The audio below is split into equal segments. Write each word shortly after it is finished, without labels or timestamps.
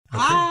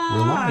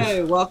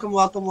Hi, welcome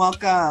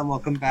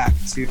back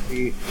to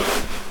the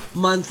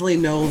monthly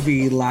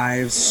Novi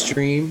live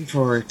stream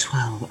for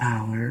 12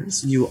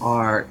 hours. You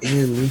are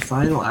in the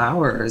final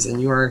hours,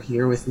 and you are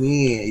here with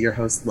me, your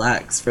host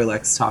Lex, for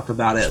Let's Talk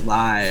About It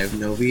Live,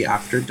 Novi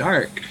After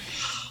Dark.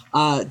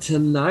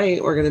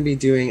 Tonight, we're going to be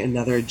doing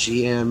another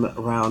GM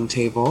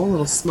roundtable, a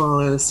little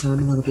smaller this time,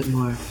 a little bit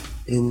more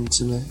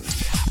intimate.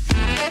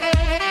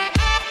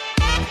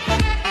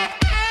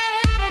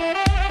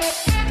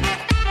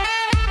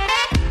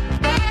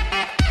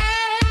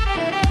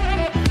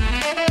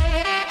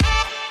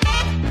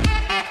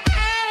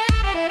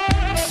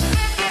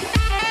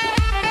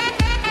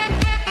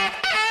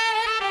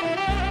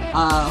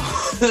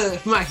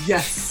 My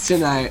guests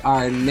tonight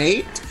are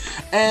Nate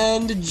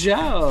and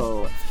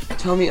Joe.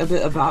 Tell me a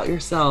bit about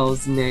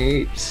yourselves,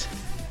 Nate.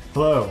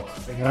 Hello,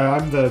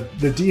 I'm the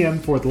DM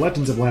for the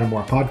Legends of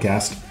Lanamore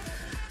podcast.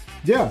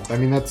 Yeah, I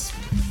mean, that's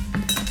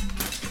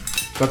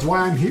why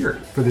I'm here,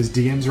 for this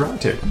DM's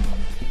Roundtable.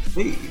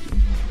 Hey.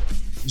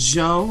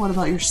 Joe, what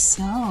about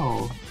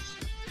yourself?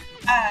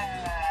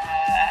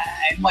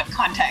 In what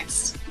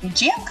context?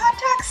 GM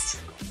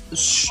context?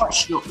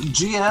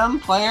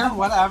 GM, player,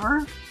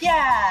 whatever.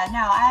 Yeah,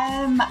 no,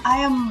 I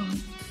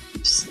am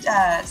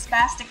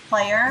spastic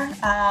player,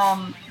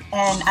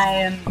 and I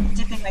am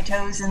dipping my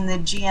toes in the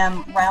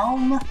GM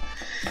realm.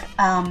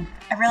 I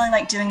really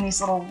like doing these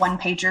little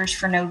one-pagers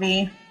for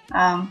Novi.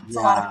 It's a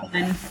lot of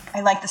fun.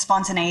 I like the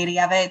spontaneity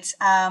of it.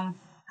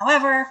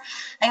 However,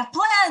 I have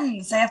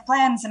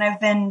plans, and I've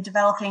been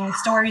developing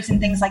stories and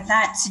things like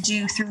that to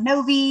do through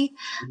Novi.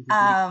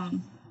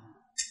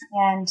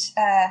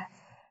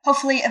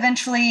 Hopefully,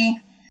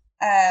 eventually,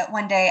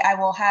 one day I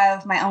will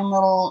have my own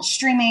little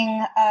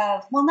streaming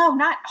of, well, no,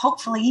 not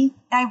hopefully,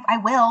 I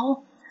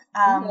will,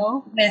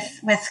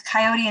 with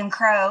Coyote and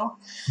Crow.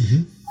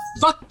 Mm-hmm.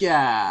 Fuck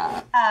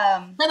yeah!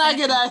 Can I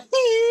get a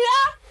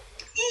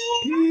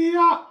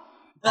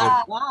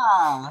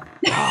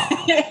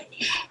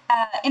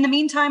in the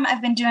meantime,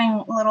 I've been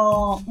doing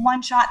little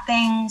one-shot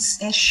things,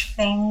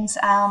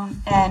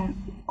 and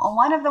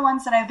one of the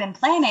ones that I've been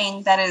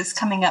planning that is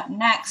coming up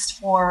next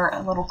for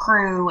a little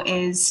crew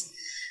is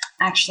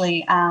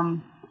actually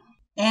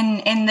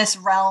in this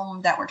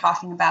realm that we're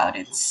talking about.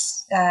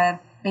 It's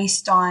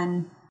based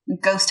on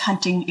ghost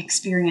hunting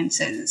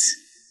experiences,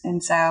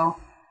 and so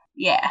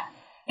yeah,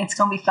 it's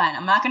gonna be fun.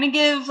 I'm not gonna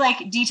give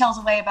like details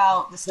away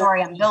about the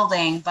story I'm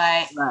building,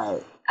 but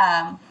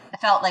I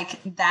felt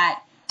like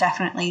that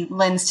definitely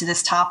lends to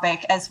this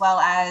topic, as well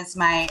as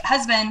my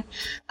husband,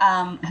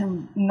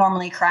 who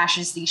normally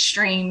crashes these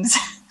streams.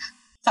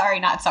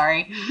 Not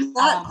sorry. He's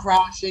not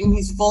crashing.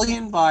 He's fully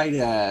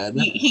invited.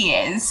 He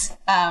is.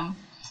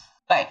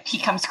 But he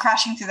comes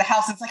crashing through the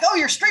house and it's like, oh,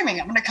 you're streaming.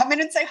 I'm going to come in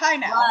and say hi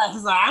now.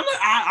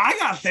 I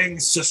got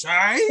things to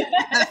say.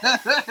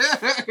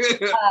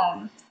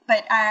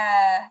 But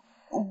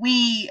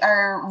we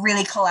are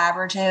really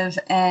collaborative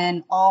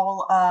in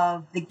all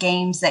of the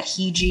games that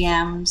he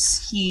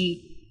GMs.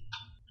 He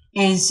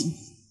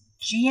is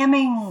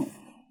GMing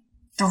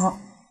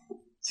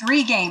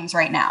 3 games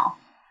right now.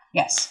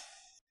 Yes.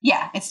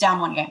 Yeah, it's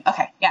down 1 game.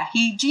 Okay. Yeah,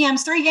 he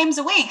GMs 3 games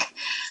a week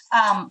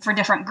for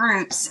different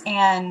groups.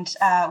 And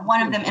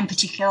one of them in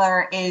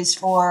particular is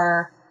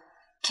for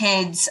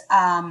kids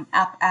up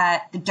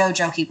at the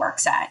dojo he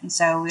works at. And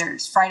so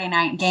there's Friday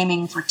night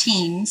gaming for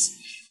teens.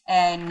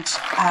 And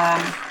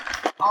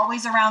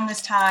always around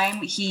this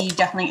time, he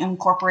definitely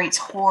incorporates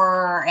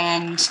horror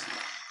and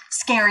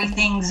scary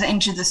things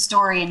into the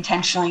story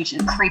intentionally to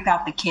creep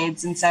out the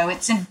kids. And so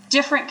it's a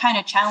different kind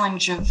of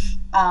challenge of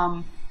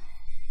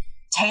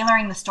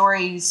tailoring the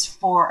stories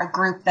for a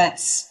group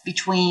that's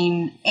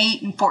between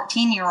 8 and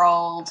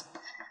 14-year-old,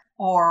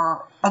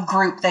 or a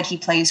group that he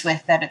plays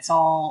with that it's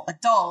all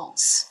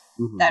adults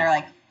that are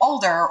like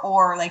older,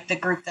 or like the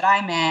group that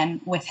I'm in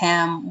with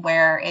him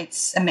where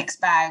it's a mixed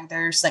bag.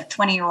 There's like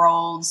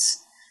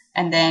 20-year-olds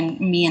and then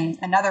me and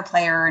another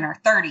player in our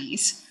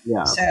 30s.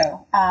 Yeah.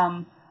 So,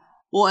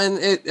 well,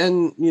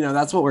 and you know,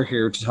 that's what we're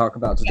here to talk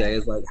about today,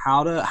 is like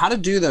how to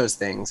do those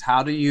things.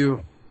 How do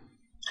you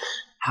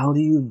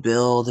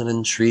build an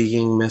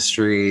intriguing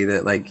mystery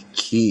that like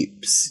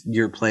keeps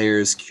your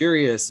players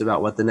curious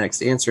about what the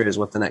next answer is,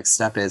 what the next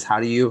step is? How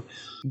do you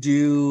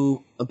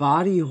do a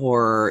body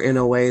horror in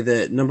a way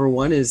that, number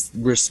one, is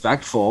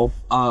respectful,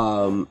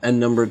 and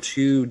number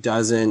two,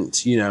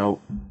 doesn't,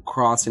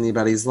 cross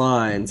anybody's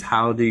lines?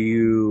 How do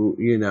you,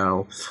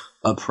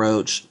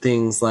 approach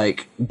things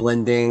like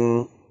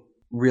blending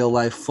real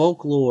life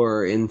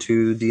folklore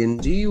into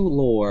D&D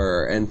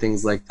lore and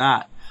things like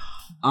that?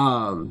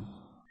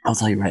 I'll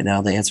tell you right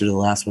now, the answer to the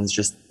last one is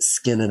just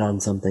skin it on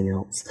something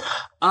else.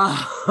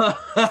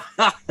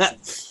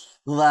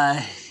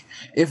 Like,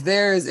 if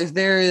there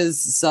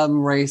is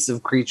some race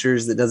of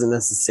creatures that doesn't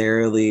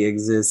necessarily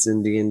exist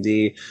in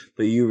D&D,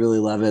 but you really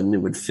love it and it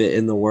would fit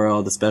in the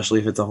world, especially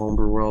if it's a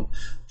homebrew world,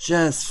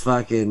 just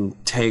fucking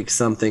take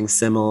something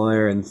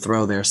similar and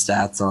throw their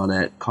stats on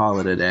it. Call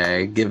it a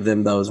day. Give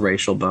them those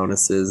racial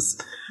bonuses.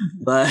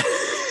 But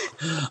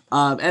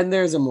And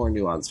there's a more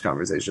nuanced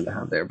conversation to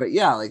have there. But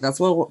yeah, like that's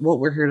what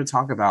we're here to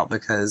talk about,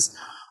 because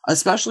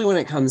especially when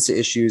it comes to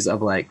issues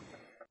of like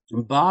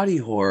body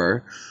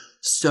horror,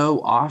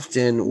 so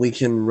often we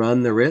can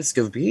run the risk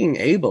of being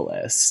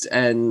ableist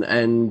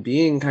and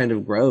being kind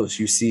of gross.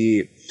 You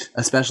see,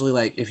 especially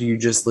like if you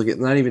just look at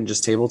not even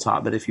just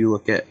tabletop, but if you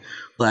look at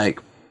like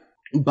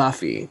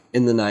Buffy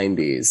in the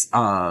 90s,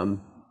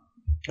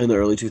 in the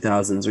early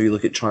 2000s, or you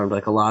look at Charmed,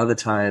 like a lot of the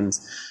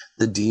times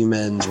the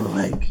demons were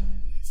like,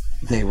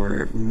 they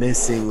were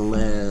missing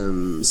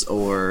limbs,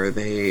 or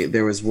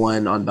there was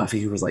one on Buffy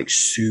who was like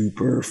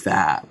super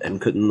fat and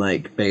couldn't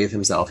like bathe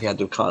himself. He had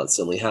to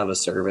constantly have a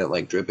servant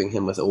like dripping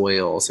him with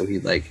oil so he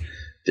like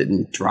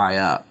didn't dry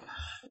up.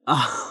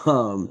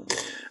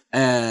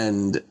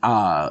 And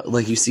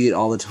like you see it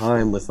all the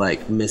time with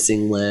like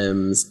missing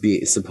limbs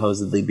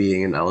supposedly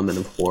being an element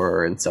of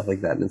horror and stuff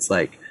like that. And it's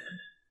like,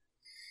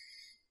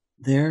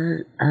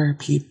 there are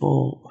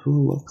people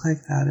who look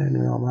like that in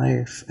real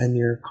life, and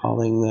you're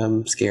calling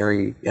them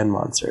scary and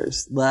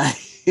monsters.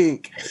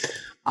 Like,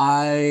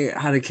 I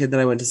had a kid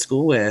that I went to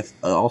school with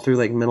all through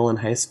like middle and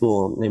high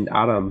school named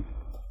Adam.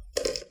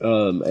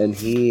 And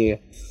he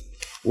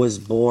was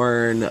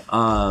born,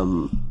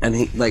 and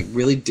he like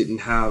really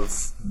didn't have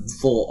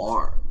full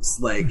arms.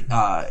 Like,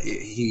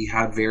 he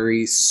had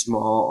very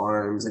small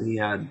arms, and he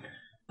had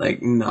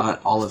like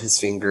not all of his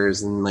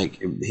fingers, and like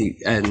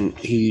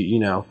he you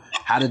know,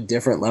 had a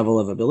different level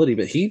of ability,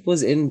 but he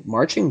was in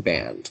marching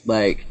band.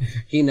 Like,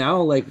 he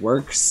now like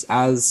works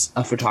as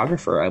a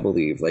photographer, I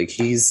believe. Like,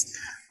 he's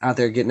out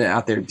there getting it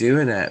out there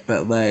doing it.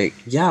 But like,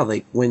 yeah,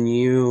 like when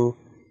you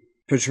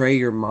portray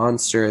your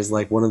monster as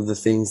like one of the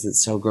things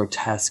that's so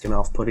grotesque and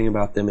off-putting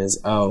about them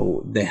is,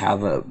 oh, they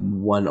have a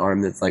one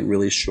arm that's like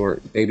really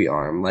short baby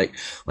arm, like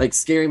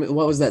Scary.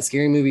 What was that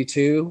Scary Movie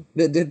 2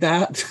 that did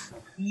that?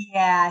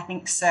 Yeah, I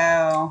think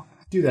so.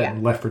 Do that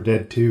in Left 4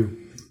 Dead 2.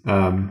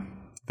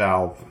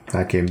 Valve,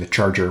 that game, the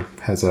Charger,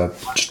 has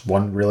just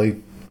one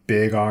really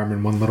big arm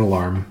and one little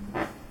arm.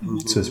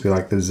 It's supposed to be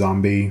like the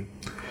zombie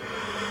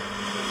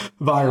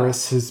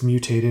virus has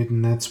mutated,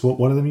 and that's what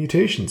one of the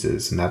mutations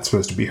is, and that's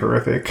supposed to be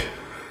horrific.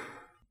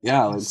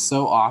 Yeah, like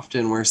so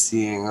often we're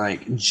seeing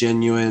like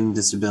genuine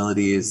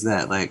disabilities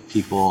that like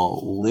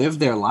people live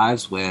their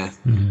lives with,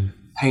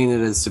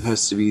 painted as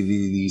supposed to be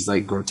these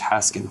like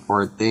grotesque and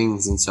horrid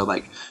things. And so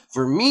like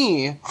for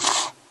me,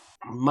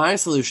 my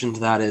solution to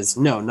that is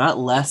no, not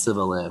less of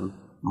a limb,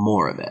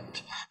 more of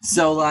it.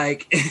 So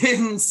like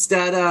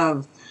instead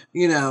of,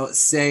 you know,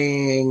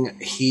 saying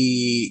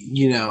he,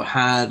 you know,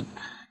 had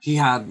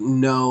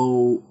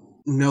no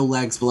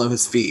legs below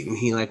his feet and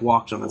he like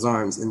walked on his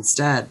arms,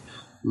 instead,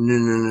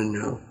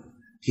 no,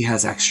 he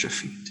has extra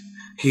feet.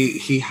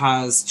 He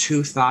has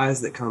 2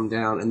 thighs that come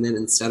down, and then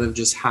instead of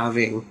just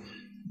having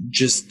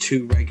just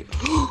 2 regular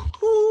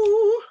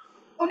Oh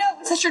no,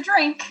 it's just your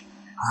drink.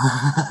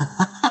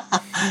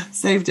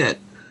 Saved it.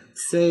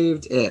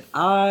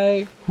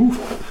 I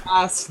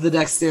passed the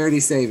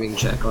dexterity saving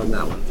check on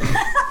that one.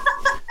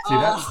 See,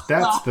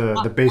 that's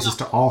the basis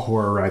to all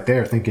horror right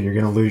there, thinking you're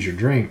going to lose your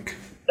drink.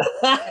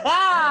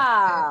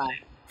 That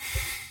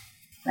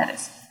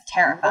is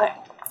terrifying.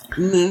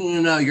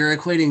 No, you're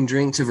equating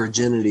drink to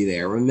virginity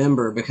there.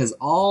 Remember, because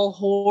all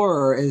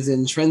horror is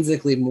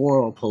intrinsically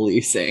moral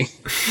policing.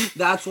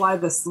 That's why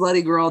the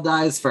slutty girl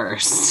dies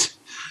first.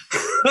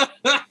 Oh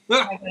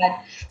my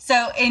God.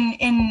 So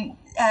in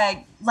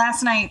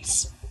last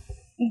night's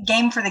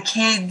game for the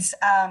kids,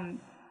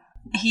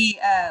 he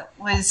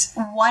was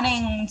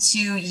wanting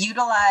to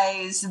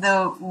utilize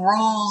the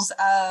rules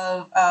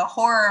of a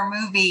horror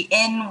movie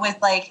in with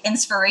like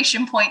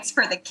inspiration points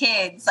for the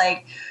kids,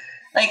 like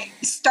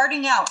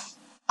starting out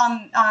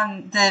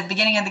on the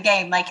beginning of the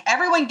game, like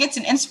everyone gets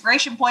an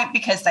inspiration point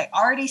because they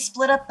already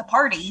split up the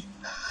party.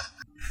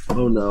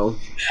 Oh no.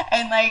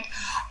 And like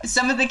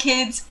some of the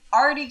kids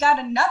already got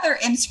another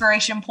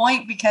inspiration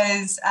point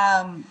because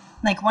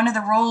like one of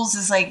the rules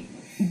is like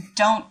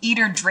don't eat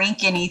or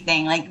drink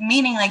anything, like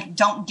meaning like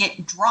don't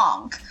get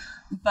drunk.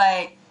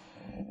 But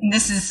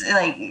this is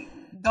like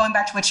going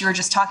back to what you were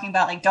just talking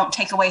about, like don't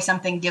take away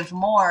something, give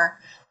more.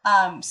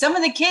 Some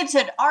of the kids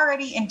had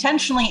already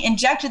intentionally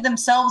injected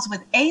themselves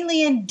with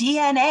alien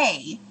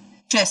DNA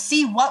to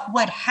see what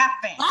would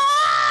happen.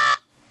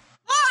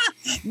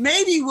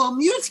 Maybe we'll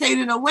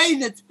mutate in a way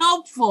that's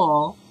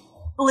helpful.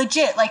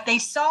 Legit, like they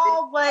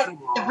saw what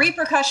the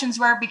repercussions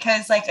were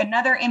because like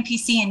another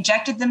NPC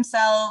injected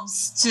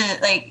themselves to,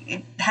 like,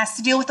 it has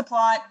to deal with the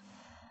plot.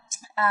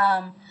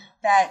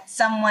 That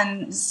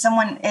someone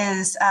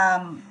is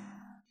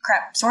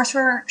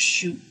sorcerer.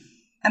 Shoot,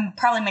 I'm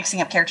probably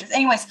mixing up characters.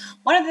 Anyways,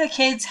 one of the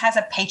kids has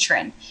a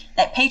patron.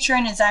 That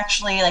patron is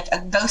actually like a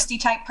ghosty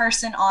type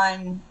person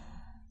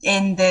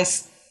in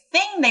this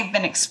thing they've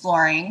been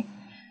exploring,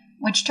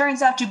 which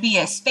turns out to be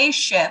a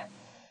spaceship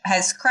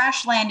has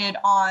crash landed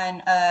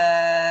on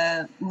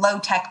a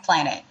low-tech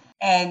planet.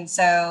 And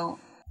so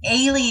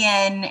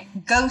alien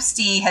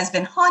Ghosty has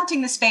been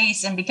haunting the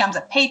space and becomes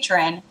a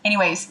patron.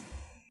 Anyways,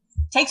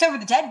 takes over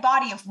the dead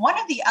body of one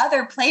of the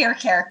other player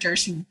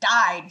characters who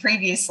died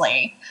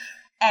previously.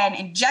 and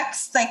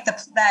injects like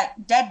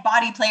that dead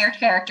body player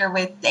character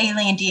with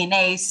alien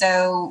DNA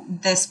so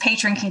this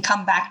patron can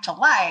come back to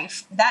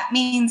life, that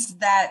means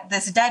that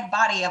this dead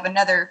body of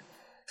another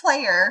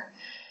player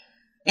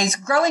is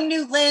growing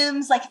new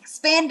limbs, like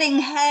expanding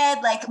head,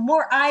 like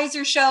more eyes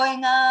are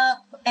showing up.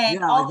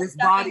 And all this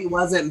body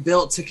wasn't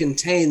built to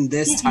contain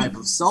this type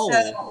of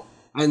soul.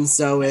 And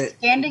so it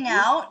standing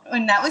out,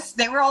 and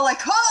they were all like,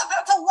 oh,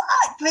 that's a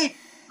lot. But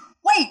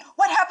wait,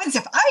 what happens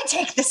if I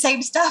take the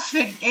same stuff?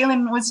 And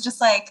Galen was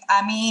just like,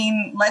 I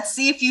mean, let's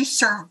see if you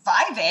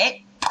survive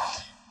it.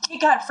 He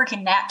got a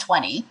freaking nat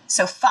 20,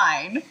 so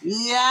fine.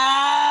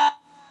 Yeah.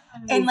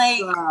 And like,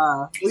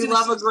 we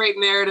love a great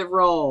narrative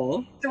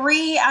role.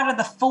 3 out of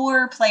the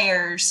 4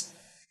 players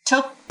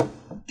took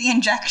the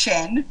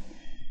injection,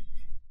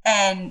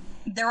 and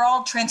they're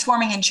all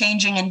transforming and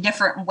changing in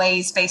different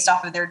ways based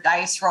off of their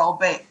dice roll,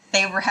 but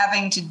they were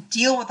having to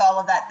deal with all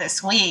of that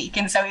this week.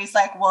 And so he's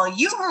like, well,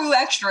 you grew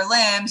extra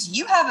limbs,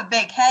 you have a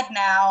big head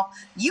now,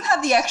 you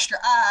have the extra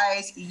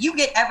eyes, you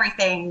get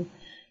everything,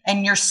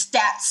 and your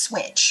stats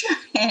switch.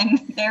 And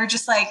they're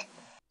just like,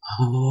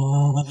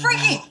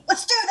 freaky,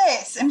 let's do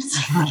this. And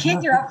just like,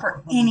 kids are up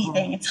for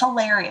anything. It's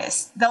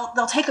hilarious.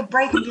 They'll take a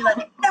break and be like,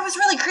 that was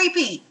really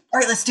creepy. All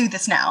right, let's do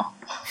this now.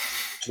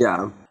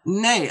 Yeah.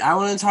 Nate, I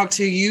want to talk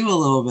to you a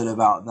little bit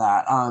about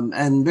that.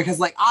 And because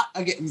like,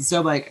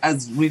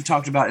 as we've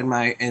talked about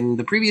in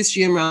the previous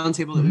GM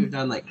roundtable that we've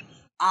done, like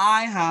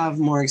I have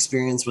more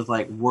experience with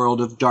like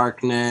World of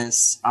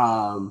Darkness,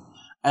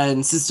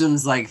 and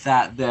systems like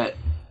that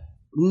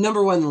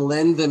number one,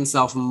 lend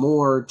themselves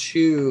more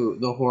to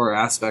the horror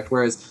aspect,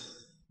 whereas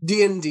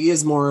D&D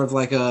is more of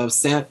like a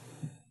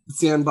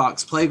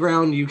sandbox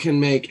playground. You can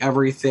make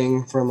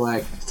everything from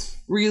like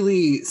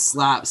really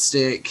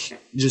slapstick,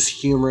 just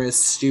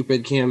humorous,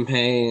 stupid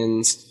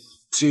campaigns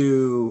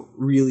to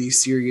really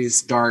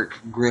serious, dark,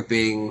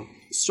 gripping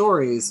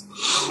stories.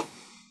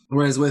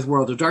 Whereas with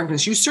World of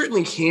Darkness, you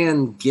certainly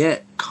can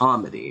get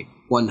comedy,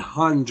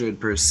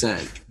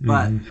 100%.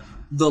 But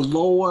the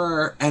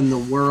lore and the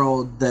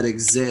world that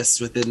exists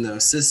within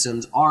those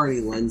systems already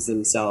lends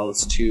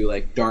themselves to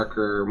like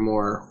darker,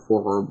 more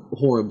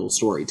horrible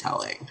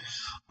storytelling.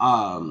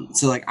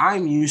 So like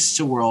I'm used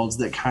to worlds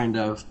that kind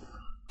of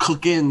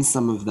cook in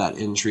some of that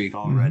intrigue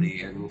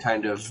already, and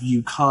kind of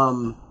you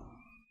come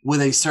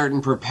with a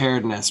certain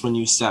preparedness when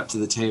you step to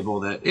the table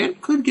that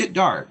it could get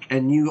dark,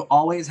 and you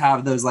always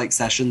have those like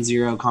session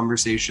 0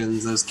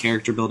 conversations, those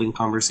character building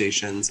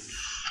conversations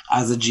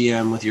as a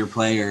GM with your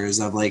players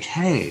of like,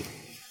 hey,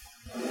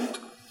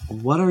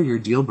 what are your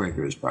deal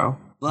breakers, bro?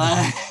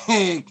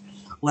 Like,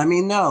 let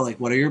me know. Like,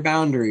 what are your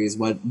boundaries?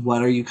 What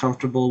are you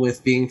comfortable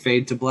with being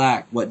fade to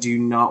black? What do you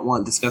not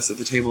want discussed at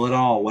the table at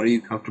all? What are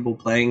you comfortable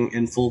playing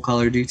in full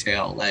color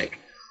detail? Like,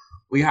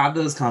 we have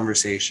those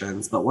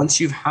conversations, but once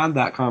you've had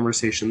that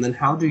conversation, then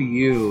how do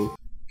you,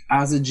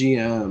 as a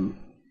GM,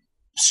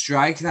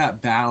 strike that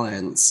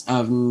balance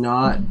of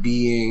not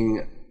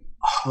being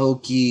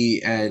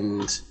hokey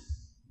and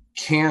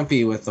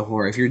campy with the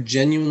horror? If you're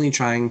genuinely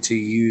trying to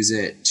use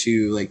it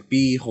to like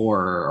be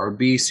horror or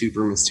be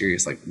super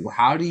mysterious, like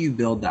how do you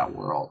build that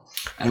world,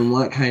 and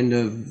what kind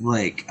of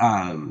like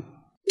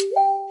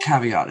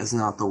caveat is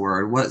not the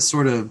word, what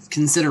sort of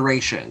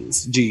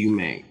considerations do you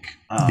make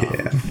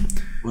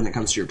when it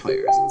comes to your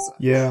players and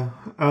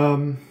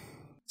stuff?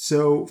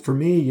 So for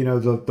me, you know,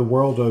 the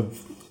world of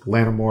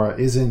Lanamora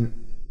isn't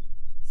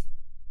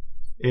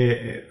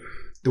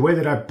the way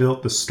that I've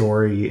built the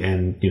story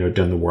and, you know,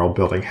 done the world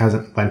building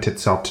hasn't lent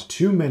itself to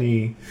too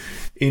many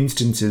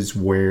instances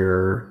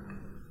where,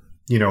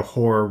 you know,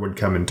 horror would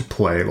come into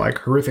play. Like,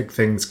 horrific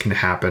things can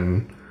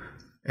happen,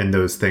 and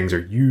those things are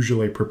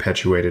usually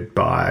perpetuated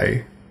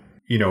by,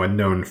 you know, a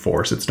known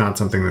force. It's not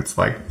something that's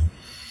like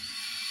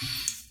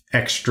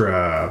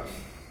extra,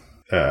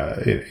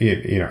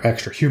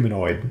 extra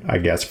humanoid, I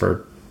guess,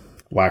 for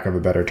lack of a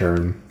better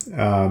term.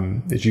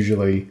 It's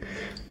usually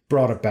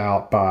brought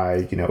about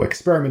by, you know,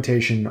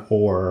 experimentation,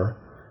 or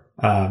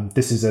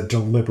this is a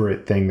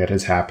deliberate thing that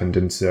has happened.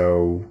 And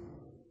so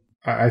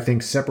I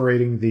think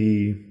separating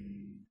the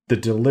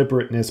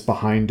deliberateness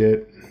behind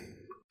it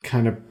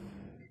kind of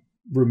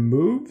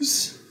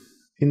removes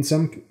in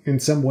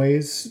some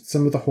ways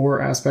some of the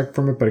horror aspect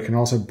from it, but it can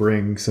also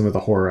bring some of the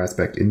horror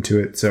aspect into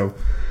it. So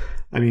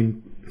I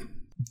mean,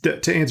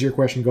 to answer your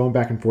question, going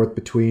back and forth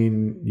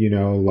between, you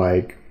know,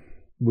 like,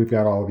 we've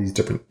got all of these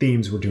different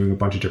themes. We're doing a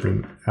bunch of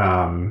different.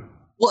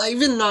 Well,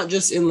 even not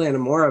just in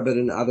Lanamora, but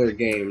in other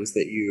games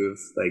that you've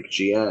like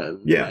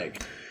GM. Yeah.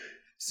 Like.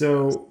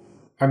 So,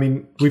 I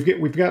mean,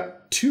 we've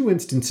got 2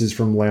 instances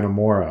from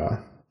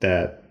Lanamora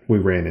that we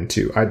ran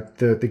into.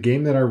 The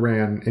game that I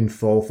ran in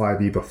full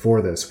 5e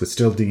before this was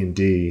still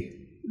D&D,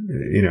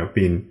 you know,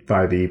 being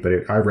 5e,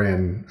 but I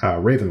ran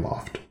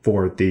Ravenloft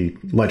for the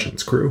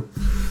Legends crew.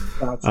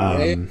 That's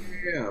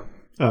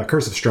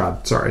Curse of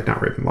Strahd. Sorry, not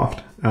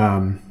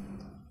Ravenloft.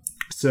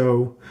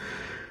 So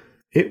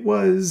it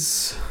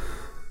was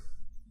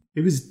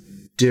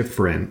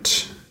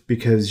different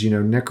because, you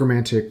know,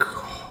 necromantic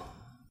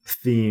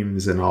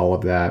themes and all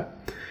of that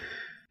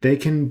they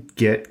can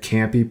get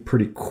campy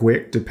pretty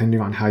quick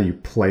depending on how you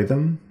play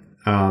them.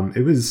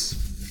 It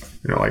was,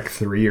 like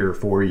 3 or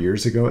 4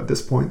 years ago at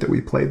this point that we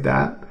played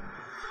that.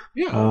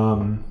 Yeah.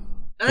 And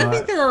I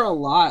think there are a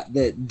lot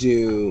that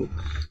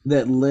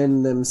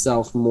lend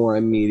themselves more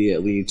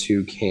immediately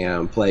to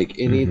camp. Like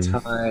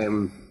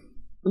anytime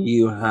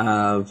you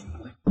have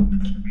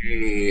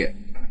a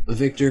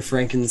Victor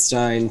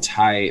Frankenstein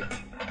type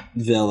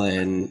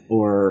villain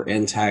or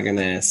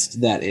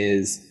antagonist that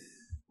is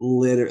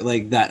literally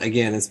like that,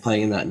 again, is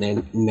playing in that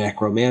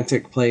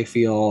necromantic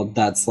playfield,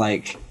 that's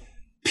like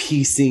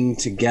piecing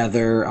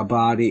together a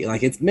body,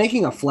 like it's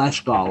making a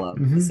flesh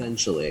golem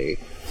essentially.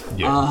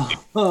 Yeah.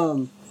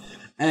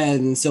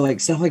 And so like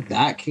stuff like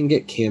that can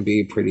get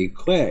campy pretty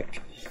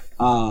quick.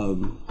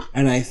 And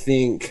I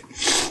think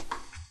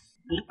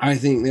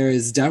there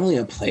is definitely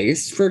a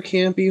place for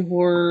campy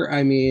horror.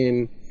 I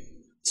mean,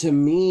 to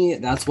me,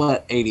 that's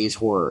what 80s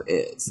horror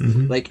is.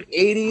 Like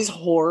 80s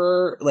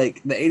horror,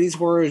 like the 80s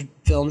horror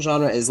film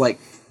genre is like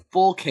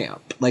full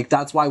camp. Like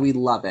that's why we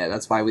love it.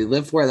 That's why we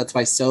live for it. That's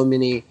why so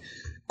many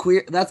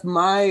queer, that's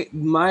my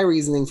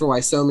reasoning for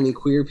why so many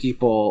queer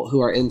people who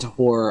are into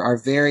horror are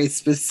very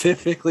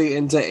specifically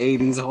into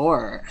 80s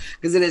horror,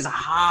 because it is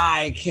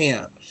high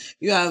camp.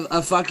 You have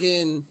a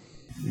fucking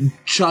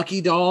Chucky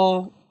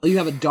doll, you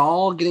have a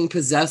doll getting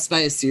possessed by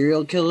a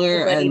serial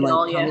killer and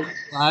like coming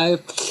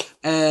alive,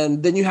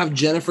 and then you have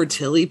Jennifer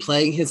Tilly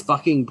playing his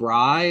fucking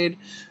bride.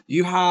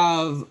 You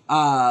have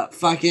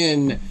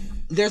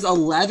there's a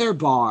leather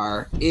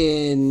bar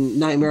in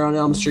Nightmare on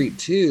Elm Street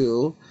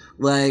 2.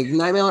 Like,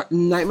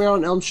 Nightmare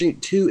on Elm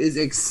Street 2 is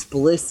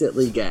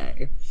explicitly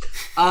gay.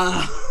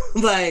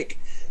 Like,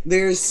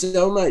 there's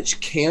so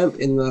much camp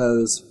in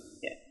those.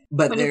 Yeah.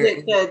 But when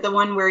is it the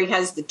one where he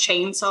has the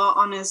chainsaw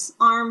on his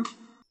arm?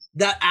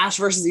 That Ash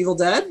vs. Evil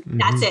Dead?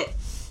 That's it.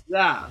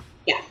 Yeah.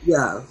 Yeah.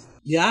 Yeah.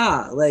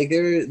 Yeah. Like,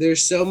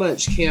 there's so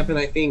much camp, and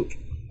I think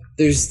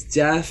there's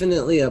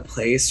definitely a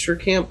place for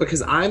camp,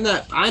 because I'm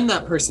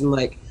that person,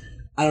 like,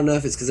 I don't know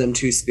if it's because I'm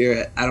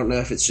two-spirit. I don't know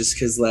if it's just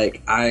because,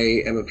 like,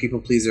 I am a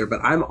people pleaser, but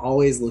I'm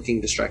always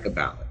looking to strike a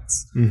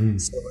balance.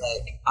 So,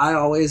 like, I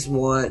always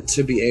want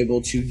to be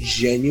able to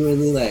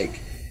genuinely, like,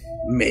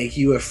 make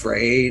you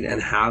afraid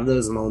and have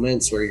those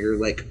moments where you're,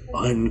 like,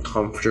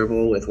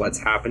 uncomfortable with what's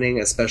happening,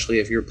 especially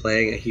if you're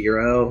playing a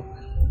hero,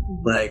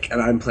 like,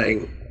 and I'm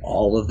playing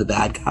all of the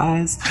bad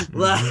guys.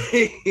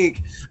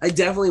 Like, I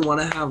definitely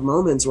want to have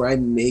moments where I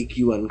make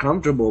you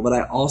uncomfortable, but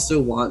I also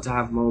want to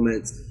have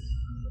moments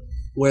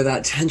where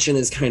that tension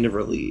is kind of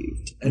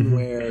relieved, and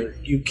where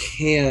you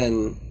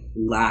can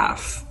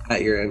laugh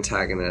at your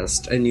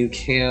antagonist, and you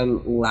can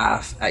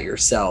laugh at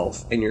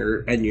yourself and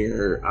your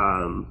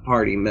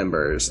party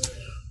members,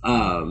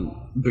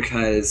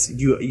 because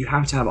you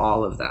have to have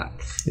all of that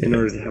in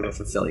order to have a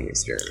fulfilling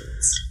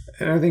experience.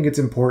 And I think it's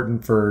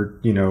important for,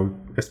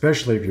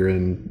 especially if you're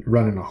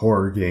running a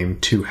horror game,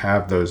 to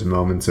have those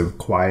moments of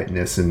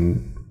quietness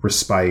and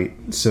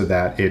respite, so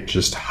that it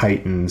just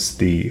heightens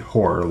the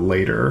horror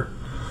later.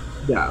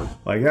 Yeah.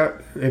 Like,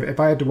 if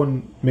I had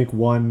to make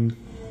one,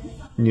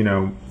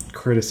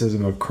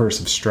 criticism of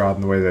Curse of Strahd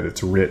in the way that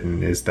it's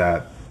written, is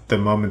that the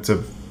moments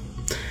of,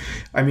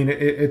 I mean,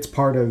 it's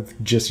part of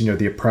just,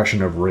 the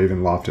oppression of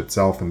Ravenloft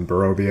itself and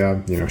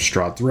Barovia,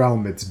 Strahd's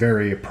realm. It's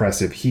very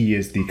oppressive. He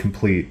is the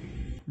complete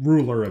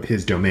ruler of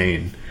his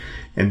domain.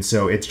 And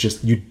so it's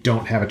just, you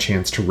don't have a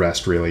chance to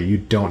rest, really. You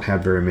don't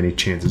have very many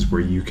chances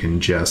where you can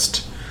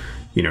just,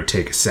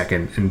 take a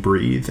second and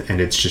breathe.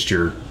 And it's just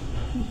the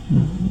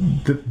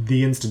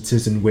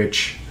instances in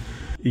which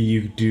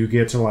you do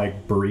get to,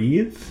 like,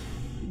 breathe.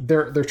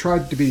 There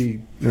tried to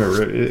be,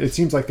 it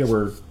seems like there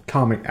were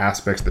comic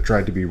aspects that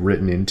tried to be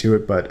written into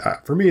it, but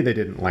for me they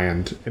didn't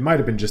land. It might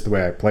have been just the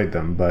way I played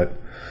them, but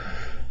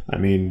I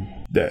mean,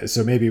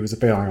 so maybe it was a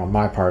failing on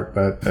my part,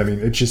 but I mean,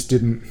 it just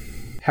didn't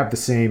have the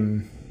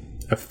same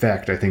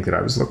effect, I think, that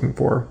I was looking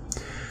for.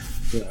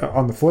 Yeah.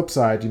 On the flip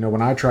side,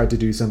 when I tried to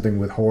do something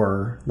with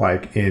horror,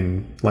 like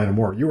in Land of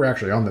War, you were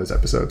actually on those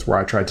episodes where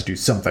I tried to do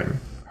something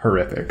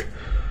horrific.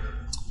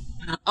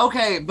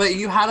 Okay, but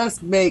you had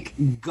us make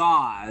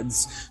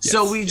gods, yes.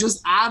 So we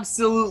just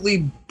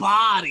absolutely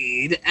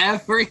bodied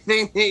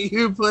everything that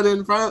you put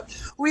in front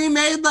of. We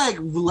made, like,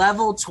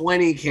 level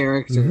 20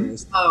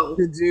 characters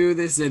to do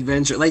this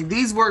adventure. Like,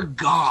 these were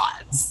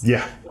gods.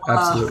 Yeah,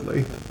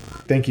 absolutely.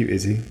 Thank you,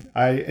 Izzy.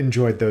 I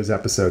enjoyed those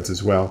episodes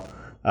as well.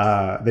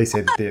 They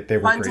say that they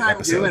were great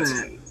episodes.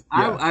 Doing it.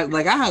 Yeah.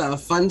 I had a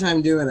fun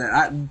time doing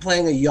it.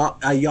 Playing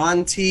a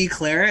Yuan-Ti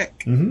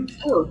cleric.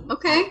 Oh,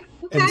 okay.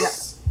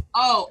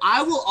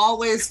 I will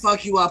always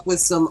fuck you up with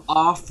some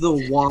off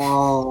the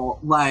wall,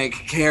 like,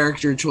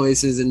 character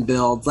choices and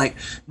builds. Like,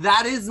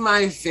 that is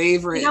my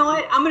favorite. You know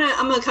what? I'm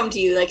gonna come to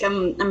you. Like,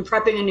 I'm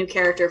prepping a new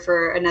character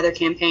for another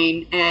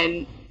campaign,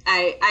 and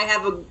I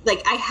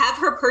have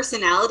her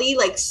personality,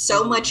 like,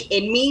 so much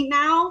in me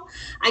now.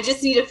 I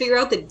just need to figure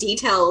out the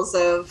details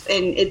of,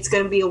 and it's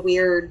gonna be a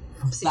weird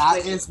situation.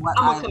 That is what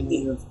I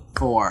live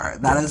for.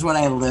 That is what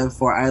I live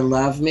for. I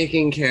love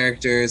making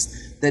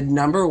characters that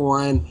number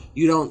one,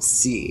 you don't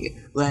see.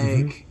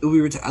 Like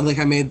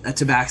I made a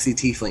Tabaxi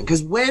tiefling,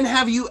 because when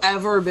have you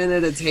ever been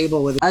at a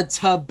table with a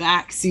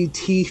Tabaxi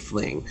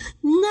tiefling?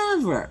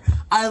 Never.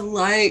 I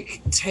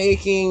like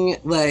taking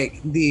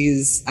like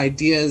these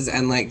ideas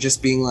and like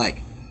just being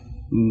like,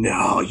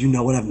 no, you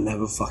know what I've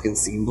never fucking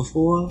seen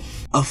before?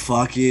 A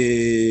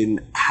fucking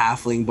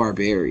halfling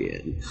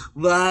barbarian.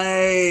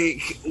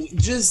 Like,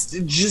 just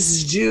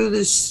do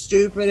the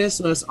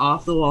stupidest, most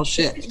off-the-wall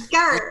shit.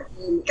 Grr.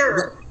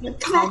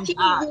 Come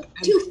back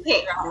to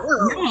toothpick.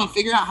 Yeah,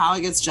 figure out how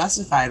it gets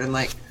justified. And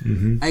like,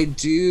 I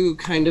do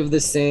kind of the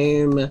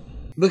same,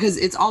 because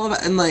it's all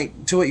about, and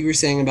like, to what you were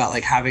saying about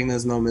like having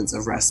those moments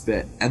of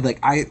respite, and like,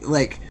 I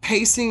like,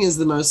 pacing is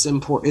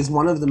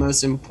one of the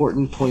most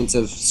important points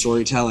of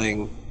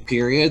storytelling,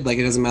 period. Like,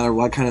 it doesn't matter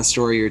what kind of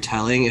story you're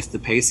telling, if the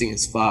pacing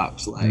is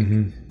fucked, like,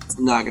 it's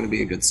not going to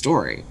be a good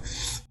story.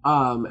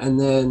 And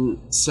then,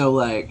 so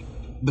like,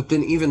 but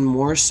then even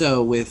more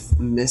so with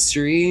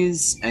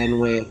mysteries and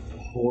with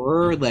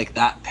horror, like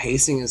that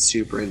pacing is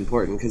super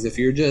important, because if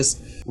you're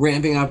just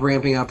ramping up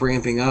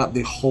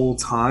the whole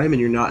time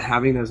and you're not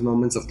having those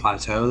moments of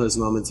plateau, those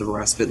moments of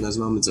respite, and those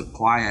moments of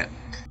quiet,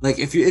 like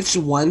if it's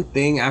one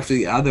thing after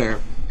the other,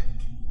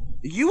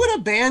 you would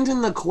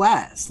abandon the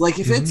quest. Like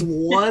if it's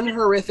one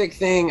horrific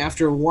thing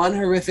after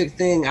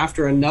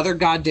another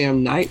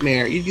goddamn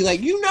nightmare, you'd be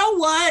like, you know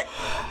what?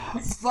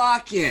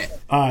 Fuck it.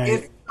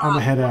 I'm gonna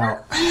head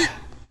out.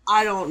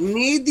 I don't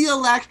need the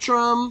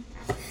Electrum.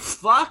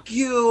 Fuck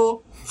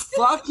you.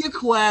 Fuck your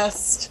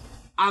quest.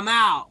 I'm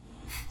out.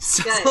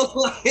 So,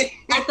 like,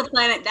 let the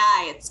planet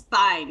die. It's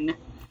fine.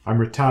 I'm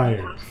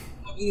retired.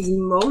 These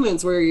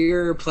moments where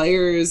your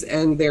players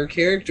and their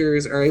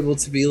characters are able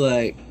to be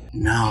like,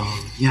 no,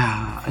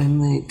 yeah,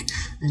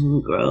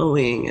 I'm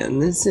growing,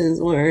 and this is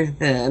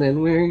worth it,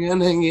 and we're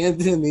gonna get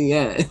to the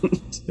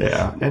end.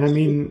 Yeah, and I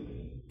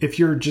mean, if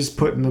you're just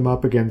putting them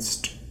up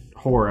against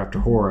horror after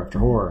horror after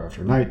horror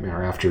after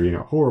nightmare after,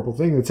 horrible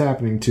thing that's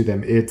happening to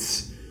them,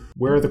 it's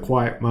where are the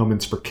quiet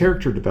moments for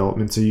character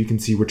development so you can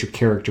see what your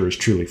character is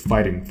truly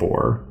fighting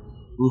for,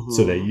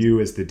 so that you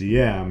as the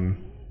DM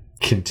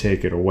can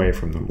take it away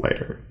from them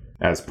later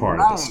as part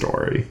of the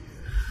story.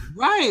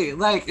 Right,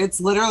 like it's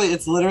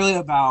literally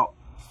about,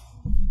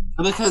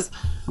 because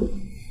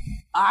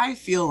I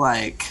feel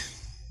like,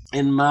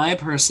 in my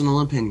personal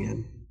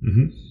opinion,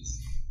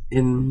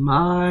 in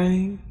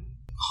my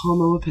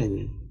homo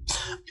opinion,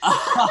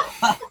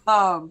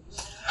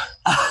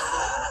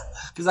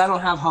 because I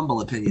don't have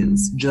humble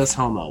opinions, just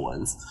homo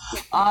ones.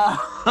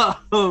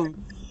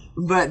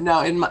 But no,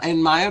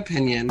 in my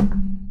opinion,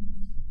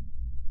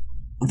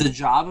 the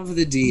job of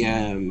the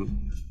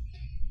DM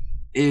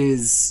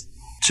is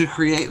to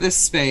create this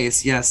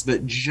space, yes,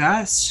 but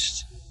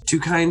just to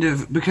kind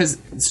of, because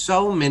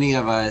so many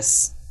of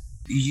us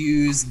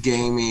use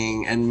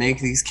gaming and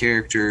make these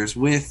characters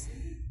with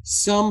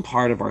some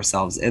part of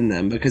ourselves in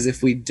them, because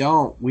if we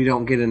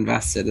don't get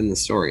invested in the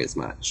story as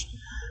much.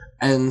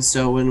 And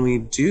so when we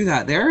do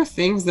that, there are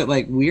things that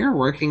like we're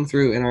working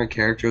through in our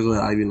characters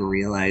without even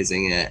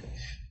realizing it.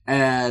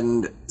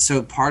 And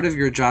so part of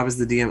your job as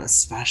the DM,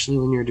 especially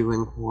when you're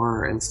doing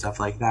horror and stuff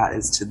like that,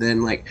 is to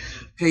then like,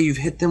 okay, you've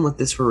hit them with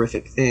this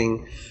horrific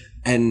thing,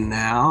 and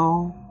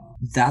now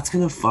that's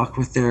gonna fuck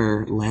with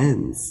their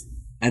lens.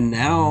 And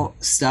now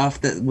stuff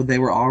that they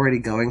were already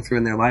going through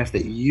in their life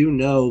that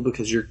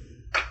because your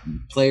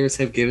players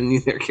have given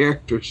you their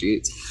character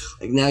sheets,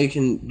 like now you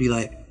can be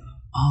like,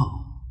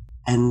 oh,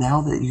 and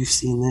now that you've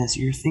seen this,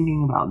 you're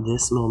thinking about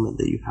this moment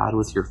that you've had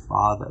with your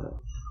father.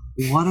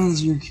 What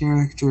is your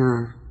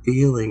character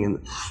feeling?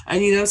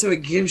 And so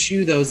it gives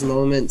you those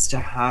moments to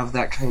have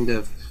that kind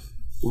of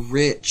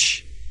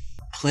rich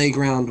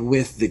playground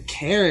with the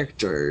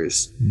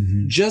characters,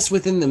 just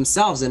within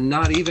themselves, and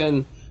not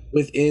even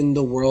within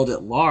the world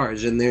at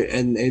large.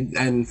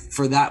 And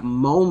for that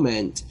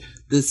moment,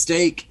 the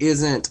stake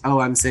isn't, oh,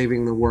 I'm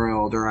saving the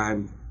world, or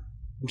I'm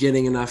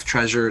getting enough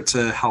treasure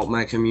to help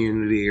my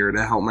community or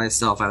to help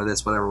myself out of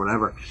this,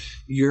 whatever.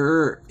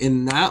 You're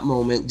in that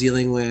moment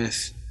dealing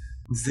with,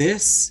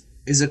 this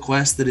is a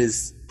quest that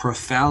is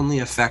profoundly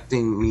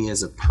affecting me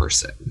as a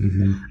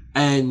person.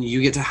 And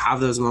you get to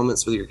have those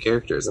moments with your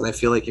characters. And I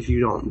feel like if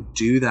you don't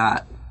do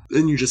that,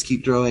 and you just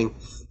keep throwing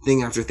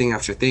thing after thing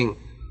after thing,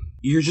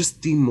 you're just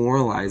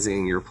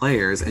demoralizing your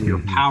players, and you're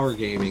power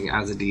gaming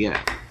as a DM,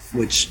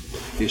 which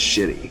is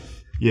shitty.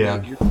 Yeah.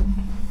 Like, you're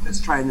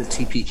just trying to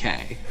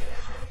TPK.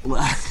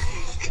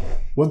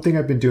 One thing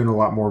I've been doing a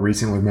lot more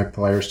recently with my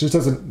players, just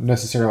doesn't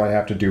necessarily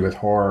have to do with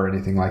horror or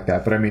anything like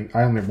that, but I mean,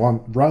 I only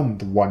run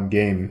the one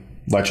game,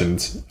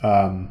 Legends,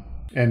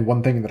 and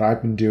one thing that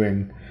I've been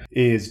doing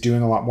is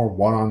doing a lot more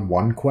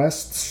one-on-one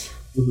quests,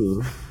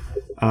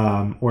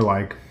 or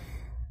like,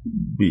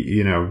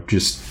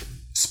 just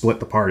split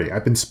the party.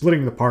 I've been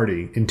splitting the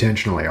party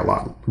intentionally a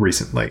lot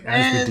recently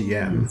as the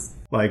DM.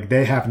 Like,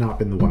 they have not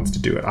been the ones to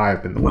do it. I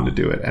have been the one to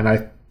do it, and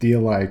I feel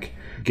like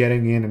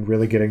getting in and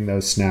really getting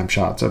those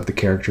snapshots of the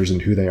characters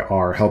and who they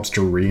are helps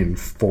to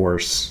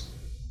reinforce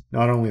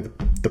not only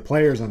the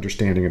player's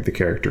understanding of the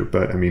character,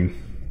 but I mean,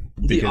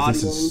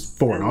 because this is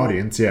for an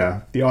audience.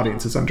 Yeah, the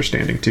audience is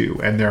understanding too,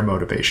 and their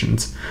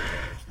motivations.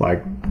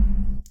 Like,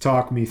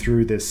 talk me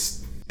through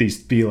these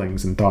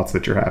feelings and thoughts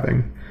that you're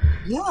having.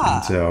 Yeah.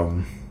 And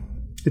so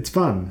it's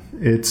fun.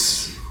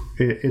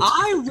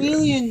 I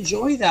really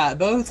enjoy that,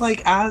 both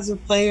like as a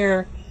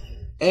player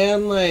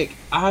and like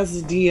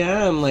as a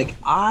DM. Like,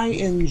 I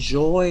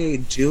enjoy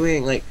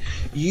doing, like,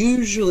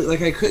 usually,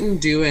 like, I couldn't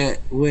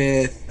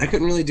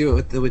really do it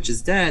with The Witch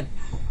is Dead,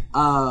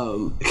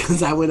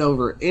 because I went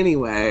over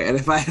anyway, and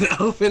if I had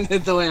opened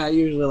it the way I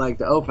usually like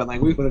to open,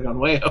 like, we would have gone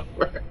way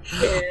over.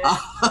 Yeah.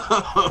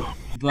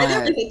 But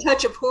there was a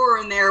touch of horror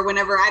in there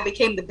whenever I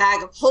became the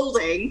bag of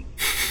holding,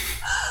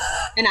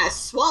 and I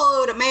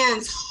swallowed a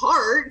man's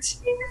heart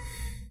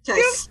to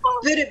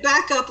spit it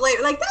back up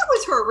later. Like, that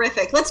was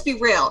horrific. Let's be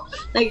real.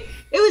 Like,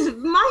 it was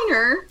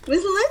minor, it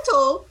was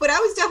little, but I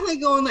was definitely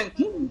going like,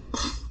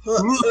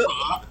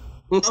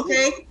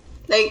 okay.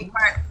 Like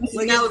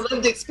now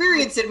lived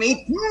experience in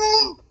me.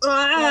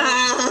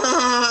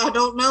 I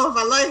don't know if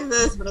I like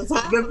this, but it's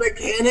happening. The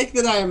mechanic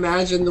that I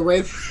imagine, the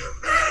way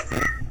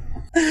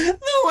that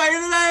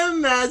I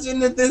imagine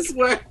that this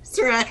works,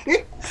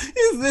 right,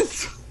 is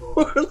this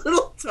poor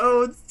little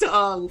toad's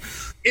tongue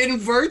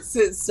inverts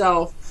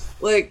itself,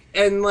 like,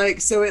 and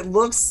like, so it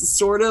looks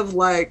sort of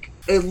like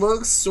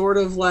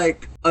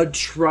a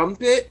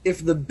trumpet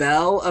if the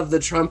bell of the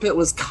trumpet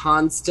was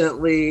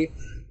constantly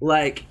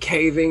like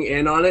caving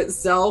in on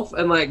itself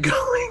and like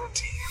going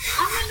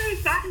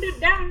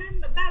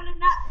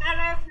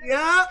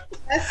yeah.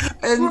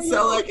 And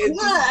so like it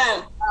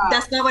just,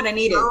 that's not what I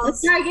needed.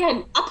 Let's try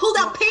again. I pulled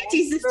out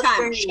panties this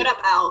time. Shut up,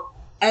 Al.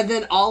 And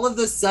then all of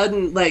a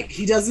sudden, like,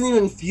 he doesn't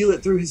even feel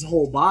it through his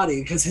whole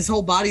body because his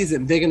whole body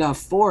isn't big enough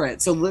for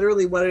it. So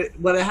literally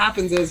what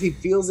happens is he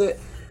feels it.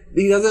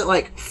 He doesn't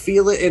like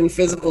feel it in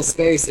physical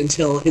space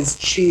until his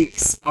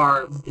cheeks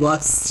are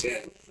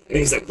busted. And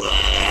he's like,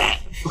 bleh.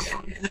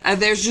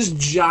 And there's just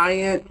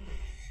giant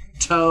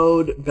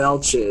toad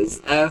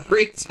belches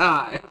every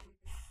time.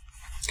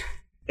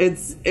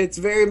 It's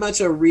very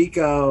much a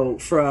Rico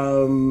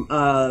from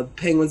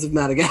Penguins of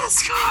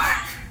Madagascar.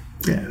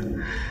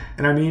 Yeah.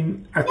 And I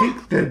mean, I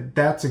think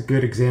that's a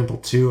good example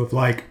too of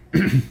like,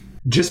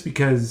 just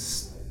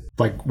because,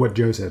 like what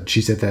Joe said,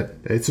 she said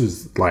that this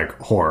was like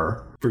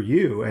horror for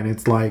you, and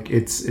it's like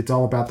it's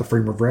all about the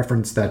frame of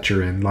reference that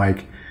you're in.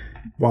 Like,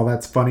 while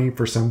that's funny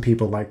for some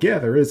people, like, yeah,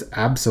 there is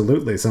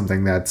absolutely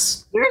something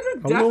that's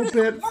a little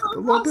bit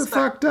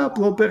fucked up, a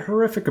little bit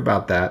horrific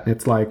about that. And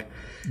it's like,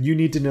 you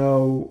need to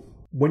know,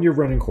 when you're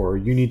running horror,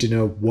 you need to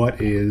know what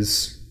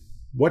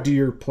do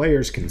your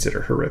players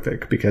consider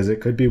horrific, because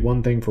it could be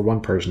one thing for one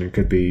person, it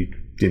could be,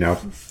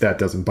 that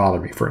doesn't bother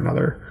me for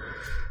another.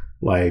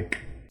 Like,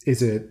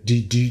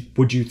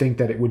 would you think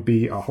that it would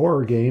be a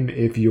horror game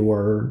if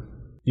you're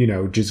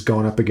just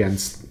going up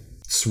against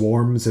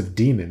swarms of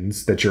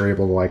demons that you're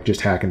able to like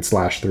just hack and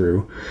slash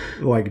through,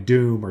 like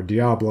Doom or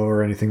Diablo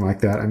or anything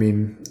like that? I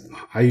mean,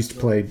 I used to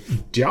play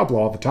Diablo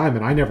all the time,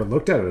 and I never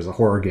looked at it as a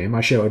horror game.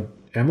 I showed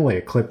Emily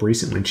a clip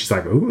recently, and she's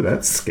like, "Ooh,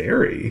 that's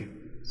scary."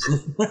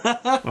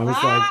 I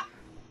was like,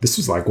 this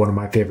was like one of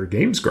my favorite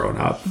games growing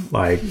up.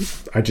 Like,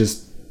 I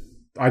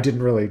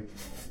didn't really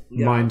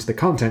mind the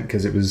content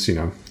because it was,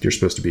 you're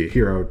supposed to be a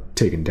hero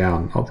taking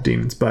down all the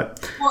demons.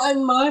 But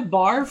and my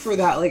bar for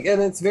that, like, and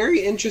it's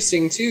very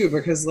interesting too,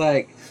 because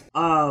like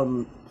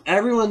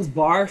everyone's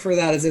bar for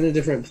that is in a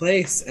different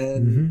place.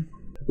 And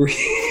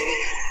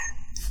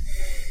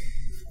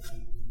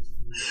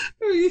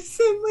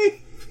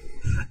recently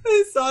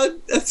I saw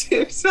a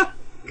TikTok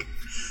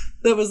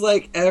that was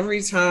like,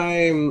 every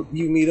time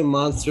you meet a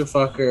monster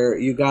fucker,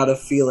 you gotta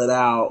feel it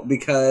out,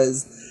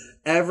 because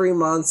every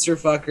monster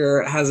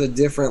fucker has a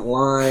different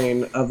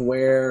line of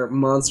where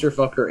monster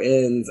fucker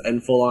ends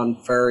and full on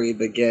furry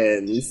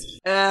begins.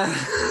 That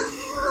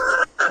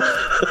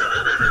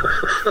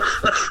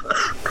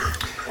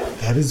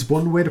is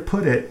one way to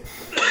put it.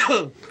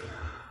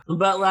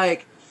 But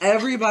like,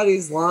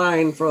 everybody's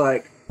line for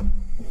like,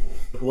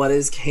 what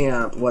is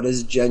camp, what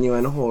is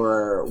genuine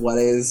horror, what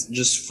is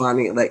just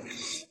funny, like,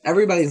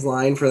 everybody's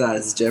line for that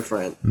is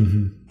different.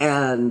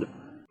 And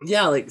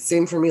yeah, like,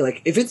 same for me.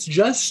 Like, if it's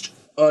just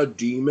a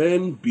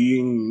demon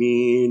being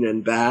mean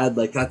and bad,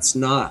 like, that's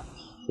not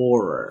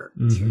horror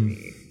to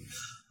me.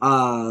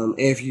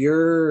 If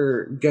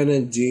you're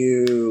gonna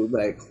do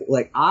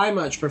like I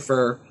much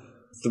prefer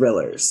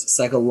thrillers,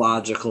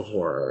 psychological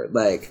horror.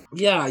 Like,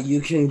 yeah, you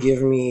can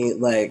give me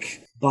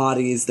like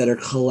bodies that are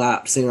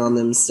collapsing on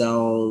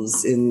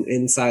themselves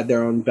inside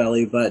their own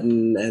belly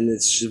button, and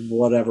it's just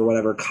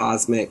whatever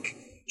cosmic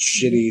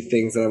shitty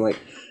things that I'm like,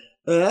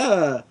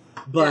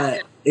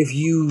 but if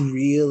you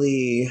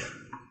really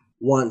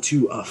want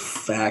to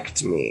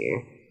affect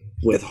me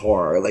with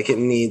horror, like, it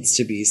needs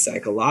to be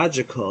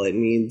psychological. It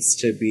needs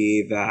to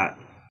be that,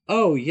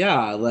 oh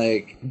yeah,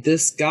 like,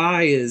 this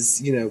guy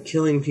is,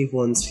 killing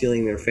people and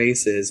stealing their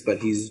faces,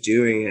 but he's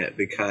doing it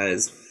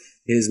because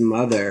his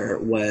mother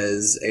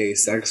was a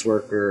sex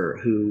worker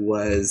who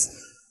was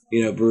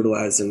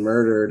brutalized and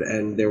murdered,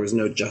 and there was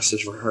no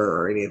justice for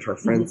her or any of her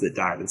friends that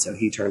died. And so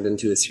he turned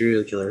into a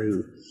serial killer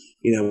who,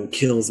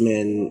 kills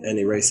men and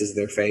erases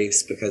their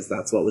face because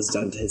that's what was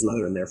done to his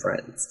mother and their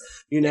friends.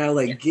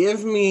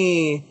 Give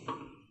me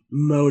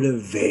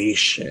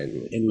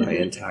motivation in my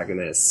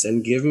antagonists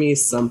and give me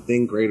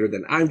something greater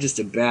than I'm just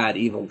a bad,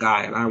 evil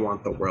guy and I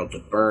want the world to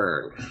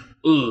burn.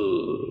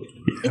 Ooh.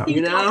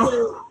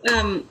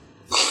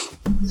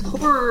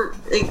 Horror,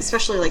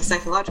 especially like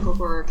psychological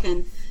horror,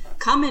 can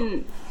come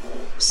in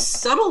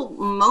subtle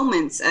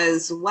moments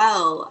as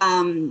well.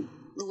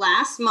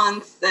 Last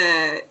month,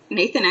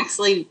 Nathan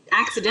actually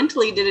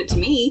accidentally did it to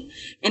me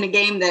in a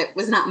game that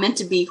was not meant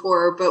to be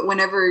horror, but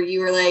whenever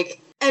you were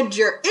like, and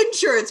your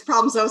insurance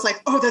problems, I was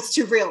like, oh, that's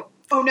too real.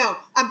 Oh no,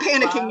 I'm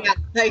panicking now.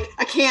 Like,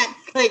 I can't,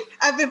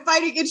 I've been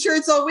fighting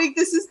insurance all week.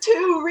 This is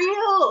too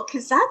real.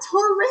 Because that's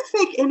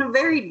horrific in a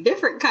very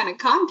different kind of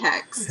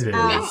context. It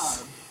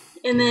is.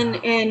 And then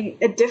in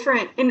a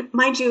different, and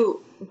mind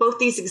you, both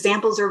these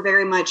examples are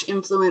very much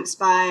influenced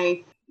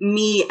by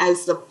me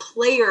as the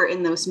player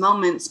in those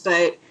moments,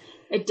 but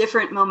a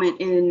different moment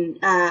in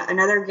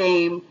another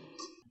game,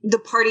 the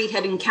party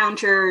had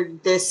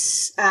encountered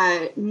this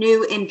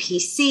new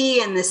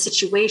NPC and this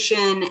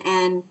situation,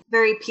 and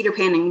very Peter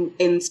Pan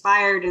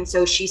inspired. And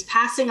so she's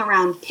passing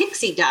around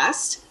pixie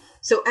dust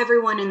so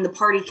everyone in the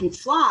party can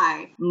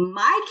fly.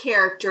 My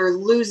character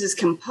loses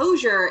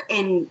composure,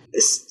 and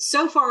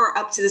so far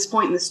up to this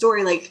point in the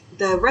story,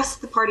 the rest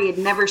of the party had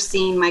never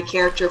seen my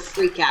character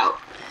freak out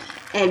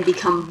and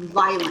become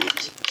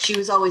violent. She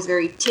was always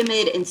very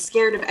timid and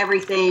scared of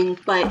everything,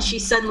 but she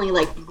suddenly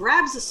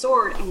grabs a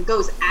sword and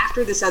goes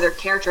after this other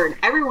character, and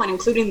everyone,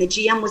 including the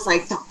GM, was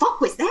like, the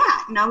fuck was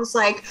that? And I was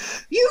like,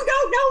 you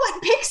don't know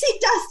what pixie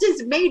dust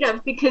is made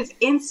of, because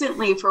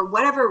instantly, for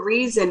whatever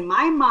reason,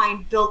 my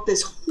mind built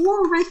this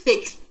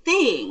horrific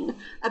thing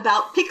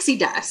about pixie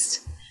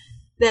dust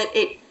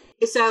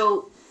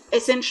so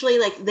essentially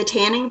the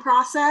tanning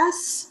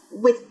process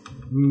with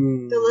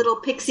the little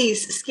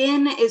pixie's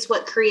skin is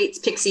what creates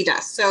pixie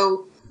dust.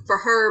 So for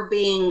her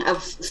being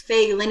of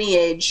Fey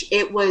lineage,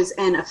 it was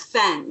an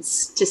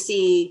offense to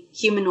see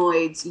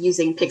humanoids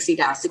using pixie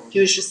dust. She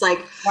was just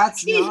like,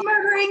 she's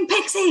murdering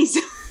pixies.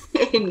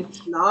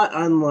 Not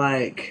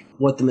unlike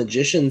what the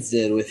magicians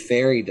did with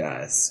fairy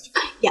dust.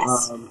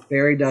 Yes.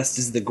 Fairy dust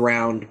is the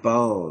ground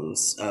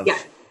bones of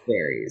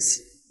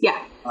fairies.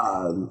 Yeah.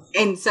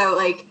 And so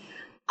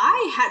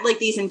I had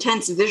these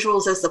intense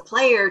visuals as the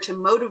player to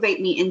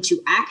motivate me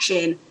into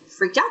action,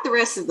 freaked out the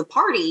rest of the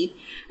party,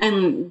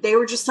 and they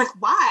were just like,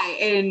 why?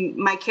 And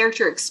my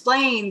character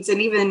explains, and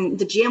even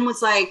the GM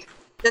was like,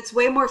 that's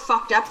way more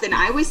fucked up than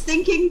I was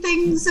thinking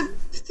things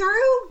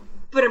through,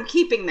 but I'm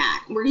keeping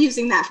that. We're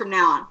using that from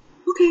now on.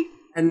 Okay.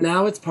 And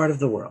now it's part of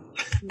the world.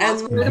 And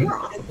that's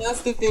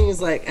the thing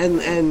is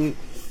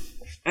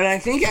and I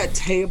think at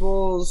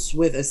tables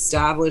with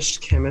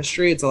established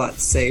chemistry, it's a lot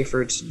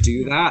safer to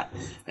do that.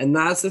 And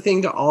that's the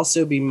thing to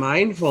also be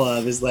mindful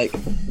of is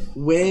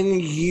when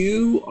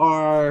you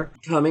are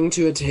coming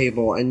to a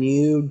table and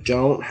you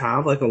don't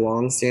have a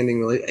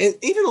long-standing relationship,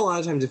 even a lot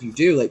of times if you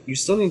do, you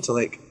still need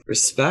to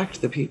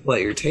respect the people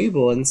at your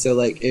table. And so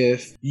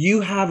if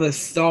you have a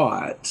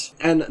thought,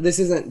 and this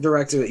isn't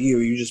directed at you,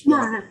 you just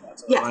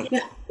yeah.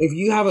 If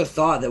you have a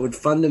thought that would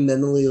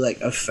fundamentally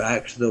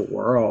affect the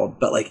world,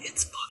 but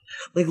it's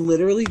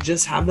literally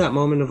just have that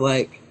moment of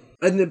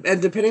and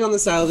depending on the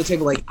style of the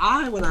table,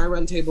 when I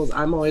run tables,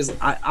 I'm always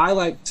I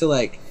like to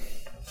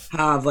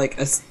have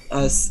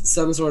a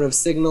some sort of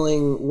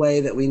signaling way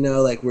that we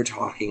know we're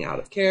talking out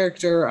of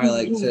character. I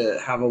like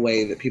to have a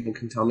way that people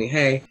can tell me,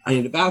 hey, I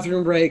need a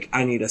bathroom break,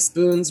 I need a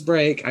spoons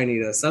break, I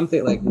need a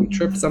something, we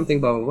tripped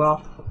something, blah blah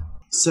blah.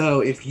 So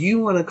if you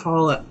want to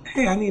call it,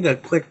 hey, I need a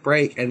quick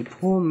break, and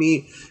pull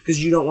me,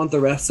 because you don't want the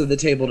rest of the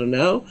table to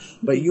know,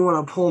 but you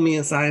want to pull me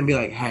aside and be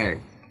like, hey,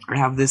 I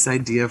have this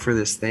idea for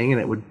this thing,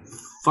 and it would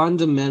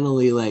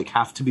fundamentally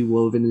have to be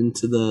woven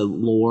into the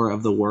lore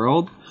of the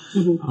world.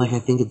 I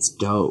think it's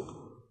dope.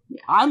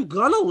 Yeah. I'm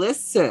gonna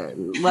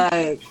listen.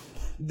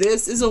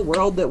 This is a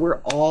world that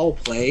we're all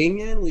playing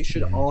in. We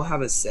should all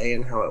have a say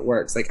in how it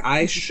works.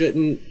 I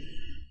shouldn't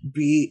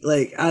be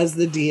as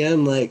the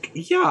DM,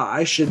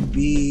 I should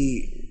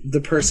be the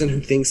person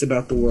who thinks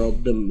about the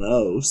world the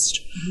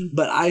most,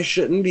 but I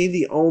shouldn't be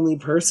the only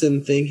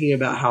person thinking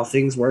about how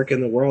things work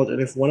in the world.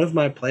 And if one of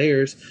my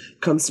players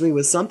comes to me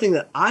with something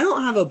that I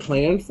don't have a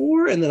plan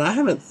for and that I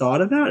haven't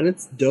thought about and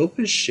it's dope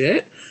as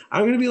shit,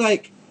 I'm gonna be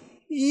like,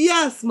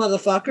 yes,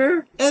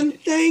 motherfucker, and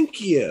thank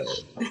you.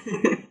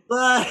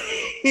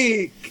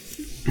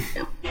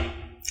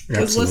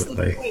 Because what's the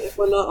point if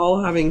we're not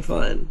all having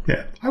fun?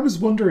 Yeah, I was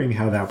wondering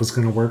how that was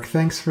going to work.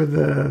 Thanks for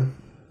the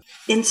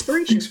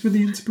inspiration. Thanks for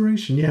the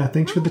inspiration. Yeah,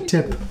 thanks for the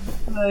tip.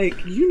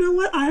 You know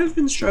what? I have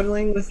been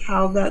struggling with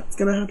how that's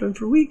going to happen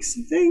for weeks.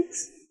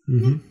 Thanks.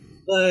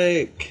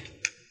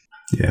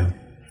 Yeah.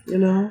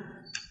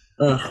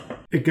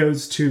 It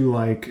goes to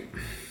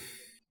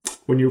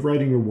when you're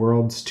writing your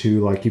worlds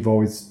too. You've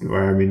always,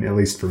 at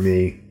least for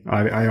me,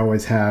 I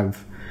always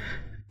have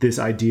this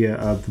idea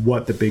of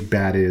what the big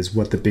bad is,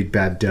 what the big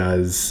bad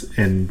does,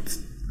 and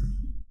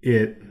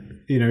it,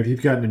 if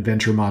you've got an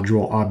adventure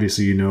module,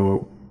 obviously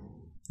the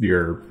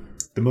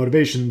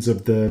motivations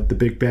of the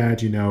big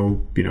bad,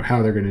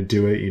 how they're going to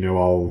do it,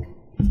 all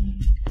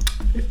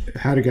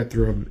how to get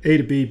through them, A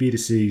to B, B to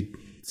C,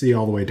 C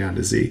all the way down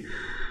to Z.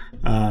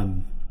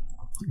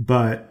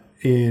 But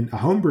in a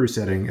homebrew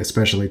setting,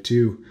 especially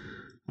too,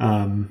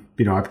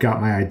 I've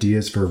got my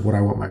ideas for what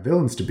I want my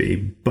villains to be,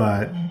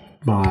 but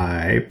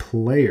my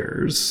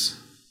players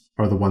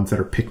are the ones that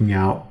are picking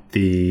out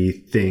the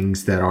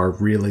things that are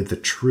really the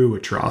true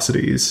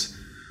atrocities.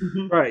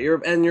 Right.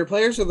 Your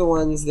players are the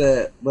ones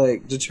that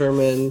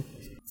determine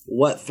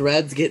what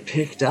threads get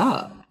picked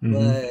up.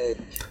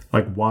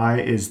 Like, why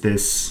is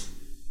this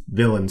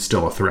villain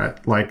still a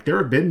threat? Like, there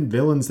have been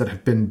villains that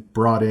have been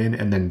brought in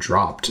and then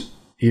dropped,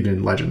 even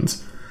in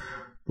Legends.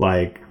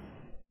 Like,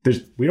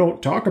 we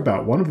don't talk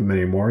about one of them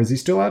anymore. Is he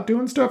still out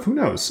doing stuff? Who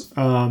knows?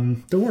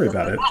 Don't worry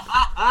about it.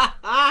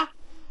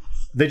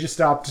 They just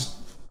stopped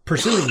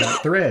pursuing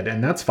that thread,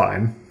 and that's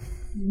fine.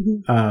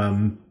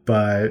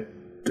 But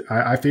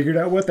I figured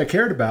out what they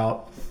cared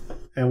about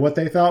and what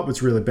they thought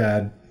was really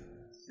bad,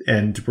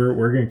 and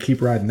we're going to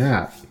keep riding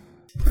that.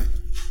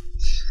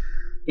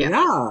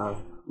 Yeah.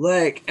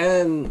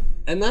 And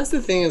that's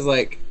the thing is,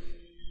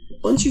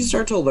 once you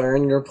start to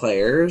learn your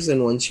players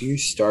and once you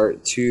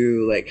start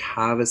to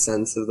have a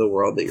sense of the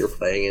world that you're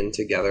playing in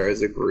together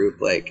as a group,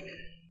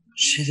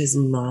 shit is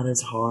not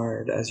as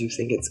hard as you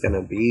think it's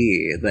gonna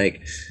be.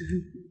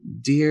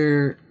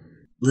 Dear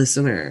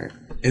listener,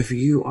 if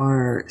you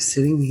are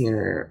sitting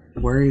here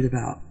worried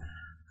about,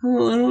 I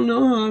don't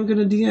know how I'm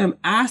gonna DM,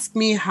 ask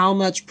me how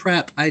much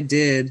prep I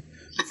did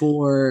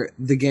for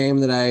the game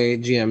that I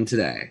GM'd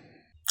today.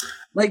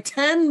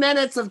 10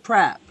 minutes of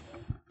prep.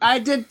 I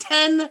did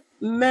 10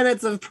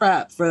 minutes of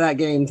prep for that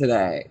game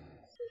today.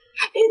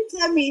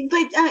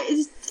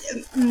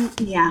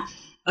 Yeah.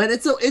 And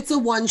it's a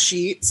one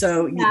sheet,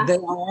 so they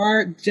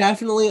are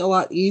definitely a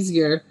lot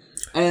easier.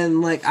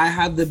 And I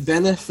had the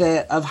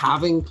benefit of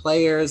having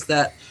players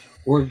that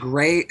were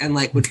great and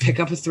would pick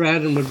up a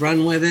thread and would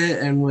run with it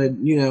and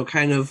would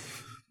kind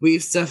of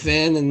weave stuff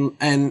in,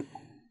 and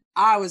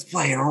I was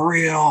playing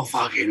real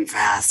fucking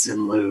fast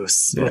and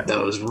loose with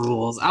those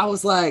rules. I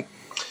was like,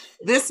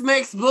 this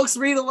makes books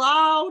read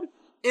aloud.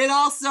 It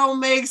also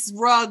makes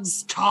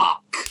rugs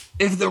talk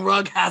if the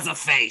rug has a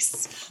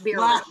face.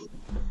 But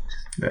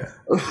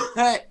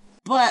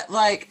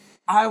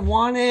I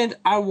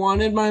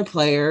wanted my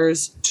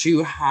players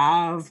to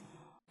have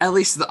at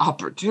least the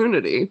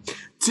opportunity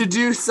to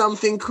do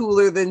something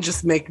cooler than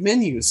just make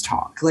menus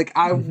talk.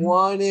 I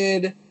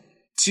wanted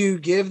to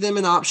give them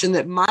an option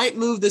that might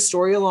move the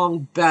story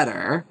along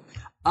better.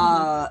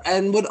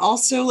 And would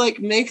also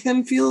make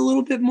them feel a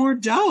little bit more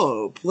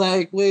dope.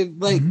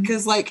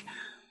 Because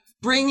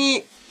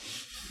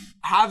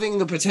having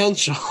the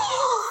potential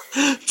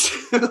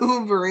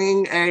to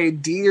bring a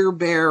deer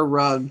bear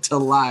rug to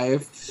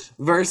life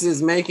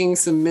versus making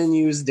some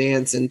menus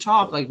dance and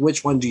talk,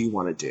 which one do you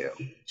want to do?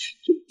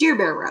 Deer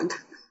bear rug.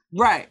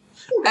 Right.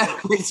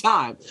 Every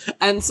time.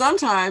 And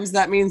sometimes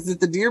that means that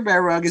the deer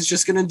bear rug is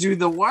just going to do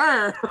the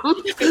worm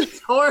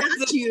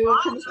towards you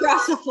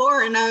across the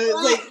floor, and I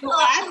was like, well,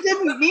 I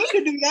didn't mean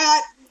to do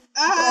that.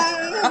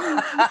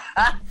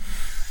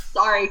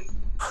 Sorry.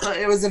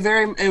 It was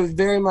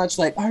very much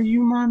are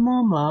you my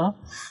mama?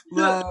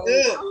 Are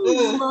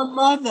you my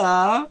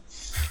mother?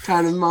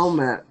 Kind of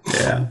moment.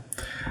 Yeah.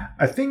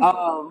 I think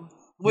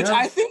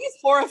I think is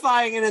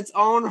horrifying in its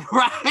own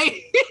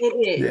right.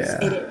 It is.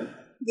 Yeah. It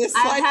is.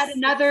 I've had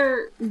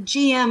another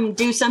GM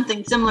do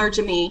something similar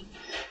to me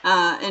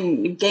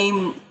in a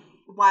game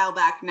a while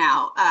back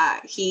now.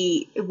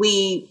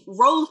 We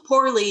rolled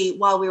poorly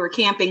while we were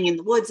camping in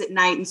the woods at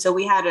night, and so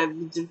we had a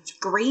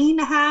green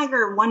hag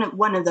or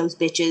one of those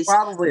bitches.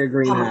 Probably a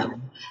green hag.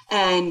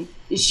 And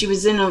she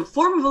was in a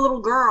form of a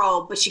little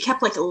girl, but she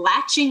kept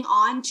latching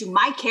on to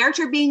my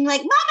character being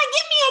like, "Mama,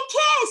 give me a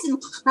kiss!"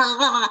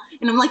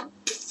 And I'm like,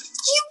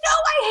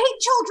 I hate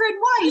children.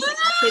 Why? He's like,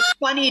 it's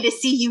funny to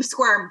see you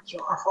squirm.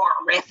 You're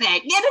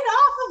horrific. Get it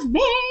off of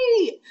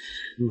me.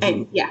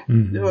 And yeah.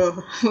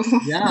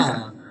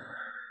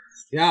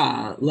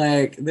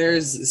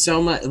 There's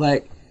so much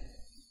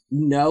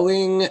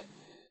knowing,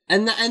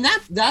 and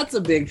that's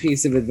a big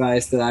piece of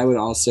advice that I would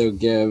also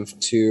give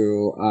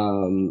to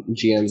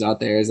GMs out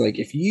there is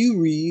if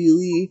you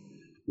really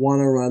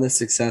want to run a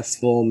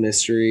successful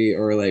mystery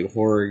or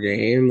horror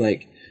game,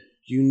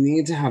 you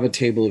need to have a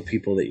table of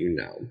people that you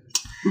know.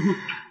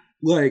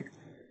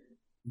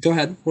 Go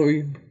ahead. What were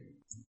you?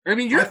 I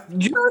mean,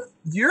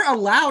 you're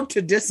allowed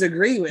to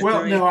disagree with.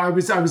 Well, no, I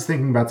was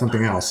thinking about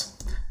something else.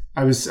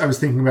 I was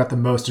thinking about the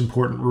most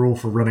important rule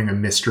for running a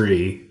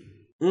mystery.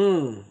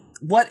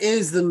 What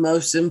is the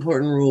most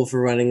important rule for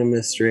running a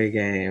mystery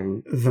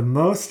game? The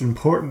most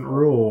important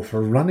rule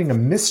for running a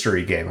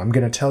mystery game. I'm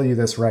going to tell you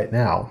this right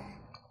now.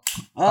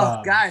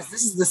 Oh, guys,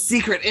 this is the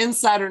secret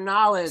insider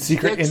knowledge.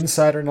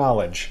 Insider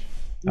knowledge.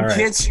 All right.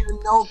 Get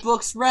your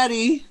notebooks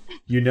ready.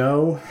 You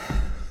know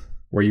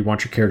where you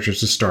want your characters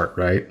to start,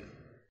 right?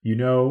 You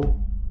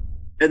know,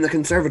 in the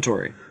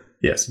conservatory.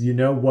 yes, you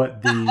know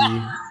what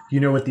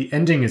the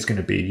ending is going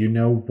to be. You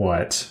know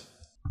what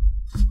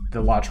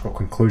the logical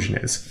conclusion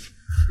is.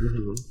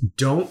 Mm-hmm.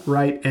 Don't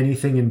write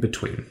anything in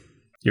between.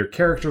 Your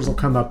characters will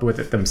come up with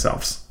it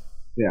themselves.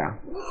 Yeah.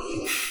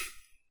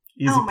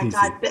 Easy oh my peasy.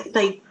 god!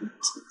 Like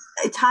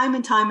time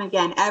and time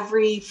again,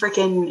 every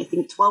freaking I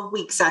think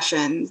 12-week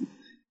session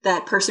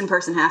that person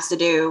has to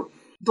do.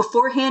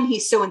 Beforehand,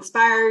 he's so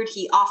inspired.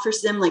 He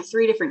offers them like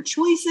 3 different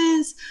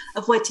choices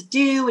of what to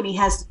do, and he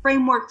has the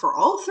framework for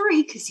all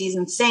 3 because he's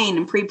insane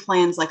and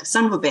pre-plans like a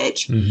son of a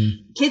bitch.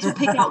 Mm-hmm. Kids will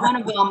pick out one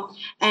of them,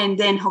 and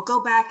then he'll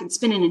go back and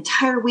spend an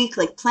entire week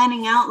like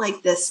planning out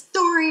like the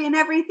story and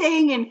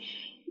everything, and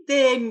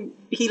then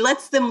he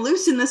lets them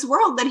loose in this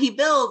world that he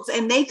builds,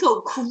 and they go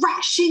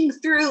crashing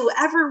through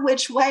every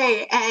which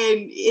way,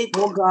 and it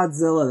Oh,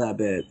 Godzilla, that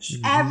bitch.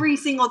 every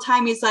single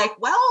time he's like,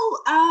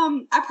 well,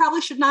 I probably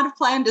should not have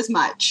planned as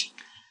much.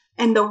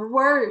 And the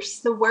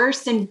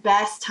worst and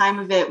best time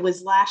of it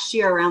was last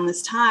year around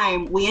this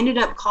time. We ended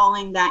up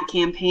calling that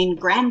campaign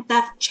Grand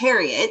Theft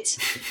Chariot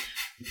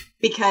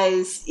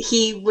because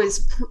he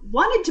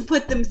wanted to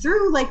put them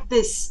through like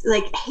this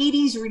like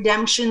Hades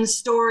redemption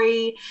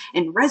story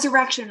and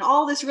resurrection and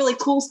all this really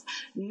cool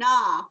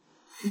nah.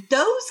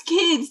 Those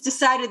kids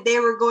decided they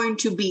were going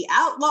to be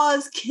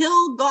outlaws,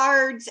 kill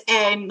guards,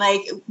 and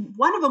like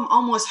one of them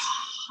almost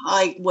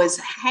like was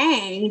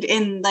hanged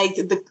in like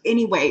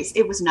anyways,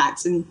 it was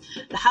nuts. And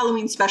the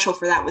Halloween special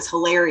for that was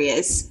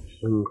hilarious.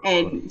 Ooh.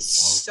 And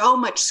so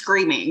much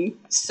screaming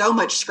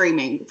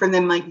from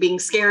them like being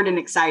scared and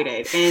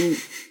excited. And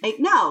like,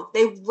 no,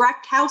 they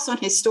wrecked house on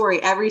his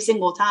story every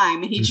single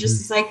time. And he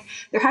just is like,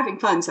 they're having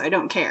fun, so I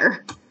don't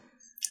care.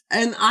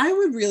 And I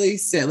would really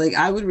say,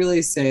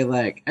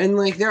 and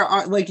like there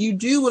are, like you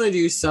do want to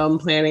do some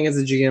planning as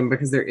a GM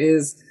because there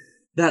is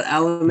that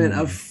element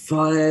of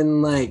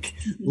fun, like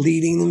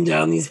leading them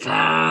down these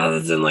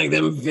paths and like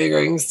them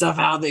figuring stuff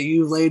out that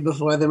you've laid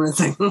before them. And it's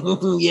like,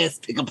 yes,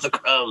 pick up the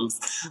crumbs.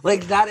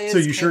 Like that is. So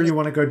you sure you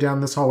want to go down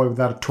this hallway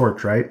without a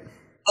torch, right?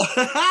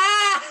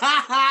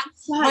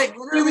 Like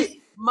literally.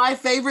 My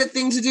favorite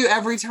thing to do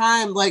every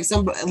time, like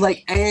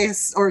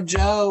Ace or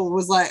Joe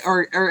was like,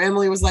 or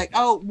Emily was like,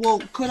 oh,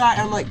 well, could I?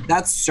 I'm like,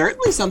 that's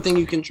certainly something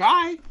you can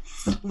try.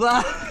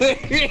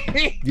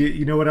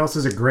 You know what else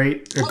is a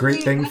great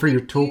thing for your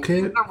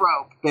toolkit? The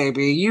rope,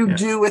 baby. You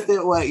do with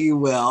it what you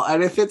will,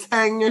 and if it's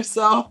hang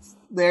yourself,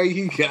 there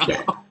you go.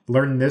 Yeah.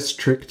 Learn this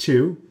trick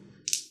too.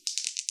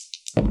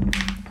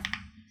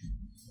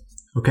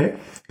 Okay,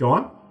 go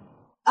on.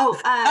 Oh,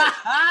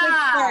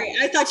 sorry.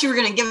 I thought you were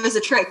going to give us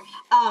a trick.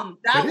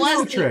 That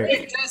was a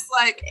trick. Just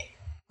like,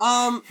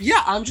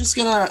 yeah. I'm just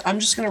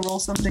gonna roll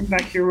something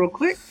back here real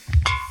quick.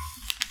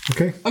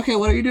 Okay. Okay.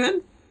 What are you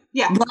doing?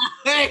 Yeah.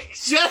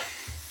 Just. Oh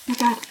my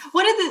God.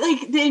 What did the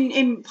like? Then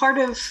in part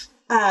of,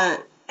 I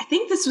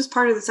think this was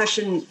part of the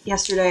session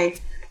yesterday,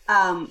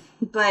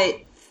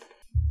 but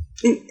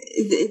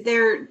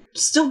they're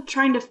still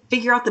trying to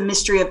figure out the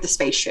mystery of the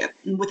spaceship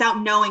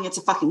without knowing it's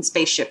a fucking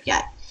spaceship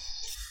yet.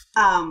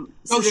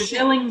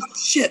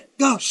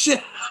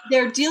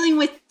 They're dealing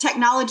with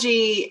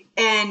technology,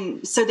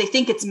 and so they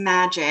think it's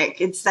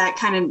magic. It's that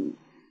kind of.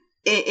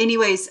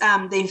 Anyways,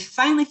 they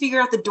finally figure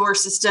out the door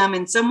system,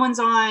 and someone's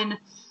on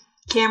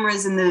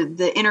cameras in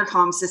the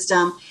intercom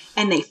system,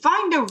 and they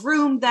find a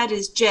room that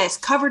is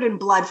just covered in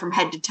blood from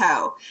head to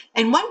toe.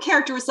 And one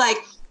character was like,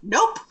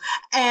 nope,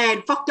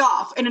 and fucked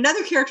off. And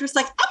another character was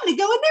like, I'm going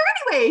to go in there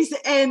anyways.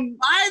 And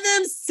by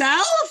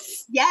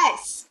themselves?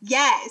 Yes.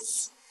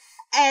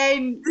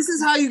 And this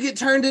is how you get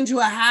turned into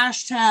a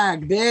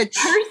hashtag, bitch.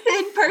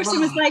 Person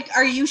was like,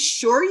 are you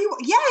sure you?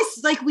 Yes,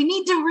 like we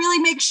need to really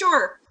make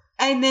sure.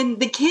 And then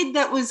the kid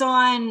that was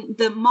on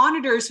the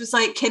monitors was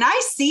like, can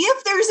I see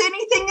if there's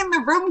anything in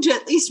the room to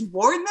at least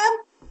warn them?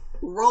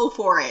 Roll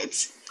for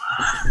it.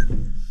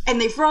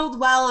 And they've rolled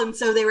well, and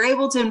so they were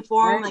able to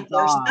inform,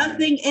 there's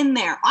nothing in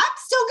there. I'm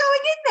still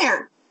going in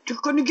there. You're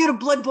going to get a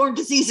bloodborne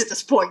disease at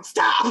this point.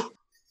 Stop.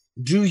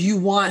 Do you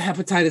want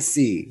hepatitis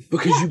C?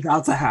 Because you're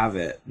about to have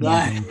it.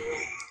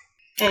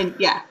 And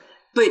yeah,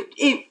 but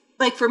it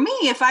like for me,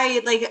 if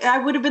I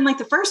would have been like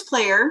the first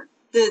player,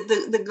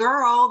 the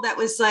girl that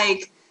was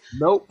like,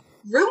 nope,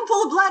 room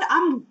full of blood.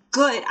 I'm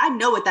good. I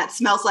know what that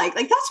smells like.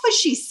 Like that's what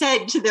she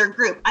said to their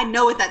group. I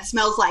know what that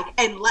smells like,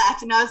 and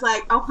left. And I was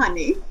like, oh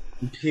honey,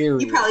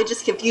 period. You probably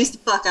just confused the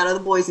fuck out of the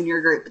boys in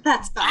your group, but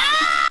that's fine.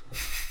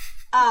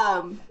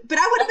 But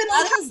I would have been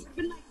like,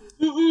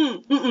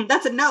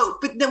 that's a no.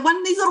 But then one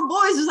of these little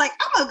boys was like,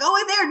 I'm gonna go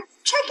in there and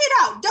check it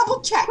out, double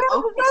check.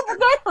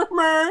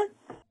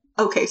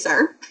 Okay,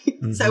 sir.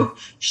 Mm-hmm. So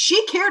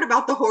she cared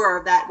about the horror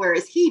of that,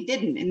 whereas he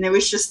didn't, and there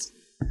was just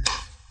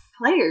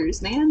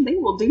players, man. They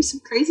will do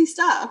some crazy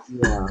stuff.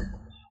 Yeah.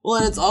 Well,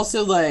 and it's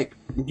also like,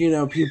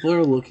 people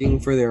are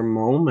looking for their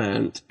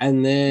moment,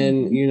 and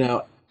then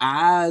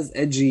as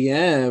a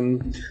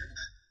GM,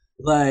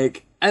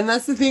 like. And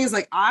that's the thing is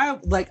I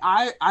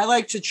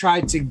like to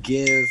try to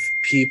give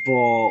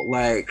people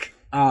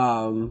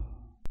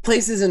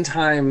places and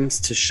times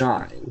to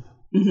shine.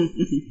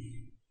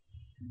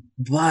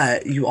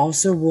 But you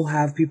also will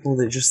have people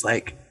that just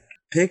like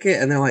pick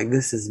it and they're like,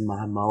 this is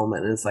my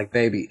moment. And it's like,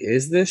 baby,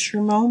 is this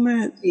your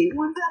moment? Do you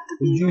want that to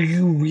be? Do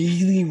you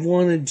really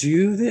want to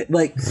do that?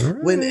 Like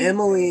when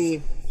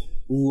Emily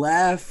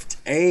left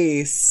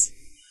Ace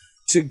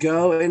to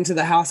go into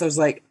the house, I was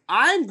like,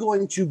 I'm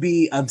going to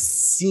be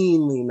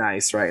obscenely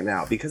nice right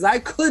now because I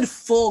could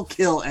full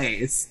kill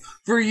Ace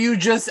for you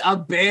just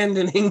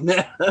abandoning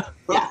them.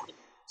 Yeah.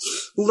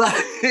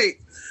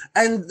 Like,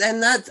 and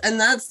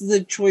that's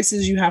the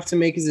choices you have to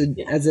make as a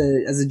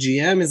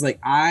GM is like,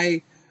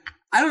 I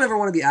don't ever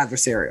want to be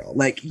adversarial.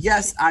 Like,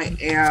 yes, I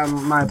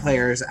am my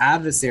player's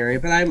adversary,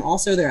 but I'm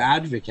also their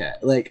advocate.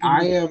 Like,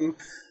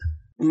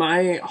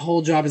 my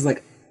whole job is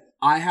like,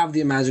 I have the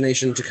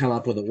imagination to come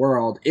up with a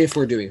world if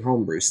we're doing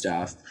homebrew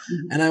stuff.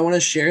 Mm-hmm. And I want to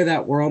share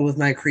that world with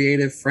my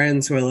creative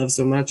friends who I love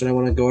so much, and I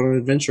want to go on an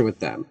adventure with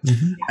them.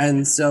 Mm-hmm.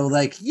 And so,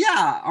 like,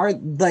 yeah,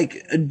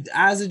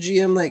 as a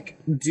GM, like,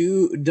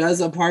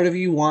 does a part of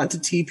you want to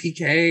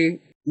TPK?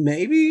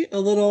 Maybe a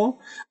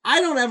little.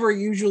 I don't ever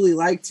usually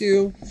like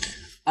to.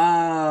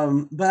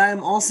 But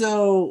I'm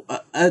also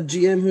a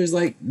GM who's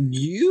like,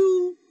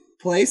 you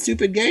play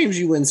stupid games,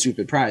 you win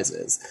stupid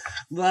prizes.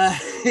 Like,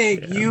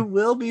 you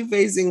will be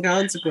facing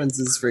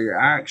consequences for your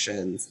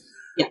actions.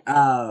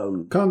 Yeah.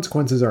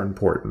 Consequences are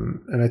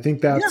important. And I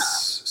think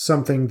that's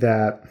something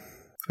that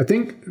I've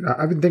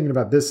been thinking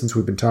about this since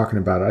we've been talking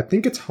about it. I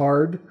think it's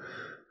hard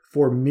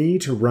for me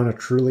to run a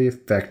truly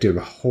effective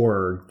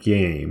horror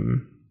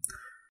game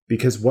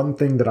because one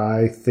thing that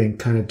I think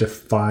kind of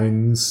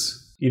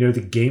defines, the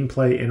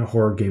gameplay in a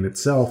horror game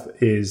itself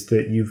is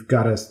that you've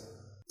got to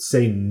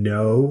say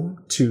no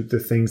to the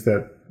things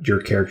that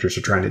your characters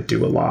are trying to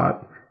do a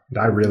lot. And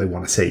I really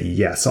want to say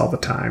yes all the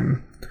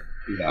time.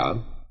 Yeah.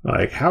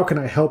 Like, how can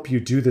I help you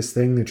do this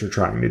thing that you're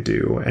trying to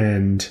do?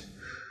 And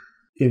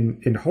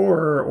in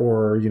horror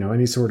or,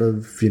 any sort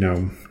of,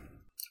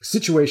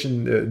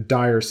 situation,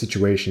 dire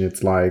situation,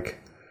 it's like,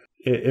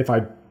 if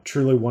I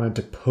truly wanted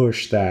to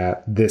push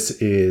that,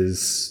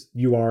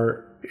 you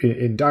are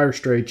in dire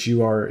straits,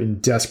 you are in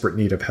desperate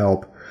need of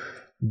help.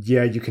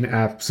 Yeah, you can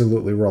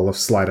absolutely roll a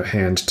sleight of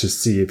hand to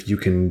see if you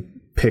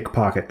can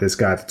pickpocket this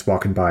guy that's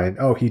walking by and,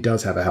 oh, he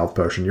does have a health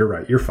potion. You're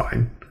right. You're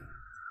fine.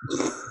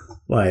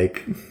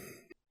 Like,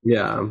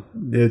 yeah,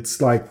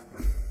 it's like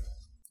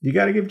you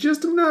got to give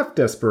just enough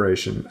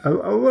desperation, a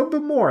little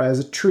bit more as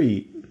a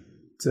treat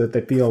so that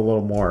they feel a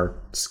little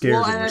more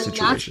scared in their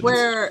situations. That's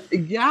where,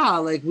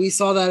 like we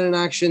saw that in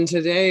action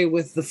today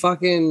with the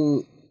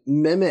fucking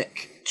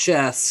mimic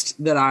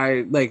chest that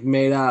I like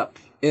made up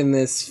in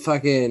this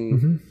fucking...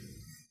 Mm-hmm.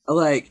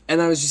 Like,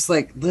 and I was just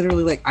like,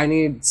 literally, like, I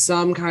need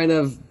some kind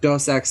of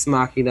Deus Ex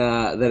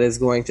Machina that is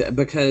going to,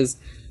 because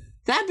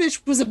that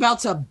bitch was about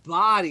to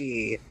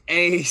body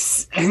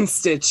Ace and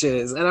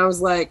Stitches, and I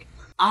was like,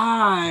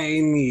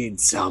 I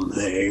need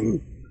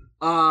something.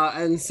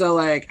 And so,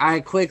 like, I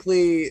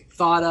quickly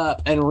thought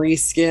up and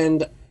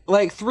reskinned,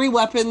 like, 3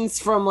 weapons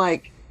from,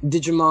 like,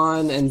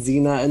 Digimon and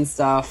Xena and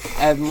stuff,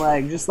 and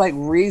like just like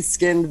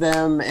reskinned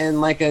them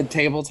in like a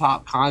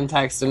tabletop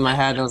context in my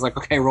head. And I was like,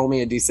 okay, roll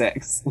me a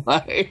d6.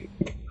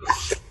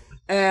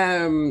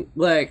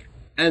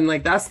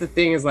 Like that's the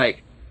thing is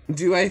like,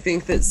 do I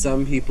think that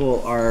some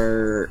people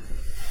are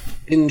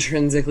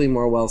intrinsically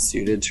more well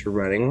suited to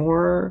running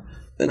horror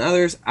than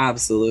others?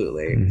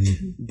 Absolutely.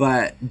 Mm-hmm.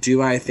 But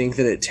do I think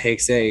that it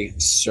takes a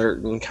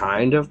certain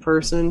kind of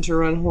person to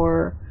run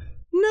horror?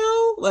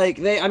 No, like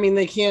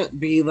they can't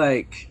be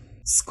like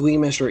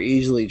squeamish or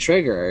easily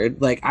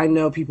triggered. Like I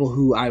know people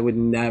who I would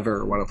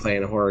never want to play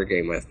in a horror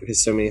game with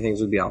because so many things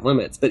would be off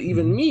limits. But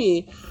even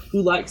me,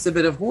 who likes a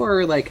bit of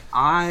horror, like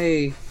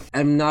I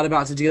am not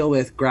about to deal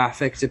with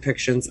graphic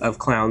depictions of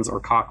clowns or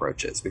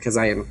cockroaches because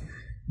I am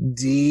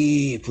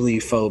deeply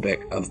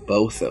phobic of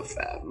both of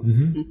them.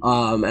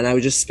 Mm-hmm. And I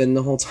would just spend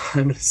the whole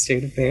time in a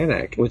state of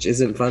panic, which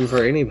isn't fun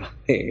for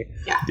anybody.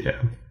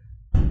 Yeah.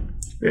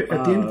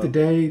 At the end of the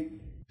day,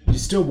 you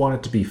still want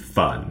it to be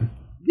fun.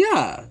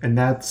 Yeah. And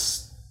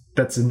that's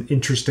an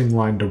interesting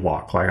line to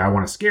walk. Like, I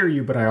want to scare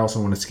you, but I also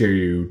want to scare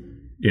you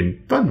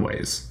in fun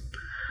ways.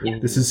 Yeah.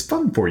 This is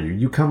fun for you.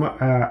 You come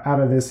out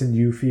of this and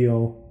you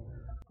feel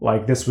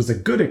like this was a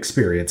good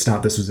experience,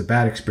 not this was a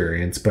bad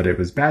experience, but it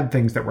was bad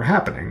things that were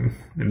happening.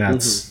 And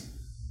that's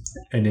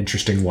an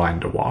interesting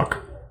line to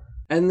walk.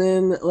 And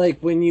then, like,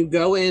 when you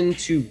go in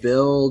to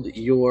build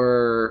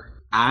your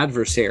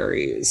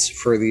adversaries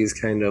for these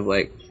kind of,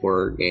 like,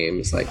 horror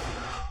games, like,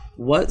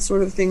 what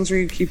sort of things are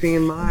you keeping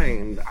in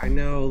mind? I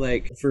know,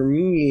 like, for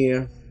me,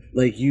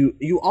 like,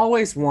 you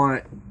always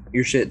want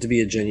your shit to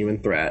be a genuine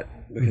threat,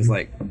 because,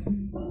 like,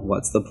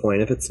 what's the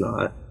point if it's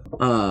not?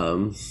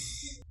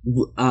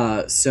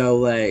 So,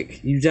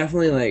 like, you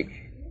definitely, like,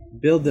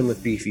 build them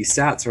with beefy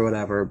stats or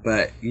whatever,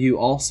 but you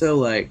also,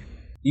 like,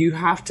 you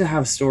have to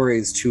have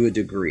stories to a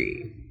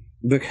degree,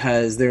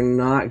 because they're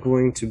not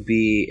going to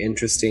be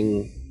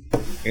interesting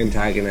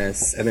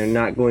antagonists, and they're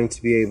not going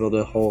to be able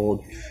to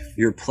hold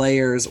your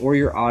players or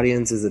your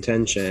audience's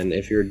attention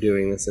if you're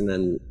doing this in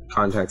a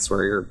context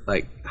where you're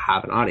like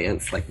have an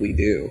audience like we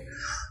do.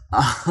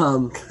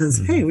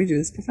 Because hey, we do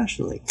this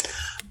professionally.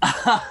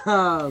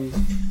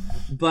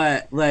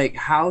 But like,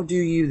 how do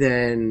you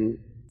then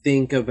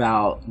think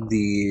about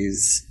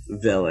these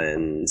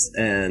villains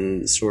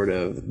and sort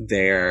of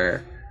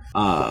their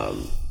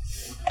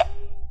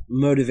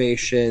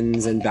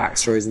motivations and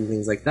backstories and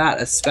things like that,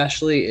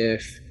 especially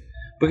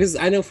because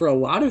I know for a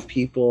lot of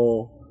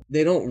people,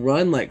 they don't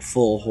run like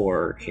full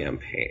horror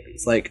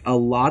campaigns. Like a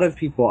lot of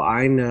people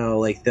I know,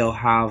 like they'll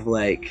have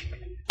like,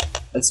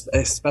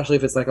 especially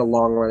if it's like a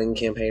long running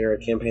campaign or a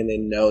campaign they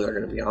know they're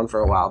going to be on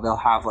for a while, they'll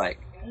have like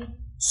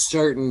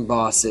certain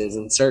bosses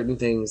and certain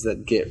things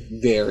that get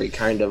very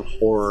kind of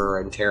horror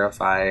and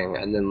terrifying,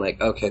 and then like,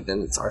 okay,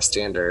 then it's our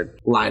standard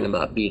line them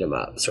up, beat them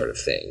up sort of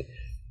thing.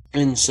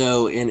 And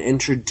so in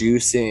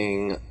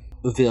introducing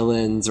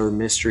villains or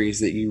mysteries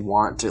that you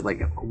want to,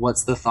 like,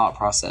 what's the thought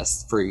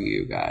process for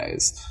you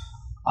guys,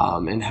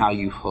 and how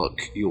you hook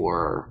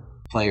your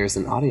players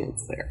and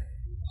audience there?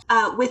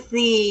 With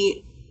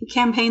the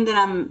campaign that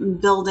I'm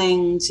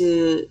building,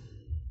 to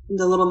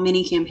the little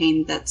mini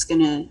campaign that's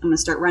I'm gonna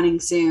start running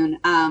soon.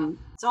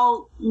 It's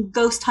all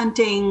ghost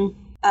hunting,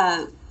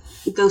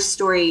 ghost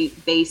story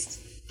based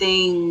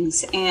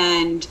things,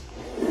 and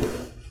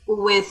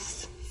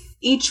with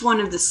each one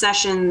of the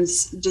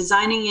sessions,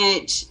 designing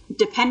it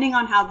depending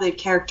on how the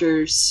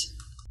characters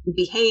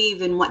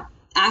behave and what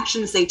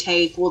actions they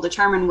take will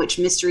determine which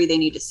mystery they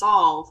need to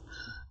solve.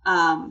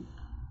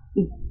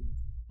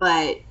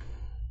 But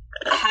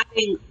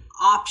having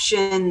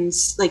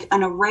options, like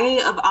an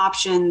array of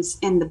options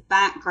in the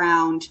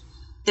background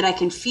that I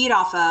can feed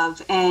off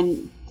of,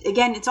 and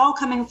again, it's all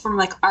coming from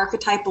like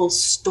archetypal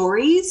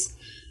stories,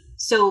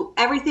 so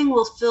everything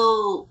will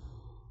feel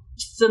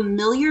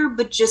familiar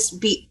but just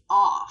be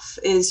off,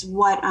 is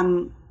what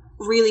I'm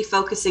really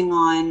focusing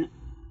on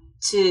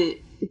to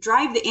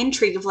drive the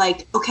intrigue of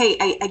like, okay,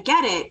 I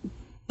get it,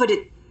 but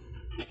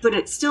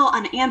it's still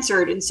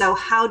unanswered, and so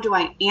how do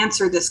I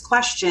answer this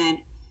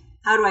question?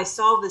 How do I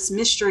solve this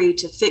mystery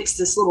to fix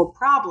this little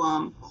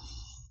problem?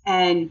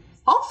 And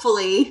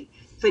hopefully,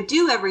 if I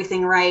do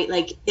everything right,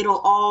 like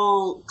it'll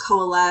all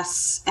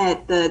coalesce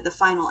at the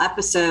final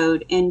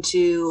episode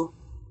into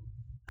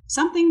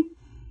something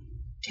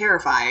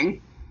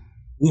terrifying.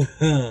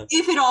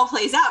 If it all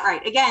plays out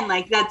right. Again,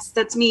 like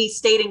that's me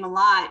stating a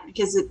lot,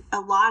 because a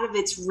lot of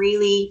it's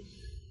really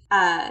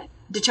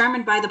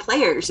determined by the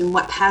players and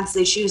what paths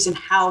they choose and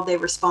how they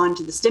respond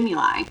to the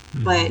stimuli.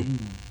 But I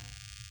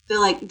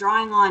feel like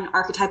drawing on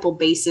archetypal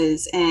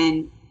bases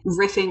and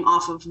riffing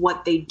off of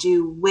what they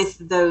do with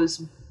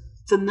those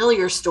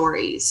familiar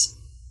stories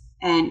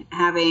and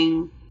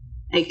having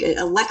like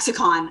a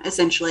lexicon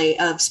essentially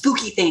of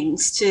spooky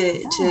things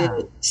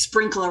to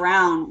sprinkle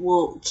around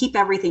will keep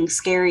everything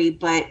scary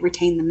but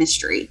retain the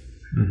mystery.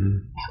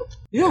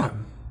 Yeah.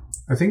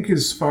 I think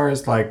as far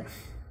as like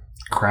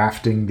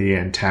crafting the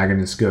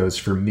antagonist goes,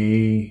 for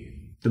me,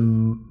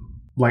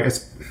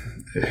 if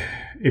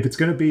it's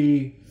going to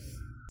be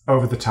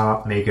over the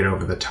top, make it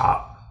over the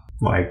top.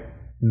 Like,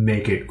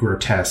 make it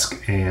grotesque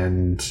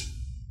and,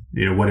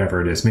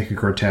 whatever it is, make it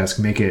grotesque,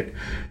 make it,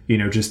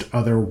 just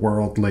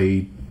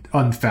otherworldly,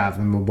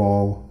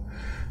 unfathomable,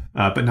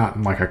 but not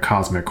in like a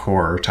cosmic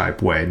horror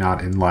type way,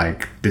 not in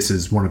like, this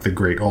is one of the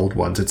great old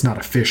ones. It's not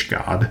a fish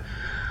god.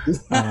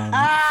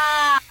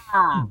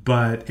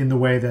 But in the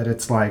way that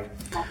it's like,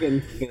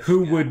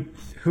 who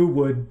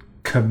would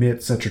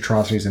commit such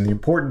atrocities? And the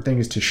important thing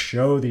is to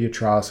show the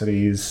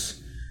atrocities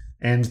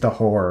and the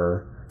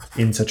horror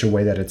in such a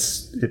way that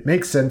it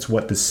makes sense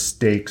what the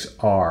stakes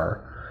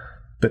are.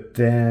 But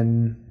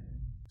then,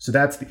 so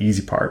that's the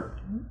easy part.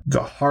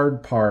 The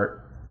hard part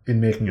in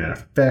making an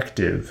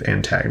effective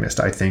antagonist,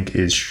 I think,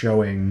 is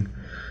showing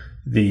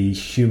the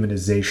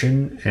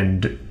humanization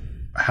and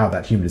how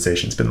that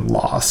humanization's been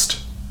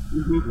lost.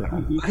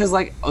 Because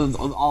like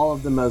all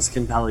of the most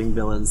compelling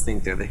villains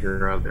think they're the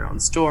hero of their own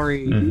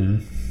story.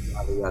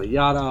 Yada yada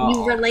yada.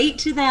 You relate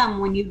to them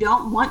when you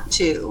don't want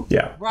to.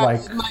 Yeah, right.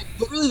 Like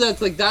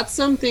literally, that's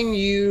something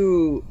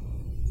you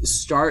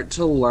start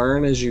to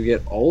learn as you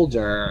get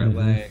older.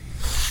 Like,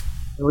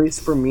 at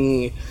least for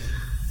me,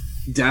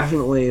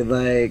 definitely.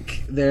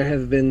 Like, there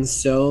have been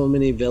so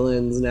many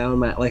villains now.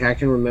 I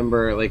can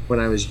remember like when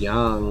I was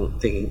young,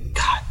 thinking,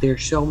 God, they're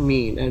so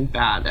mean and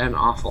bad and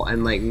awful.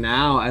 And like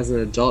now, as an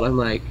adult, I'm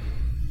like,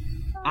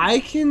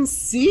 I can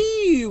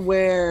see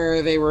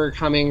where they were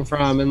coming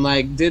from, and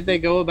like, did they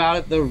go about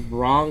it the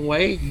wrong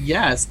way?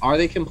 Yes. Are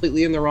they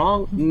completely in the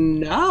wrong?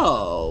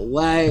 No.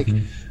 Like,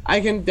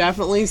 I can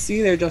definitely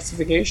see their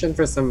justification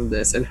for some of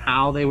this and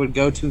how they would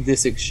go to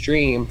this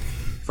extreme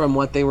from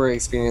what they were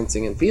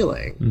experiencing and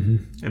feeling.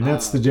 And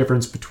that's the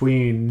difference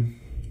between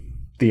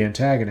the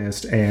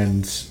antagonist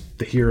and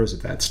the heroes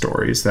of that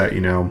story, is that,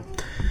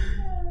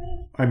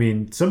 I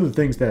mean, some of the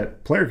things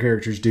that player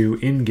characters do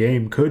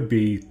in-game could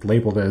be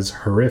labeled as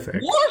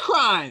horrific. War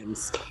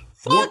crimes!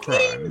 War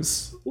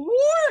crimes! War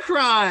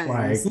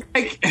crimes!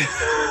 Like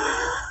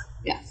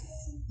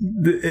Yes.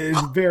 It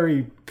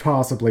very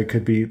possibly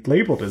could be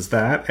labeled as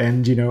that,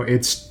 and,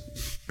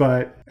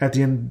 but at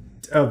the end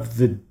of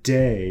the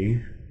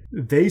day,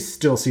 they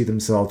still see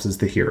themselves as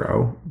the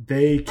hero.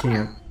 They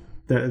can't.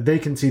 They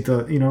can see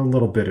the a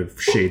little bit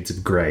of shades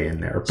of gray in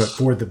there, but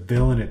for the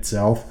villain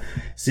itself,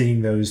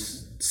 seeing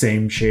those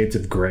same shades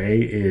of gray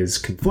is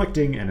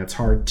conflicting, and it's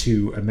hard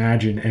to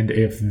imagine. And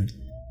if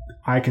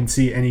I can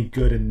see any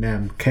good in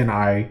them, can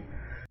I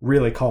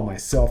really call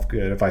myself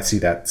good if I see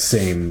that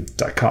same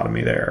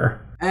dichotomy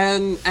there?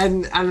 And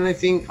I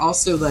think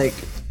also, like,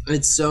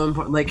 it's so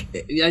important, like,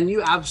 and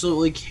you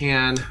absolutely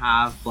can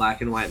have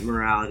black and white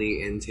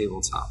morality in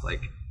tabletop.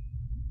 Like,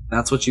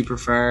 that's what you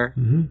prefer.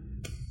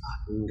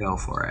 Go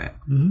for it.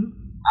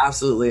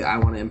 Absolutely, I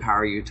want to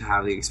empower you to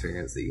have the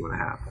experience that you want to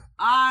have.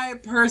 I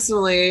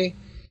personally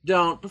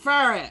don't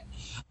prefer it.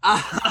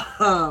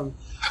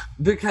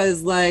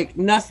 Because, like,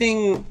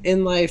 nothing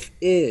in life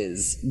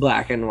is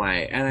black and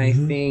white. And I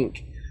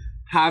think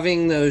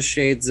having those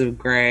shades of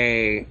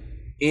gray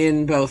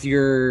in both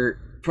your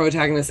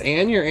protagonist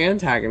and your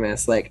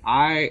antagonist,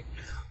 I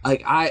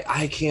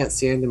can't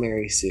stand to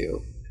marry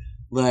Sue.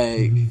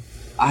 Like,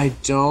 I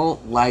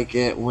don't like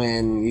it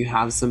when you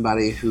have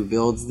somebody who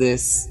builds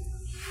this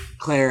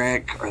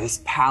cleric or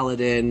this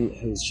paladin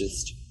who's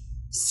just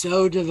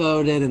so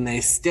devoted, and they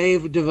stay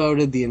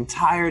devoted the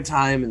entire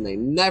time, and they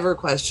never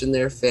question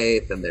their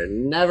faith, and they're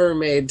never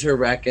made to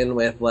reckon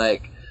with,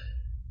 like,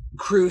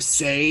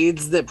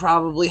 crusades that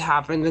probably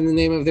happened in the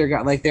name of their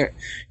god. Like,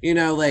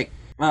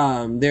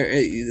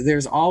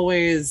 there's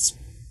always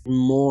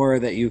more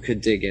that you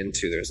could dig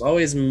into. There's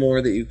always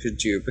more that you could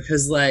do,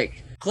 because,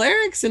 like,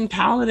 clerics and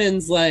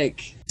paladins,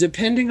 like,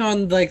 depending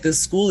on, like, the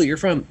school that you're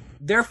from,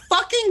 they're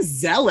fucking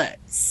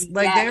zealots.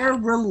 Like, they're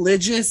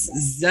religious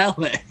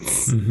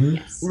zealots.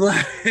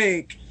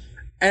 Like,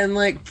 and,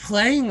 like,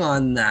 playing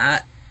on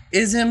that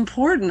is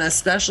important,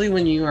 especially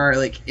when you are,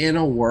 like, in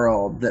a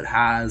world that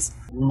has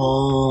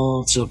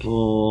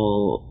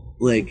multiple,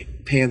 like,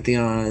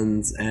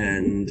 pantheons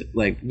and,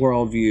 like,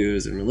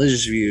 worldviews and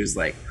religious views.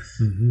 Like,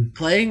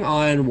 playing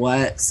on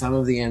what some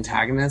of the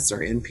antagonists or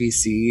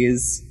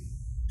NPCs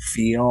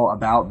feel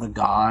about the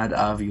god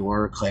of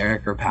your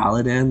cleric or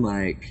paladin,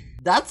 like,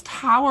 that's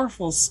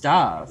powerful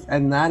stuff,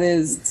 and that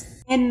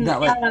is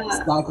that, like,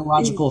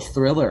 psychological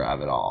thriller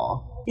of it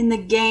all. In the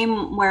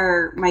game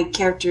where my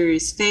character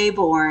is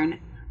Feyborn,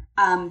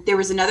 there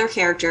was another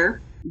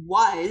character,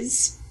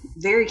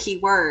 very key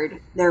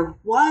word, there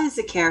was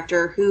a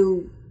character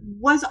who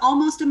was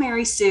almost a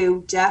Mary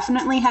Sue,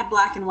 definitely had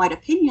black and white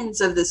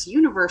opinions of this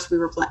universe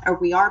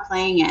we are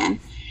playing in,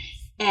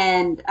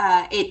 and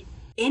it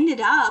ended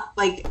up,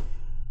 like,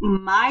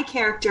 my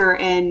character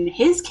and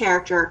his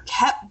character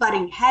kept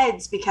butting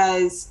heads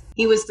because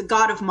he was the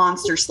god of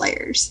monster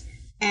slayers,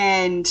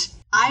 and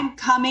I'm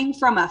coming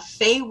from a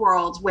Fey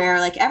world where,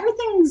 like,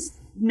 everything's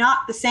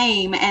not the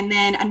same, and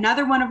then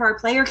another one of our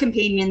player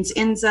companions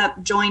ends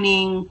up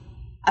joining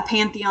a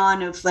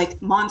pantheon of,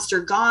 like,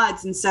 monster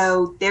gods, and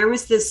so there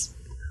was this,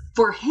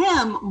 for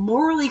him,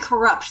 morally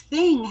corrupt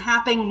thing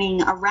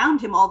happening around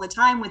him all the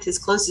time with his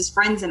closest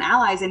friends and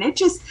allies, and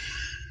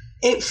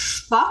it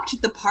fucked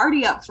the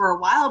party up for a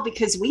while,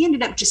 because we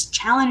ended up just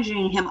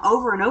challenging him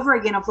over and over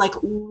again of, like,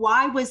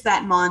 why was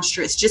that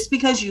monstrous? Just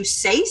because you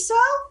say so?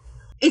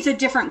 It's a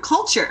different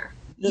culture.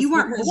 Just you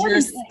weren't born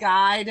your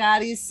sky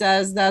daddy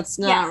says that's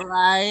not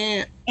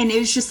right. And it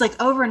was just, like,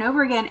 over and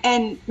over again.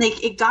 And,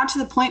 like, it got to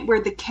the point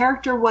where the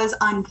character was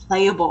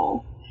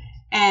unplayable.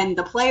 And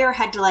the player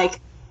had to,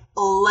 like,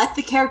 let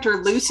the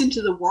character loose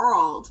into the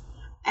world.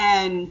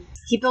 And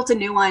he built a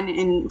new one,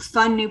 and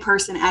fun new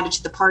person added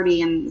to the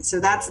party, and so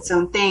that's its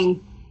own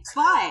thing.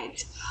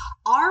 But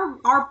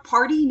our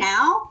party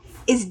now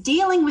is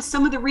dealing with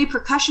some of the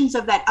repercussions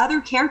of that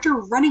other character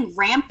running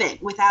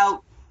rampant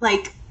without,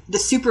 like, the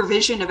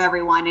supervision of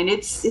everyone, and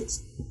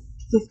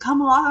we've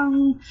come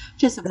along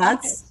to some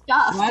stuff.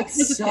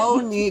 That's so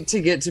neat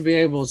to get to be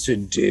able to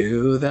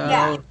do, though.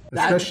 Yeah.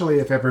 Especially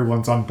if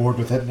everyone's on board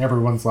with it and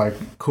everyone's, like,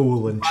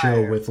 cool and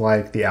chill with,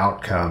 like, the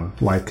outcome,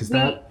 like, because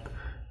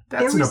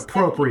that's an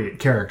appropriate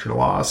character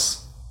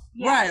loss.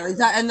 Yeah. Right, like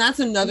that, and that's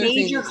another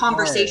major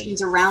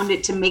conversations around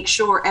it to make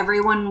sure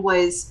everyone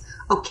was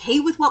okay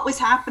with what was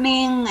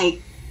happening,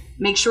 like,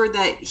 make sure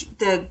that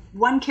the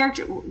one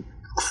character,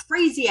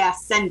 crazy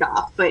ass send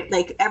off, but,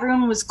 like,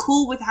 everyone was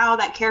cool with how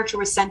that character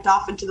was sent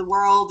off into the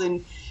world.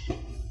 And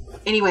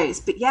anyways,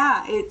 but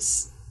yeah,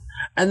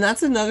 and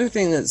that's another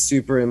thing that's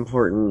super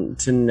important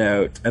to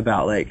note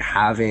about, like,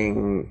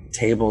 having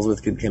tables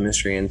with good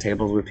chemistry and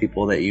tables with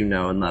people that you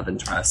know and love and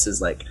trust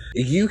is, like,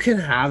 you can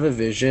have a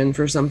vision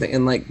for something,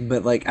 and, like,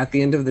 but, like, at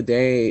the end of the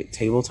day,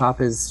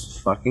 tabletop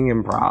is fucking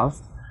improv,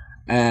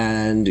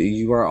 and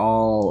you are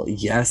all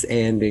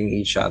yes-anding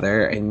each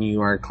other, and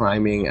you are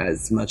climbing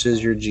as much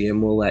as your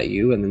GM will let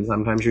you, and then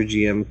sometimes your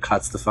GM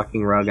cuts the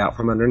fucking rug out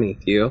from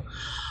underneath you.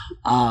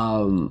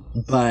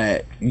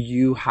 But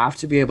you have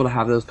to be able to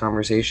have those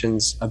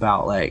conversations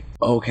about, like,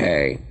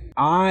 okay,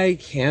 I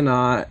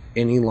cannot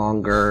any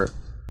longer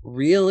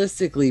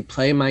realistically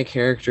play my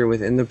character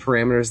within the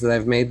parameters that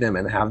I've made them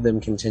and have them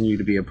continue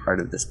to be a part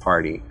of this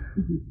party.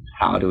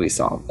 How do we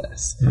solve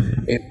this?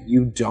 If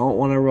you don't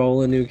want to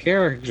roll a new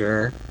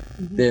character,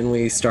 then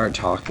we start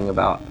talking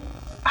about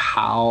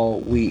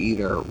how we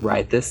either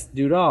write this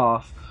dude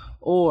off,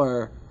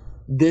 or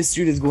this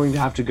dude is going to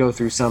have to go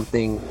through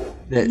something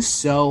that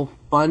so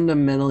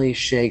fundamentally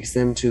shakes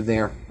them to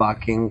their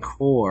fucking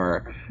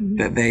core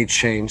that they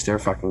change their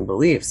fucking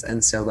beliefs.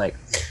 And so like,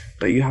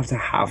 but you have to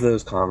have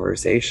those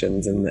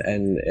conversations, and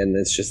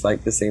it's just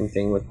like the same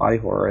thing with body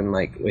horror. And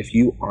like, if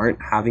you aren't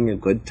having a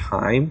good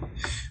time,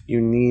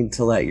 you need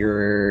to let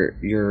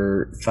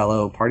your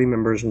fellow party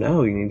members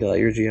know. You need to let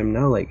your GM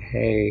know, like,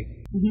 hey,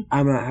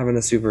 I'm not having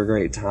a super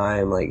great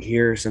time. Like,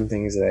 here are some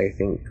things that I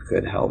think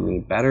could help me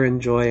better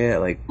enjoy it.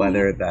 Like,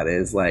 whether that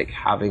is like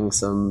having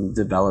some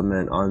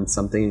development on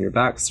something in your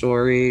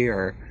backstory,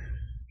 or,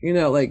 you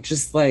know, like,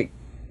 just like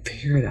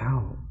figure it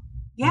out.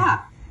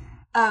 Yeah.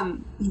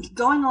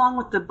 Going along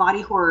with the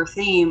body horror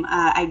theme,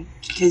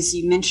 because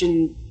you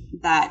mentioned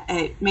that,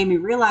 it made me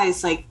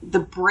realize like the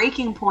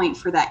breaking point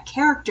for that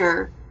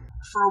character.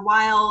 For a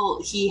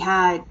while, he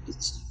had,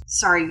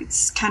 sorry,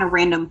 it's kind of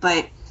random,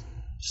 but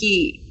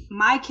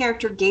my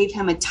character gave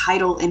him a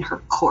title in her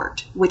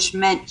court, which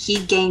meant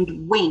he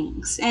gained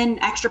wings and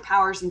extra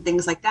powers and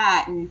things like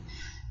that.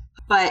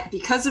 But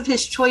because of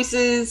his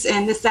choices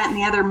and this, that, and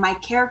the other, my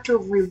character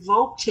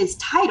revoked his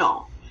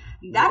title.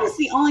 That is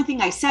the only thing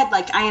I said.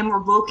 Like, I am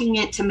revoking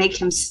it to make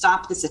him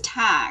stop this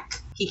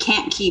attack. He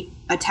can't keep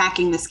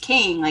attacking this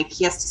king. Like,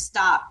 he has to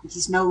stop.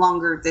 He's no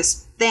longer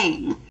this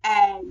thing.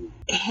 And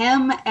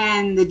him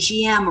and the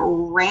GM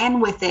ran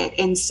with it.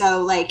 And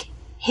so, like,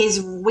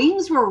 his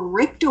wings were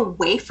ripped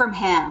away from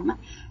him,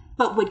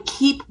 but would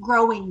keep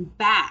growing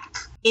back,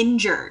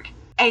 injured.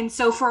 And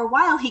so for a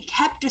while, he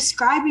kept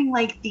describing,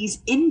 like,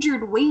 these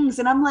injured wings.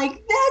 And I'm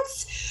like,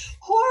 that's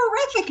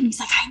horrific. And he's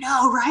like, I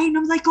know, right? And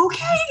I'm like,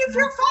 okay, if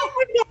you're fine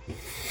with it.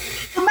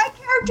 But my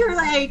character,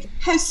 like,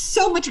 has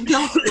so much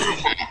guilt.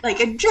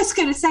 Like, I'm just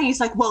going to say, he's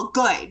like, well,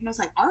 good. And I was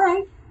like, all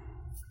right,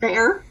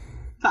 fair,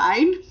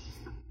 fine.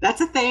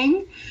 That's a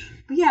thing.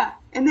 But yeah.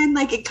 And then,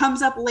 like, it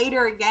comes up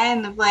later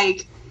again of,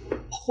 like,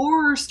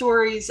 horror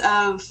stories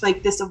of,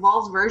 like, this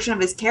evolved version of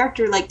his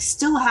character, like,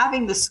 still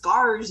having the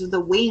scars of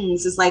the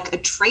wings is, like, a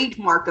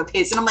trademark of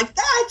his. And I'm like,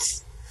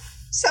 that's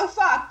so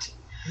fucked.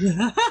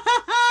 I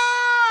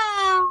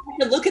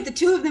could look at the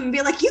two of them and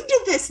be like, you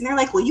did this. And they're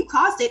like, well, you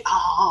caused it.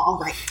 Oh, all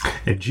right.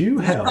 And you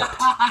helped.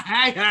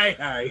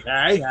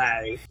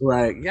 Hey.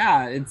 Like,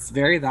 yeah, it's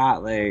very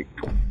that, like,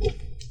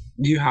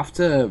 you have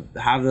to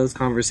have those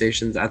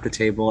conversations at the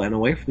table and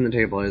away from the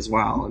table as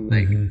well. And,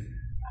 like,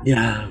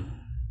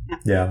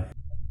 yeah.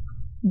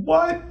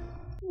 What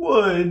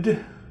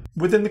would,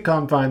 within the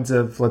confines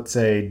of, let's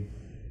say,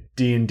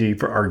 D&D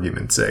for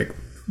argument's sake,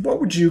 what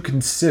would you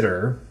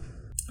consider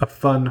a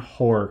fun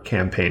horror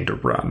campaign to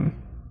run?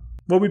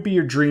 What would be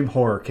your dream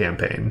horror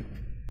campaign?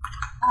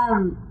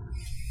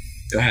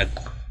 Go ahead.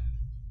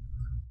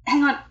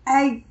 Hang on,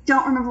 I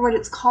don't remember what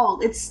it's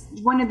called. It's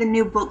one of the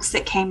new books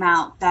that came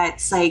out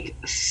that's like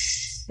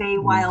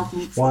Feywild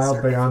meets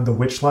Wild Beyond the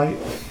Witchlight?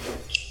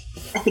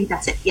 I think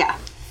that's it, yeah.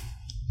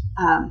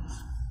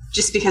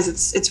 Just because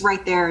it's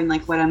right there and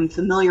like what I'm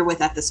familiar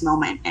with at this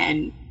moment.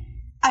 And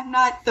I'm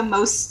not the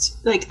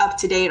most like up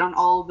to date on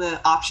all the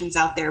options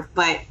out there,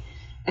 but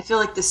I feel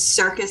like the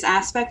circus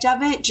aspect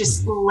of it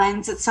just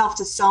lends itself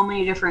to so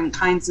many different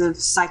kinds of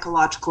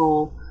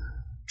psychological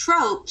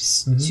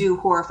tropes to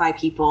horrify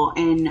people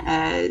in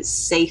a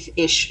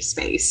safe-ish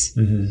space.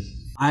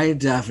 I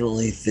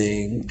definitely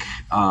think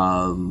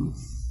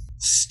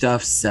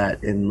stuff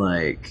set in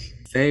like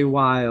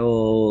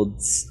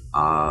Feywilds,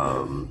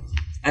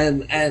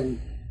 and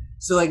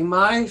so like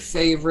my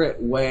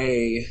favorite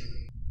way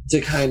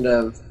to kind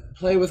of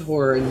play with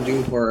horror and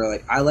do horror,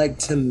 like I like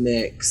to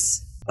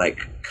mix like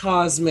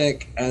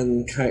cosmic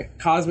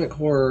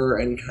horror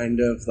and kind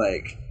of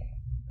like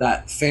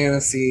that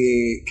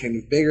fantasy kind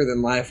of bigger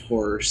than life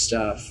horror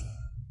stuff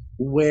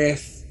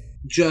with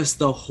just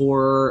the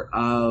horror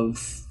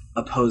of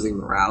opposing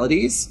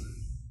moralities.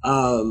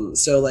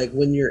 So like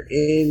when you're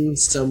in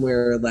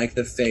somewhere like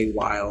the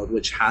Feywild,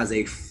 which has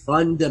a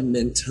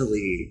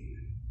fundamentally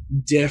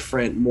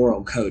different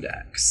moral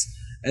codex,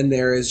 and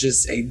there is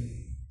just a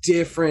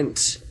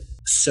different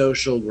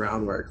social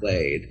groundwork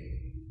laid,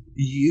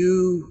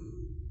 you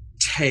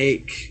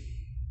take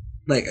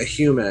like a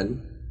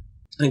human,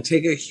 like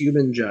take a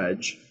human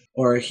judge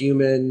or a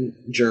human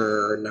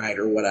juror, knight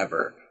or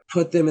whatever,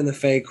 put them in the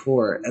Fey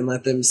court and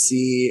let them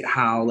see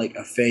how like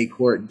a Fey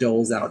court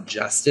doles out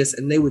justice,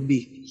 and they would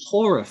be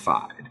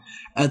horrified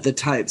at the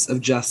types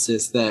of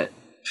justice that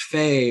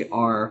Fey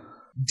are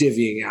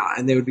divvying out,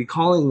 and they would be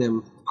calling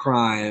them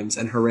crimes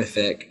and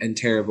horrific and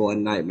terrible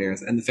and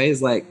nightmares, and the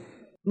Fey's like,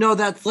 no,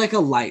 that's like a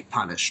light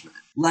punishment.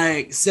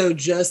 Like, so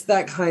just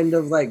that kind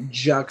of like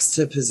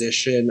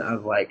juxtaposition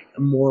of like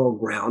moral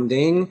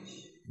grounding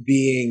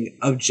being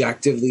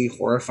objectively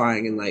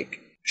horrifying and like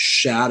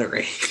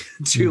shattering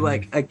to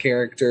like a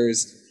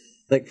character's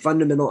like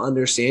fundamental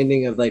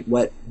understanding of like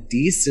what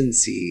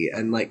decency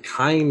and like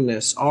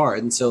kindness are.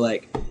 And so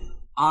like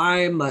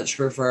I much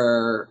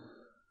prefer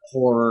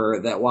horror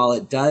that while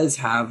it does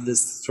have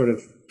this sort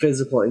of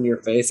physical in your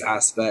face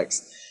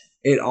aspects,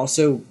 it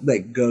also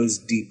like goes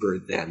deeper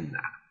than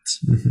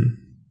that. Mm-hmm.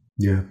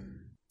 Yeah.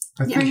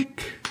 I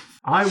think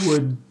I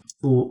would,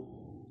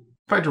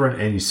 if I had to run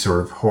any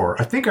sort of horror,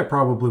 I think I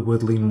probably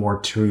would lean more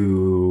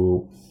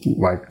to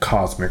like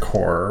cosmic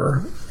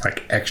horror,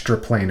 like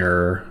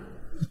extraplanar,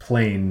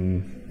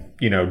 plane,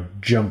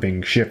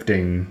 jumping,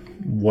 shifting,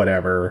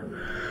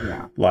 whatever.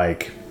 Yeah.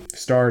 Like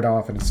start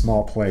off in a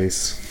small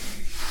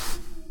place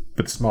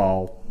with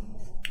small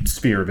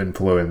sphere of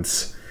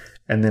influence,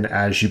 and then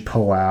as you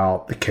pull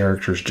out, the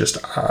characters just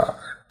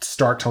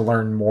start to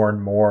learn more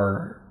and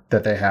more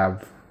that they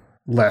have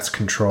less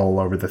control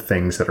over the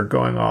things that are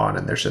going on,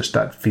 and there's just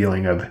that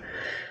feeling of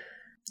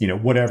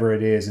whatever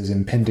it is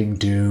impending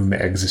doom,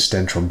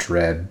 existential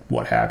dread,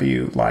 what have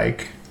you.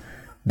 Like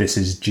this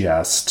is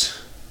just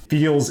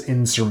feels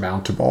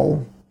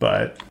insurmountable.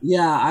 But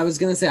yeah, I was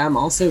gonna say I'm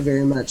also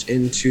very much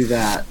into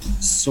that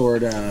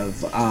sort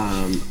of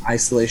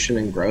isolation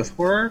and growth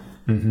horror,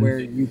 where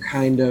you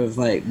kind of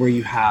like where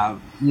you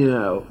have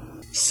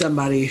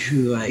somebody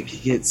who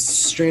like gets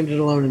stranded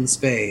alone in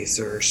space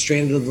or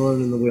stranded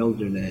alone in the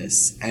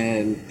wilderness,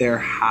 and they're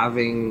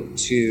having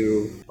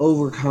to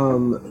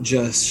overcome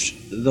just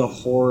the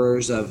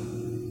horrors of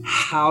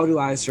how do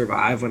I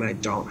survive when I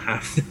don't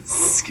have this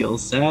skill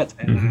set,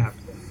 and I have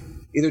to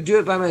either do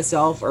it by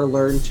myself or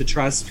learn to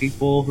trust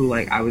people who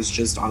like I was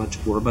just on a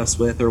tour bus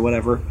with or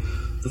whatever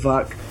the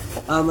fuck.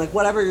 Like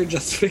whatever your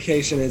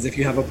justification is, if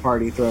you have a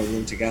party throwing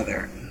them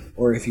together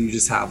or if you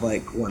just have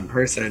like one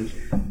person.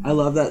 I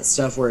love that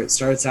stuff where it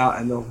starts out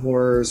and the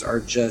horrors are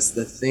just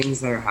the things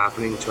that are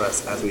happening to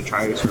us as we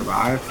try to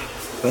survive.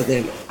 But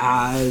then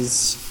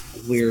as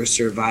we're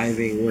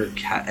surviving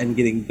and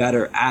getting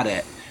better at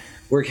it,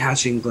 we're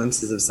catching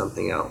glimpses of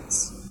something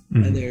else.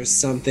 And there's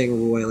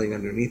something roiling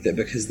underneath it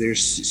because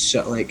there's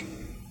like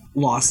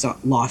lost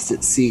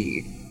at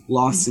sea,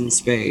 lost in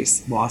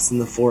space, lost in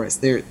the forest.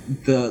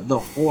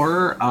 The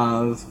horror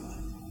of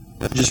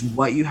just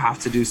what you have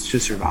to do to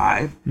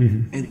survive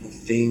and the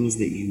things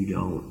that you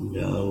don't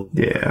know.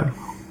 Yeah.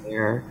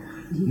 There,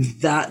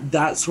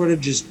 that sort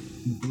of just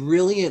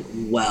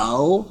brilliant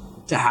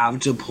well to have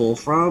to pull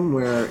from,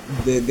 where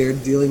they're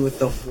dealing with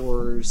the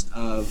horrors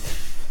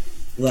of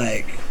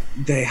like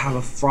they have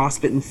a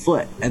frostbitten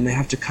foot and they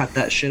have to cut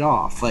that shit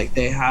off. Like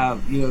they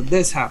have,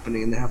 this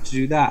happening and they have to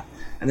do that.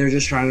 And they're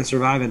just trying to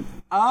survive. And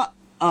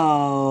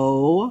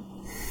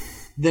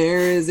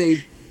there is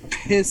a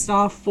pissed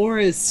off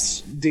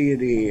forest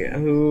deity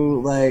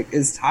who like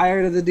is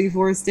tired of the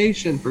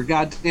deforestation for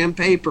goddamn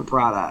paper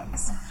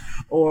products.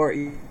 Or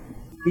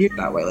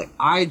that way. Like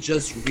I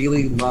just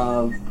really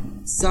love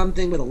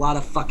something with a lot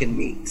of fucking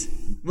meat.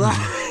 Like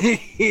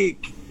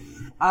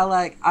I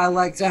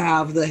like to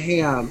have the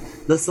ham,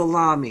 the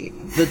salami,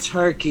 the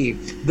turkey,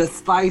 the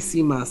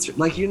spicy mustard.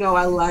 Like,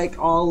 I like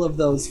all of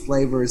those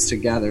flavors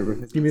together.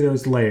 Give me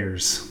those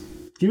layers.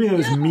 Give me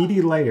those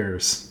meaty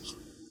layers.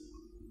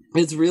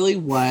 It's really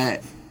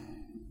what...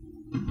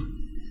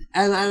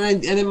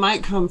 And it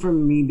might come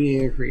from me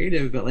being a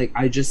creative, but like,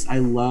 I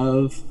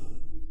love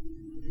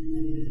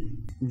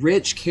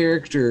rich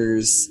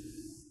characters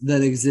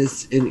that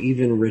exist in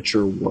even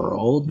richer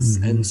worlds.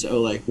 And so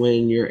like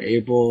when you're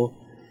able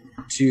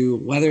to,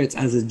 whether it's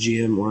as a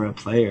GM or a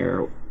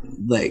player,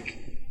 like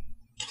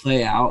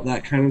play out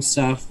that kind of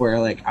stuff where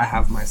like I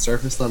have my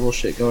surface level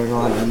shit going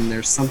on and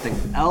there's something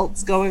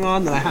else going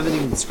on that I haven't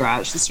even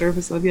scratched the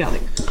surface of yet.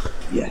 Like,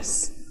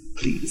 yes,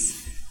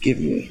 please give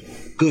me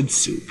good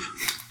soup.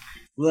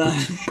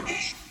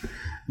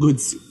 Good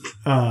soup.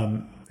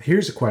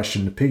 Here's a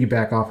question to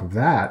piggyback off of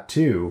that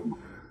too,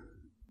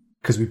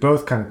 because we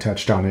both kind of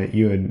touched on it,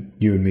 you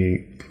and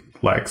me,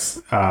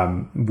 Lex,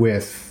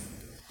 with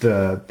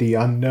the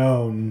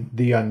unknown,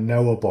 the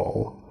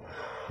unknowable.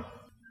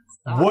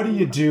 What do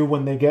you do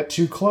when they get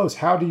too close?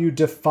 How do you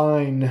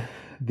define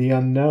the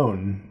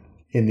unknown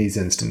in these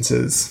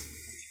instances?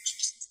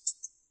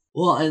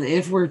 Well, and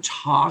if we're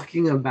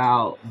talking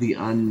about the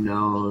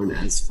unknown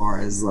as far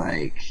as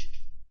like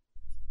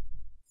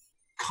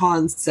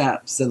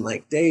concepts and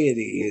like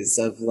deities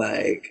of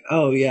like,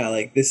 oh yeah,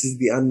 like this is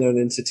the unknown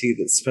entity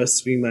that's supposed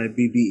to be my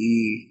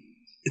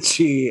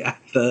BBE at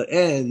the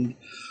end.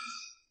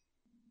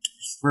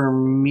 For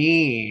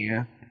me,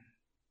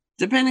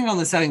 depending on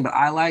the setting, but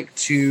I like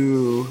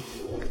to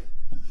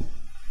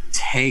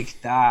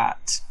take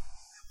that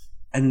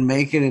and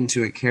make it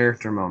into a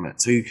character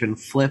moment. So you can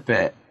flip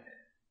it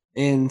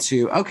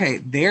into, okay,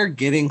 they're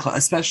getting close,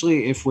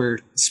 especially if we're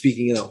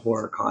speaking in a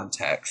horror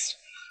context.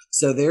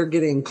 So they're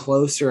getting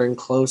closer and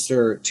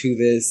closer to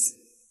this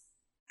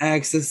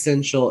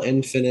existential,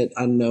 infinite,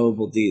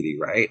 unknowable deity,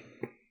 right?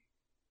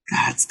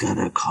 That's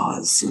gonna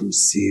cause some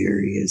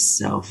serious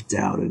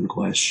self-doubt and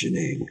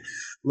questioning.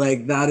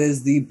 Like, that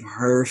is the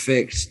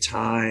perfect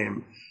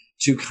time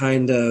to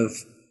kind of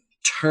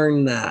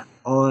turn that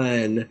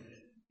on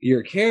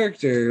your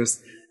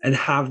characters and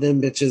have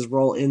them bitches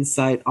roll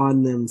insight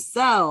on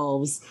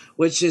themselves,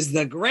 which is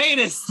the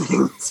greatest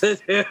thing to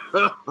do.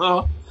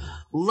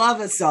 Love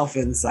a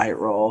self-insight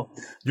roll.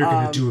 You're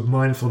going to do a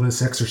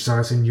mindfulness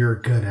exercise and you're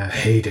going to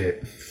hate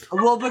it.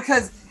 Well,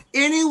 because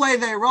any way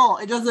they roll,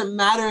 it doesn't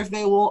matter if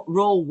they will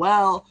roll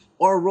well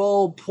or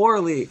roll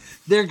poorly.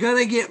 They're going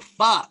to get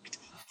fucked.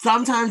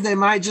 Sometimes they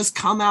might just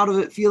come out of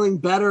it feeling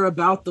better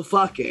about the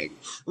fucking.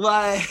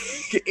 Like,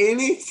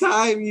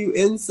 anytime you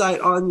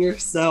insight on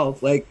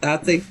yourself, like,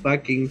 that's a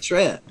fucking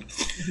trip.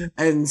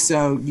 And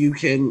so you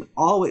can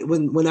always,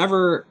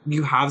 whenever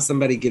you have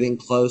somebody getting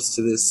close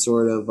to this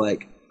sort of,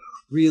 like,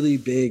 really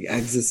big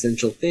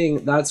existential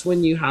thing, that's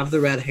when you have the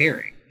red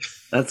herring.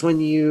 That's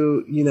when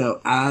you know,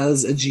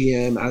 as a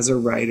GM, as a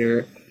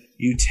writer,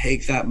 you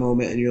take that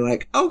moment and you're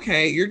like,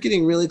 okay, you're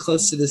getting really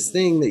close to this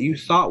thing that you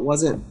thought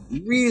wasn't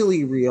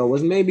really real,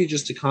 was maybe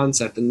just a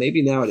concept, and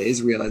maybe now it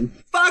is real, and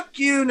fuck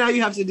you, now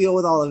you have to deal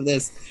with all of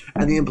this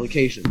and the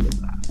implications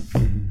of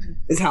that.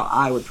 Is how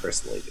I would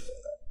personally do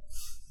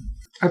it.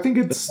 I think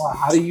it's...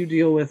 How do you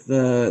deal with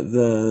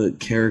the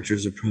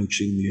characters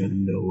approaching the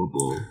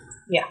unknowable?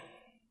 Yeah.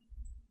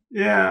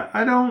 Yeah,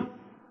 I don't...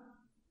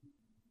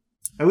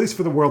 At least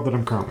for the world that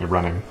I'm currently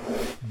running,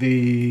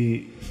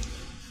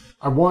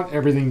 I want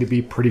everything to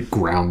be pretty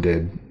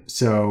grounded.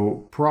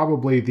 So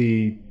probably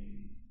the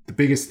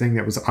biggest thing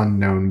that was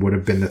unknown would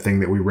have been the thing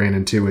that we ran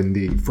into in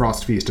the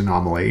Frost Feast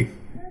Anomaly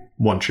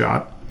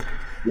one-shot.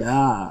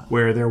 Yeah.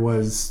 Where there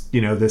was,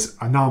 this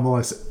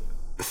anomalous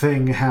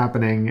thing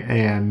happening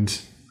and...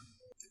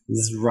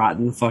 This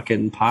rotten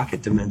fucking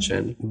pocket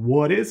dimension.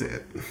 What is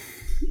it?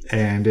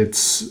 And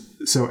it's...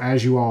 So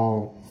as you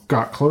all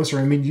got closer,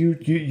 I mean, you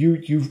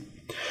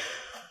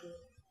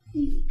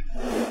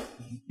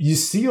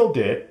sealed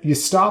it, you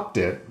stopped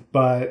it,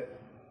 but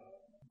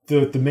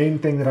the main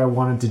thing that I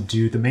wanted to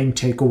do, the main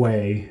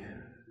takeaway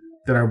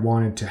that I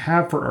wanted to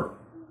have for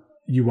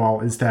you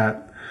all is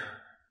that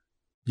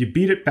you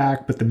beat it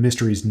back, but the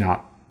mystery's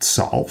not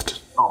solved.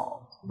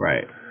 Oh,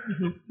 right.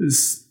 Mm-hmm.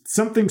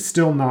 Something's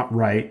still not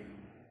right,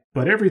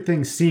 but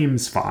everything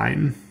seems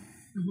fine.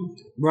 Mm-hmm.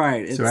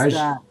 Right. So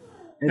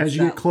as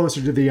you get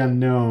closer to the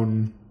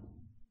unknown,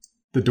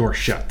 the door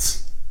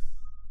shuts.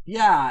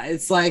 Yeah,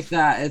 it's like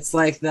that,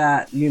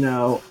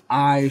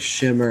 eye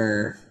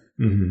shimmer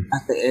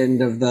at the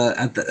end of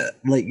at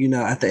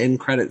the end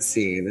credit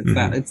scene.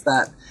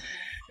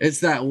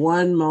 It's that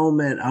one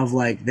moment of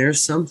like,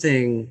 there's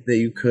something that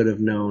you could have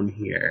known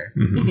here.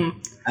 Mm-hmm.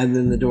 And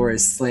then the door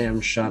is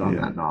slammed shut on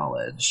that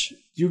knowledge.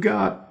 You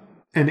got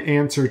an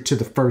answer to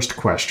the first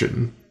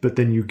question, but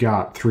then you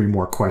got 3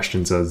 more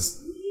questions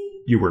as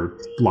you were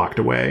locked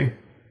away.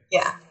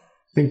 Yeah.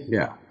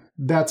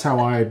 That's how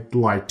I'd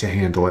like to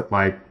handle it.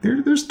 Like,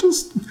 there's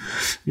just,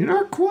 you're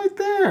not quite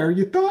there.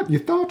 You thought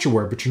you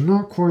were, but you're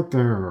not quite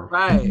there.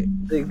 Right.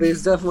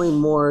 There's definitely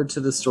more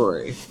to the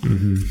story.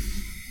 Mm-hmm.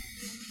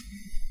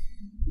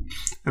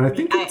 And I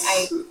think I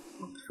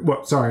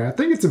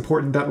think it's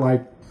important that,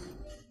 like,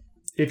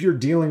 if you're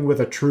dealing with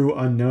a true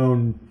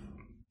unknown,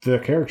 the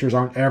characters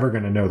aren't ever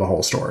going to know the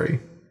whole story.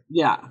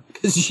 Yeah,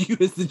 because you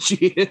as the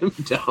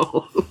GM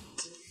don't.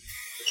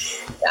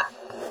 Yeah.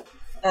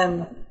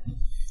 I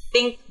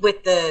think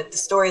with the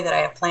story that I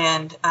have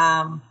planned,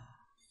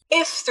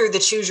 if through the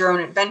choose your own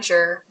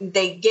adventure,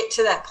 they get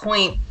to that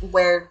point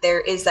where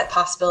there is that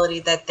possibility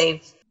that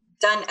they've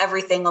done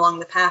everything along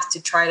the path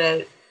to try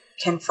to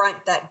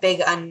confront that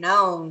big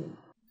unknown,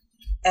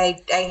 I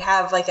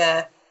have like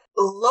a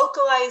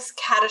localized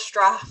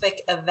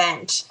catastrophic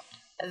event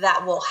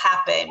that will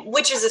happen,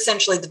 which is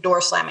essentially the door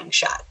slamming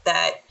shut,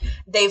 that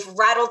they've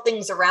rattled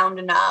things around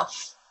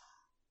enough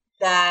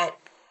that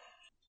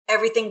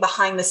everything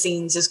behind the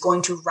scenes is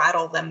going to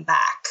rattle them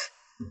back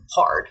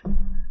hard.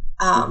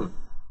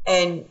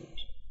 And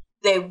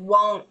they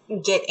won't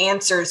get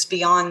answers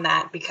beyond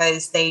that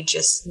because they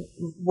just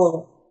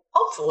will,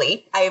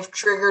 hopefully, I have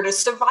triggered a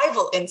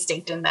survival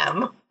instinct in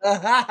them.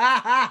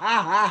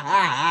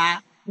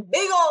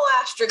 Big ol'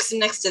 asterisk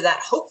next to that,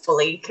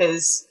 hopefully,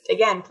 because,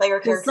 again, player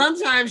character.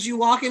 Sometimes you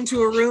walk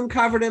into a room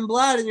covered in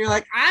blood and you're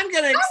like, I'm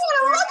gonna look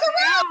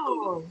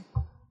around.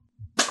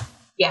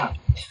 Yeah.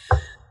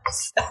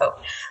 So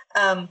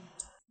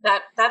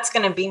that's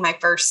going to be my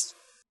first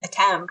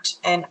attempt,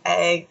 and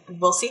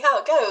we'll see how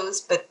it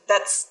goes, but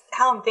that's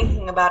how I'm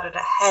thinking about it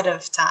ahead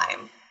of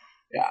time.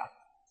 Yeah.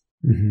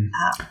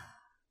 Mm-hmm.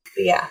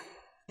 Yeah.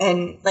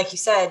 And like you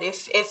said,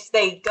 if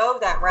they go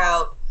that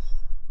route,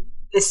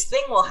 this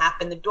thing will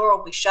happen, the door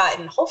will be shut,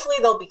 and hopefully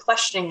they'll be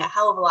questioning a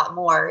hell of a lot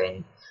more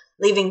and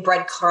leaving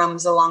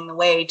breadcrumbs along the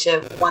way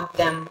to want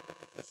them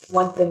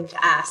to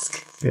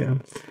ask. Yeah.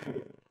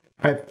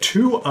 I have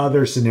 2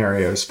 other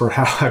scenarios for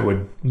how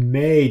I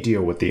may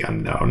deal with the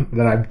unknown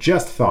that I've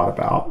just thought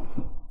about.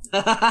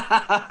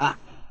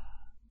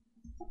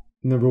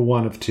 Number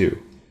 1 of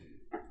 2.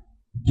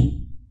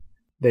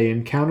 They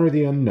encounter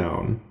the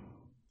unknown.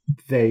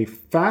 They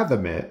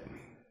fathom it.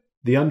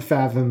 The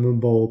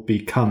unfathomable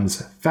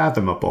becomes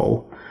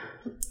fathomable,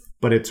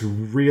 but it's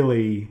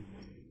really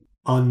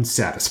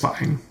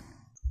unsatisfying.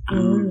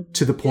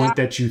 to the point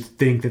that you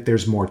think that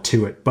there's more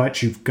to it,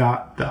 but you've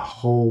got the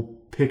whole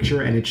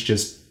picture and it's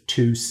just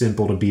too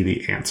simple to be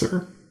the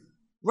answer.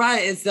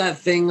 Right, it's that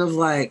thing of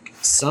like,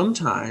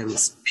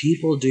 sometimes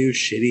people do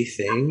shitty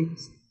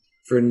things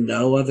for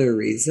no other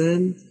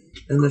reason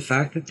than the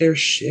fact that they're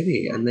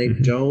shitty and they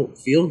don't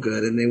feel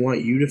good and they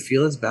want you to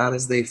feel as bad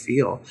as they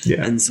feel.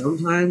 Yeah. And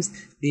sometimes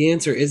the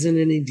answer isn't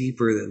any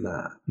deeper than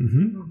that.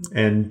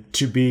 And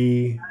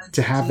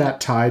to have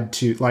that tied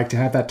to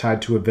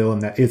a villain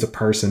that is a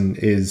person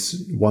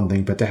is one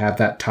thing, but to have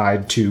that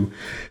tied to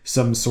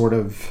some sort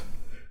of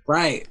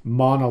Right.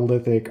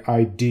 monolithic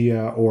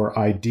idea or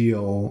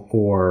ideal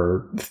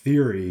or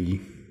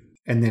theory,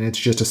 and then it's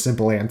just a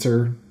simple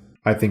answer,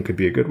 I think could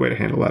be a good way to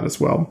handle that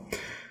as well.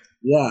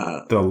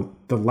 Yeah.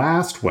 The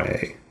last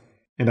way,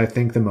 and I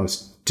think the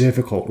most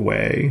difficult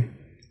way,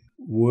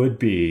 would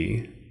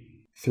be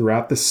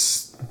throughout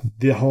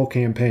the whole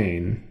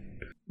campaign,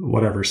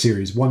 whatever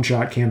series,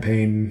 one-shot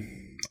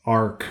campaign,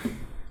 arc,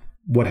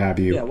 what have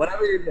you. Yeah,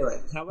 whatever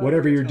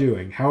you're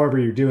doing. However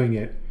you're doing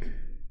it,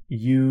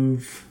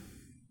 you've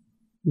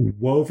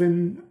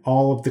woven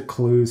all of the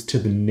clues to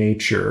the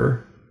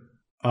nature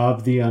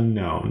of the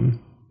unknown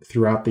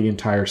throughout the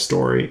entire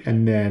story,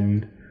 and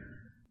then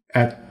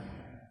at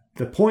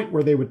the point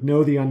where they would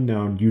know the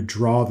unknown, you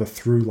draw the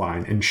through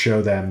line and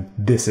show them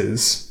this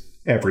is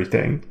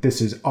everything.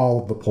 This is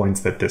all of the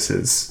points that this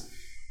is.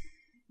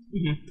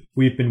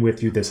 We've been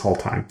with you this whole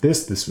time.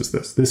 This was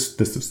this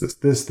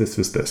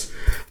was this.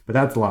 But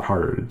that's a lot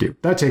harder to do.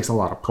 That takes a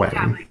lot of planning.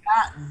 Yeah, like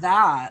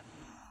that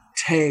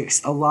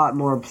takes a lot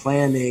more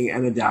planning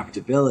and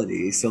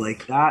adaptability. So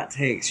like that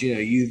takes,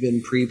 you've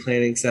been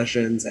pre-planning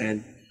sessions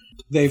and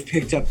they've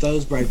picked up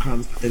those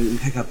breadcrumbs, but they didn't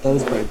pick up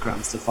those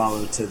breadcrumbs to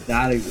follow to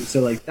that.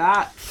 So like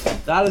that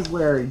is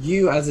where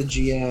you as a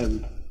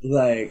GM,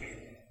 like,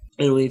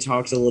 and we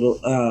talked a little,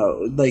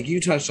 like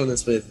you touched on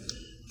this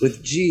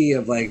with G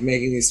of like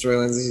making these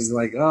storylines, and he's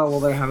like, oh, well,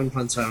 they're having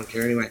fun, so I don't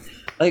care anyway.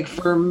 Like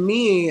for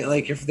me,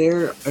 like if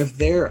there's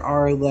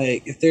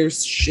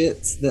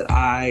shits that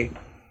I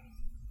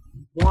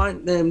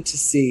want them to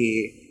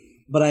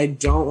see, but I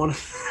don't want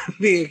to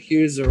be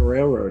accused of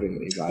railroading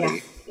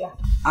anybody. Yeah.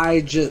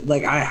 I just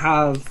like I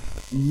have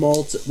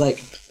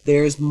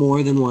there's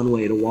more than one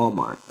way to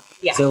Walmart.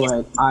 Yeah. So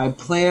like I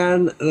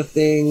plan the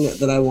thing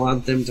that I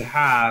want them to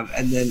have,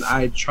 and then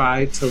I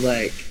try to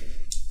like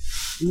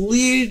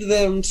lead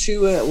them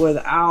to it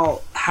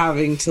without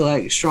having to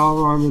like strong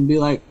arm and be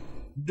like,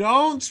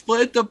 don't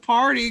split the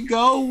party,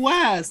 go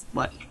west.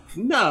 Like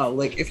no,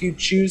 like if you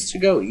choose to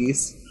go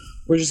east,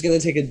 we're just gonna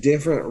take a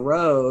different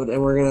road,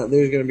 and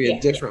there's gonna be a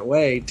different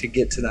way to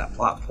get to that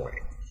plot point.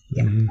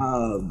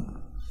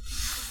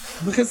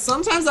 Because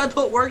sometimes I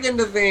put work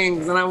into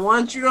things, and I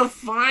want you to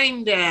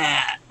find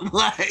it.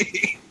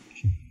 Like,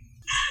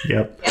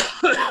 yep.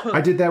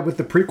 I did that with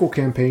the prequel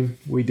campaign.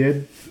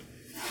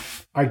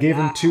 I gave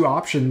them two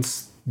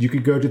options. You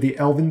could go to the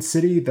Elven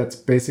City, that's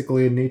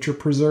basically a nature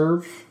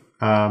preserve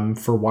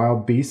for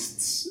wild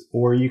beasts,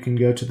 or you can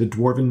go to the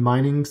Dwarven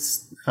mining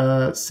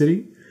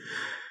city.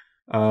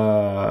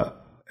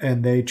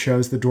 And they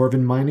chose the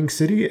Dwarven mining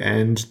city,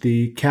 and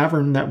the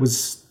cavern that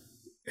was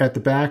at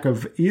the back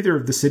of either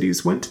of the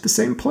cities went to the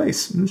same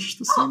place. And it's just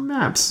the same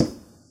maps.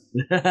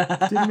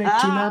 Didn't make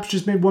two maps,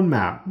 just made one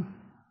map.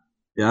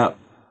 Yep.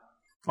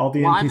 All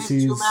the Why NPCs.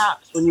 make two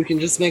maps when you can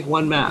just make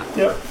one map?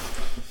 Yep.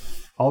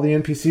 All the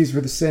NPCs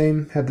were the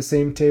same, had the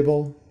same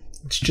table.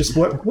 It's just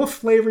what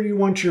flavor do you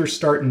want your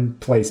starting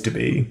place to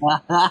be?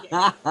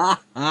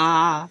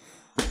 I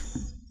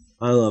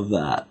love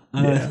that.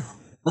 Yeah.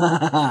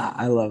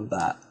 I love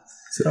that.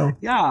 So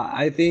yeah,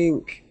 I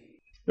think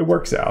it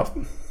works out.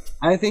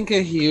 I think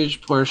a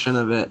huge portion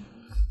of it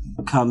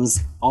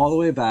comes all the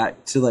way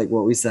back to like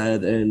what we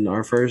said in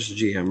our first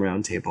GM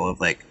roundtable of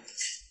like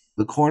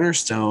the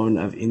cornerstone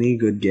of any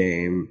good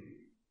game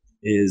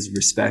is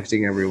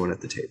respecting everyone at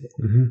the table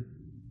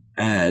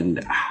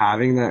and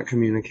having that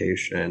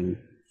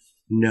communication,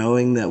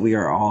 knowing that we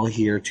are all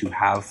here to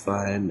have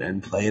fun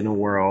and play in a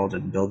world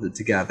and build it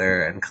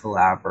together and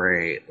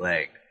collaborate.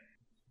 Like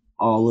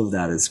all of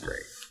that is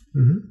great.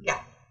 Yeah.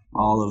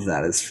 All of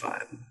that is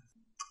fun.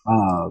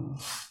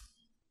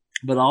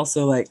 But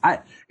also like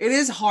it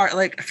is hard,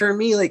 like for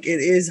me, like it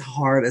is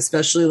hard,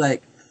 especially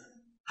like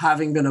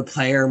having been a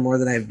player more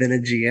than I've been a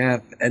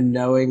GM and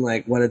knowing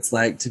like what it's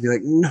like to be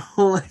like, no,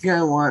 like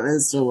I want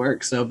this to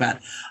work so bad.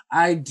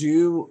 I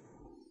feel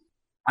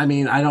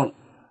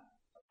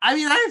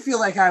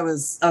like I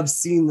was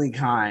obscenely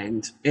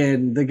kind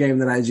in the game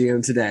that I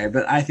GM today,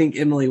 but I think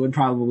Emily would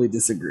probably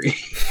disagree.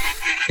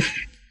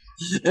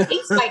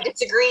 Ace might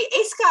disagree.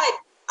 Ace got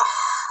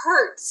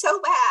hurt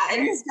so bad.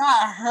 Ace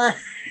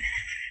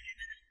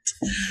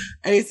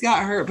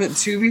got hurt, but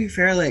to be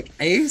fair, like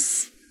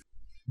Ace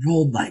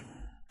rolled like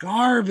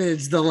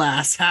garbage the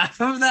last half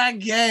of that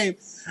game,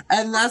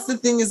 and that's the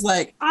thing is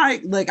like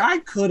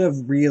I could have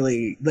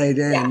really laid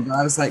in, but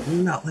I was like,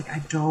 no, like I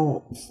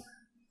don't.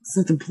 That's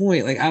not the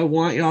point. Like I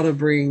want y'all to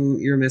bring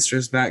your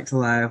mistress back to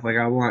life. Like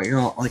I want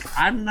y'all. Like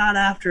I'm not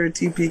after a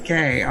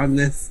TPK on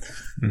this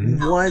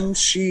one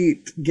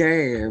sheet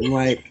game.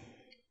 Like,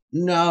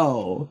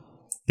 no.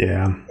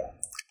 Yeah.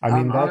 I mean,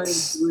 I'm already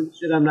that's doing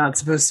shit I'm not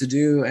supposed to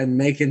do and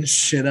making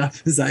shit up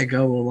as I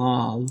go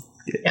along.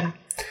 yeah.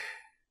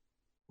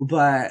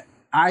 But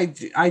I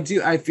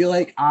feel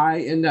like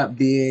I end up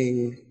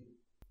being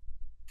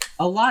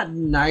a lot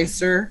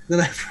nicer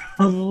than I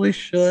probably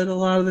should a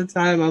lot of the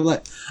time. I'm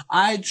like,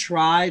 I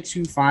try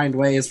to find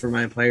ways for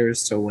my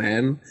players to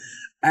win,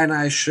 and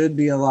I should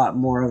be a lot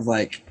more of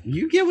like,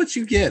 you get what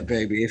you get,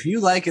 baby. If you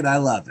like it, I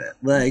love it.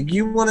 Like,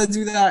 you want to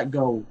do that,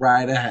 go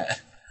right ahead.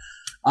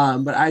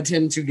 But I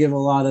tend to give a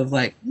lot of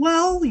like,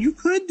 well, you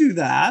could do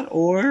that,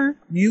 or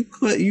you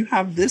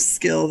have this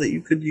skill that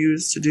you could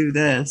use to do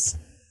this.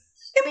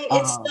 I mean,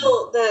 it's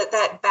still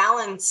that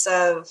balance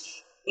of,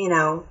 you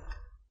know,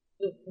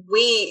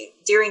 we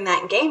during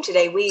that game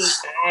today,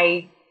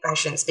 I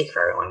shouldn't speak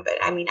for everyone, but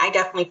I mean, I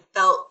definitely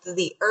felt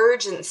the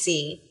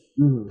urgency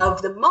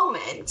of the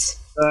moment.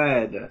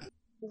 Good.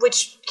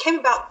 Which came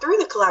about through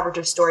the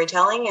collaborative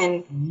storytelling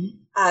and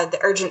the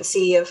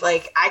urgency of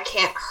like, I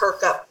can't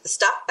herk up the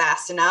stuff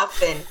fast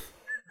enough, and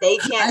they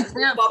can't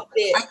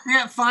I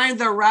can't find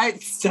the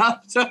right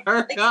stuff to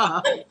herk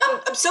up.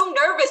 I'm so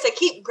nervous. I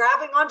keep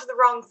grabbing onto the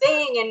wrong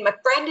thing, and my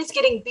friend is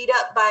getting beat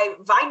up by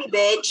Viney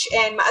Bitch,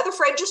 and my other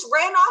friend just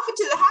ran off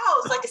into the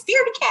house like a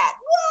scaredy cat.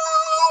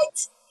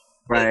 What?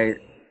 Right.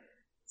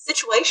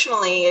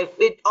 Situationally,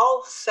 it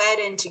all fed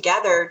in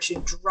together to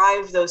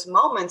drive those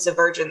moments of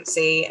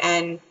urgency,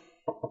 and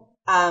you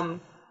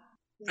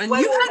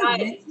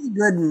had really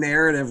good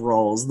narrative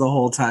roles the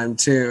whole time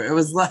too. It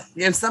was like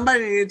if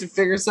somebody needed to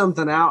figure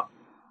something out,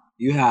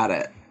 you had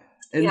it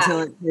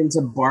until it came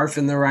to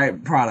barfing the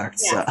right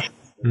product. Yeah. So.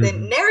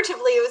 Then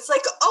narratively, it was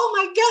like, oh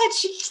my god,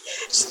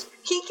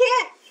 he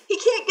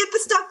can't get the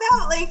stuff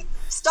out. Like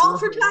stall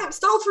for time.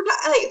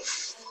 Like,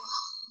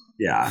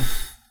 yeah.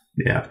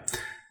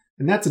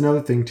 And that's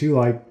another thing too,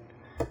 like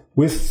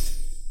with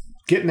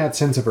getting that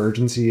sense of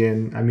urgency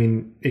in, I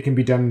mean, it can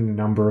be done in a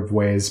number of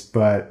ways,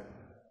 but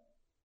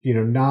you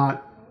know,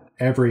 not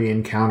every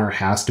encounter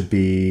has to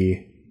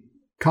be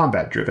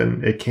combat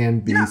driven. It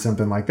can be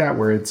something like that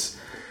where it's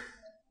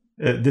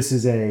this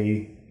is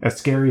a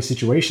scary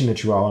situation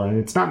that you all are in.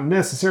 It's not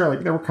necessarily,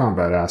 there were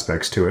combat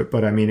aspects to it,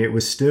 but I mean, it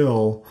was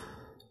still,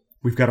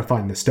 we've got to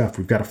find this stuff.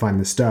 We've got to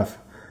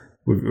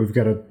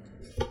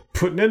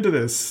put an end to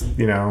this,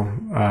 you know,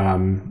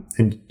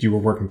 and you were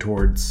working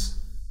towards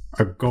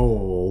a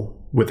goal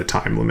with a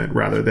time limit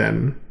rather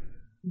than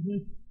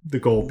the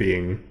goal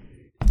being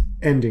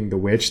ending the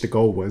witch. The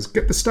goal was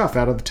get the stuff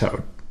out of the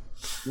toad.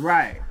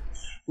 Right.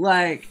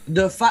 Like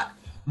the fight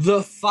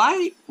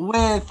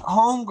with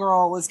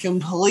Homegirl was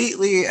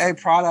completely a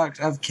product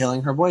of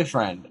killing her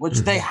boyfriend, which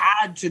they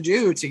had to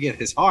do to get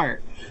his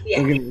heart. Yeah.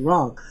 Don't get me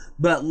wrong.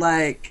 But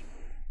like,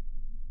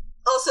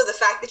 also the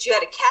fact that you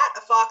had a cat,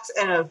 a fox,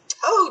 and a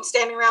toad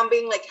standing around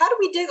being like, how do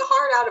we dig a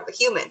heart out of a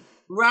human?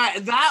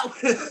 Right. That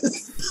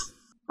was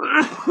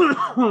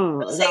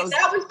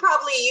that was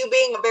probably you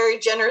being a very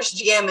generous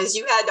GM, as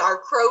you had our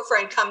crow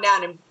friend come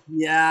down and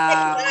take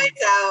the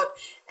knives out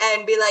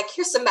and be like,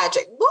 here's some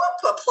magic.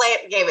 Whoop, a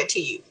plant gave it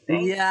to you.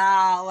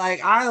 Yeah,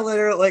 like I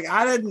literally, like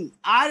I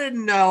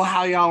didn't know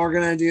how y'all were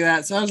gonna do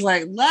that, so I was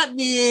like, let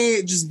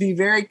me just be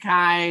very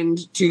kind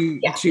to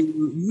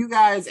you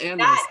guys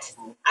and that.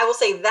 I will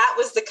say that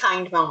was the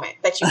kind moment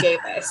that you gave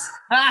us.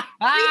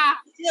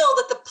 Still,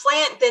 that the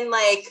plant then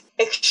like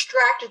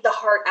extracted the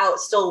heart out,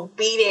 still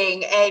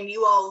beating, and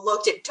you all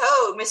looked at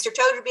Toad. Mr.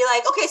 Toad would be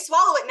like, "Okay,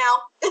 swallow it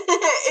now.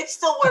 It's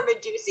still warm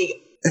and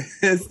juicy.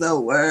 It's the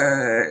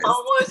worst. I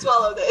don't want to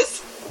swallow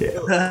this."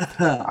 Yeah.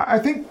 I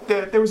think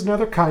that there was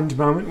another kind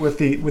moment with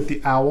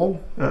the owl.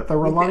 There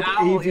were a lot of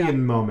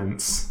avian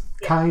moments,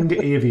 kind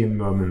avian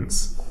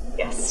moments.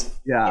 Yes.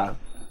 Yeah.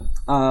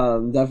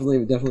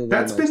 Definitely.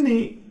 That's been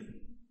the.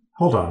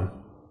 Hold on.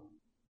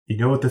 You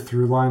know what the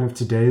through line of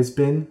today has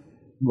been?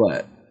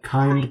 What?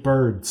 Kind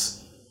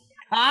birds.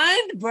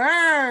 Kind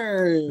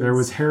birds. There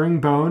was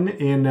Herringbone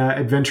in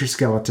Adventure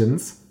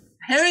Skeletons.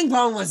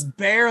 Herringbone was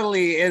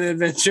barely in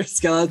Adventure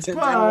Skeletons.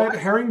 But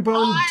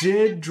Herringbone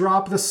did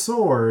drop the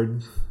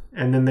sword,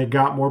 and then they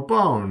got more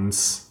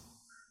bones.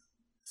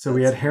 So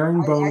we had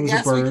Herringbone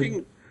as a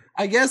bird.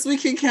 I guess we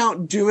can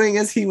count doing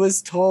as he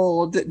was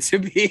told to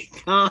be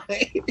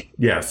kind.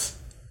 Yes.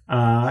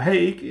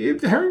 Hey,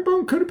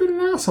 Herringbone could have been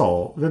an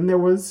asshole. Then there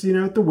was,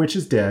 The Witch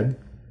is Dead,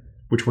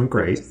 which went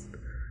great.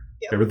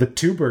 Yep. There were the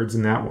two birds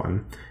in that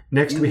one.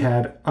 Next we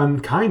had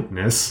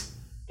Unkindness,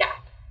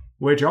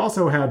 which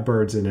also had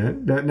birds in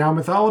it. Now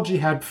Mythology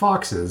had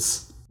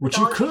foxes, which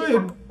you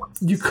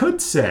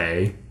could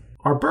say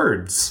are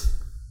birds.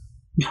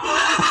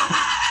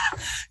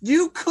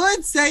 You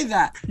could say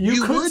that.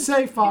 You could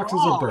say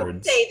foxes are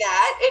birds. Say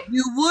that.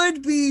 You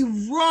would be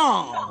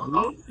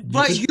wrong,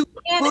 but you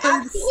can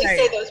absolutely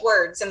say those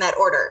words in that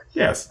order.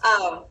 Yes.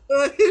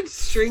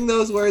 String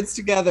those words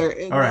together.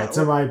 All right.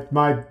 So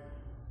my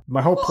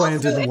whole plan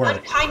didn't work.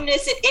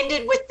 Unkindness, it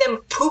ended with them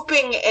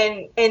pooping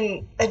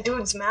in a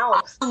dude's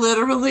mouth.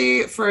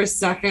 For a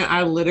second,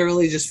 I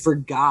literally just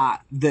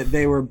forgot that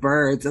they were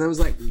birds, and I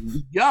was like,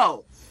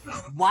 "Yo."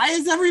 why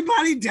is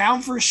everybody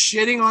down for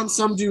shitting on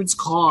some dude's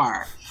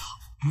car?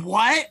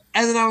 What?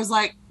 And then I was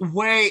like,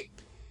 wait,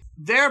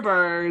 they're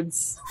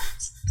birds.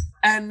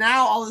 And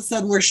now all of a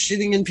sudden we're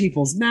shitting in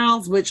people's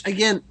mouths, which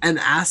again, an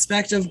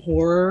aspect of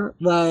horror,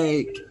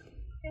 like,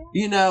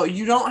 you know,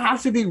 you don't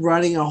have to be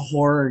running a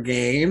horror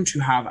game to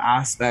have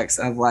aspects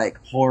of like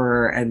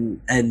horror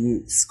and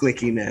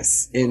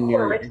squickiness in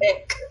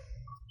Horrific.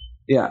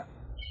 Yeah.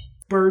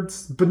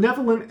 Birds,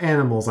 benevolent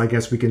animals, I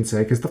guess we can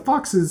say, because the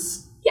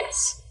foxes.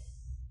 Yes.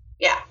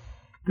 Yeah.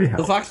 They help.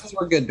 The foxes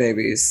were good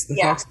babies. The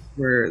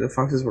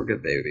foxes were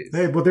good babies.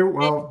 Hey, but there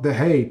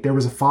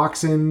was a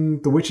fox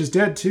in The Witch is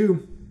Dead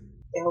too.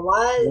 There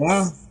was.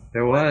 Yeah,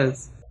 there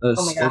was.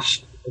 Oh my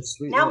gosh.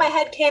 Now my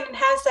headcanon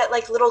has that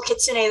like little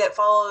kitsune that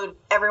followed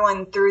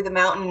everyone through the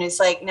mountain and is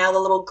like now the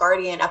little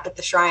guardian up at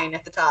the shrine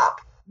at the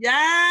top.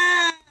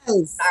 Yes!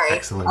 Sorry.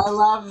 Excellent. I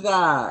love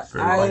that.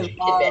 Very I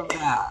well. love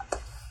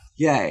that.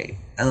 Yay.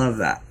 I love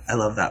that. I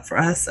love that for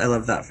us. I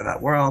love that for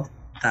that world.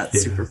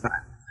 That's super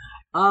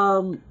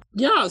fun.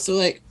 Yeah, so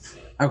like,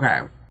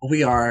 okay,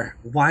 we are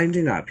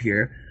winding up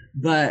here.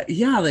 But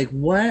yeah, like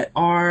what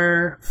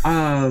are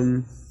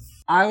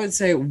I would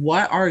say,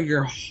 what are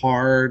your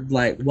hard,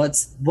 like,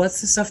 what's the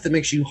stuff that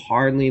makes you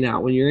hard lean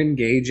out when you're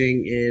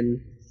engaging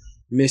in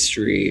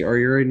mystery or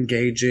you're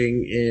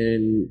engaging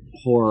in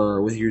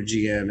horror with your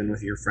GM and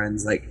with your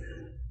friends? Like,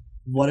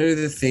 what are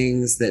the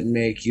things that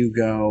make you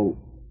go,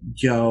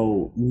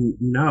 yo,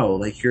 no,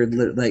 like, you're,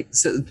 like,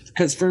 so,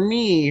 because for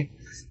me,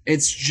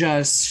 it's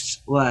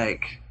just,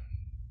 like,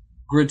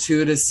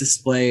 gratuitous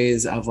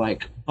displays of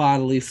like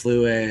bodily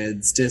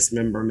fluids,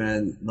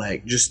 dismemberment,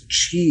 like just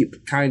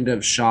cheap kind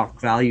of shock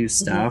value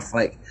stuff.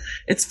 Like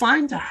it's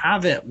fine to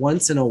have it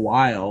once in a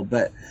while,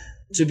 but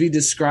to be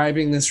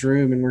describing this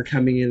room and we're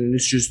coming in and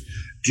it's just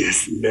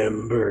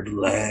dismembered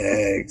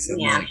legs and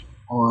like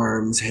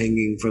arms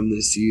hanging from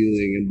the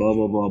ceiling and blah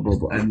blah blah blah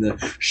blah, and the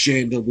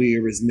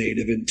chandelier is made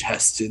of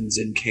intestines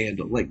and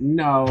candle. Like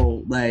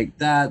no, like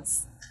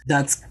that's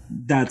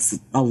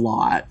a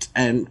lot,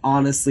 and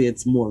honestly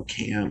it's more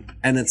camp,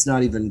 and it's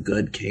not even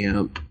good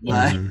camp.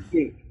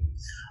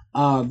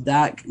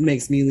 That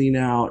makes me lean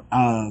out.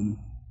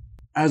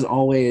 As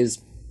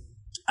always,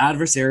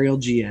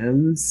 adversarial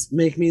GMs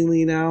make me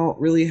lean out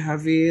really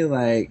heavy.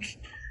 Like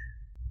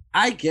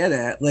I get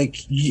it,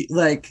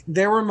 like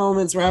there were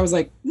moments where I was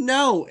like,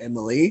 no,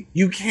 Emily,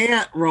 you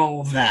can't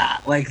roll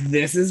that, like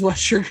this is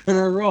what you're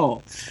gonna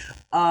roll.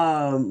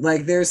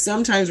 Like there's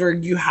sometimes where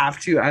you have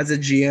to, as a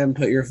GM,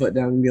 put your foot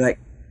down and be like,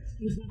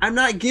 I'm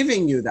not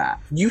giving you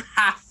that. You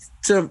have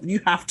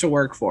to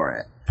work for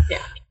it.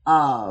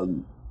 Yeah.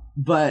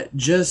 But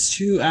just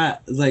to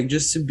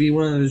be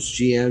one of those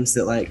GMs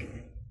that like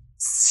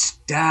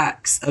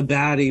stacks a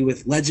baddie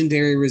with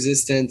legendary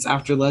resistance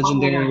after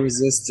legendary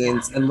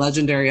resistance and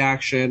legendary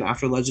action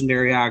after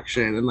legendary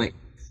action, and like,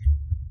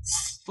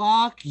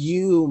 fuck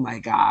you, my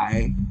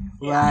guy.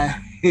 Like,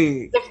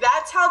 if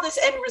that's how this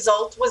end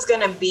result was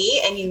going to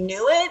be and you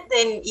knew it,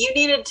 then you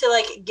needed to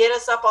like get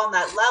us up on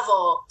that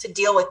level to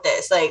deal with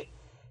this. Like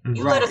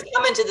you let us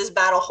come into this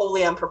battle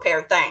wholly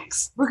unprepared.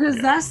 Thanks.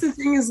 Because that's the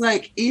thing is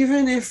like,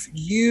 even if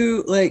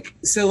you like,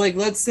 so like,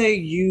 let's say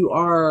you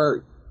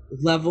are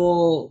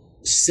level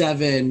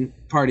 7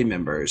 party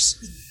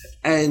members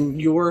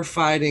and you're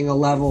fighting a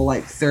level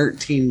like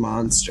 13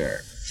 monster.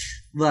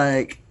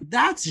 Like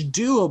that's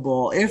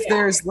doable if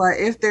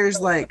there's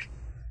like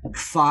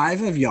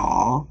 5 of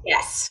y'all.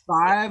 Yes.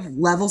 5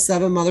 level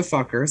 7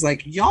 motherfuckers.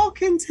 Like y'all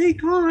can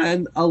take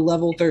on a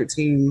level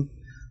 13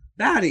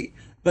 baddie.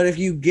 But if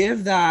you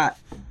give that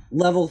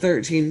level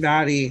 13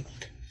 baddie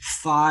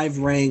 5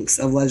 ranks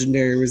of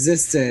legendary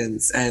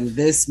resistance and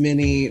this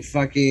many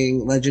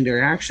fucking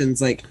legendary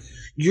actions, like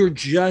you're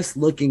just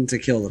looking to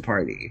kill the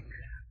party.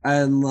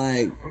 And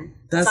like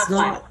that's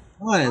not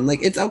fun.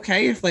 Like it's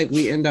okay if like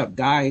we end up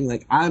dying.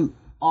 Like I'm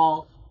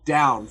all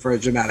down for a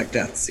dramatic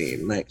death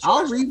scene. Like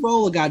I'll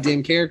re-roll a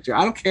goddamn character.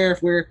 I don't care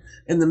if we're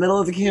in the middle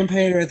of the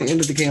campaign or at the end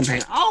of the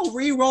campaign. I'll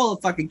re-roll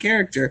a fucking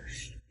character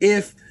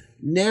if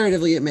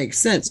narratively it makes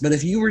sense. But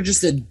if you were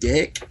just a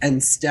dick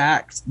and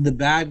stacked the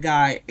bad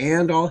guy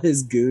and all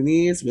his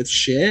goonies with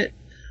shit,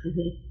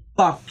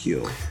 fuck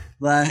you.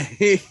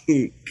 Like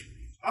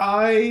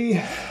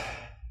I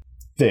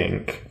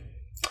think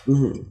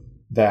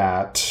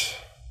that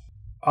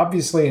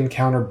obviously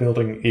encounter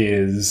building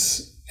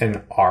is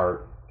an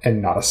art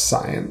and not a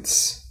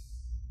science.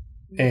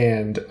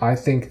 And I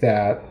think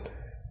that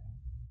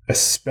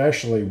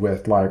especially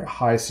with like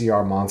high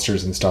CR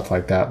monsters and stuff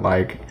like that,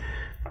 like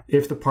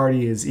if the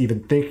party is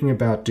even thinking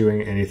about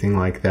doing anything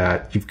like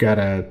that, you've got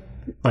to,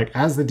 like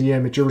as the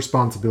DM, it's your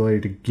responsibility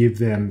to give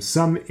them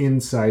some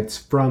insights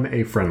from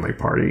a friendly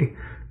party,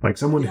 like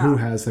someone who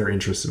has their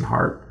interests in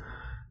heart.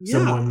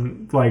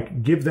 Someone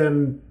like give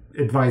them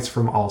advice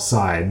from all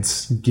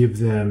sides, give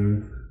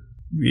them,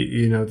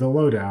 you know, the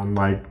lowdown,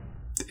 like,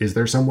 is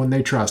there someone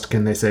they trust?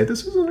 Can they say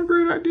this isn't a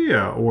great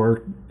idea?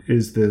 Or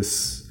is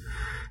this,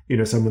 you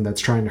know, someone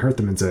that's trying to hurt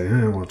them and say,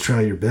 well,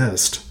 try your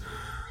best,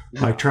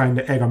 like trying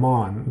to egg them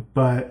on.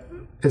 But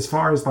as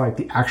far as like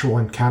the actual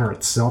encounter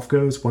itself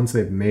goes, once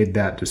they've made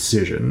that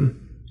decision,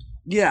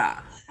 yeah,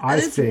 I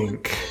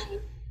think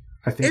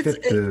that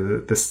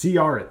the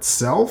CR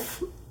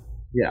itself,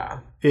 yeah,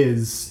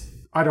 is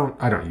I don't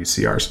use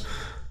CRs.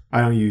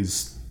 I don't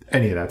use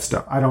any of that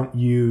stuff. I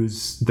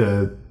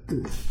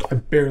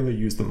barely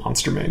use the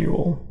monster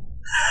manual.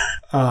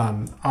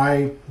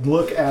 I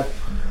look at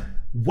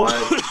what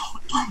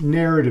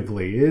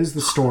narratively is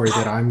the story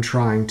that I'm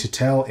trying to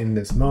tell in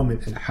this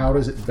moment, and how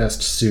does it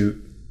best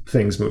suit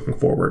things moving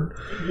forward.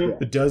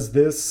 Does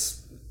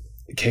this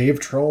cave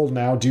troll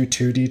now do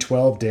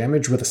 2d12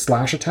 damage with a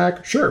slash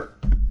attack? Sure.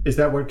 Is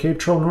that what cave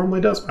troll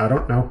normally does? I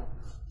don't know.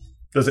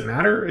 Does it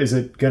matter? Is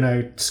it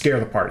gonna scare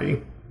the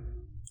party?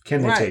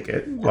 Can they take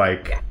it?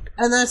 Like,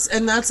 and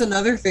that's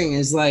another thing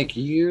is like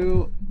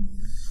you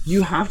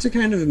have to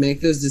kind of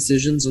make those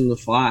decisions on the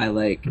fly.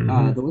 Like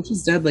The Witch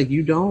is Dead, like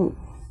you don't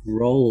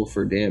roll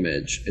for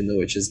damage in The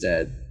Witch is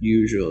Dead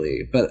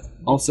usually, but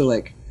also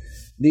like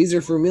these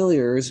are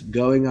familiars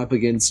going up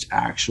against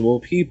actual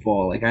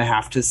people. Like I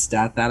have to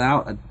stat that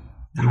out a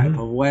type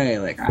of way.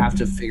 Like I have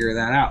to figure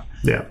that out.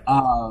 Yeah.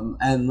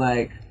 And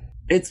like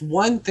it's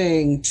one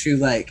thing to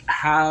like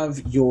have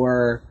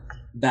your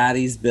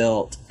baddies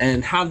built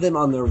and have them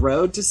on the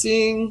road to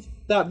seeing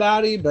that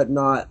baddie, but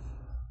not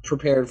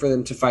prepared for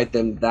them to fight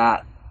them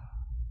that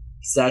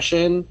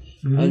session.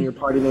 And your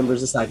party members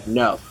decide,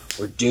 no,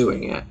 we're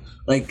doing it.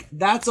 Like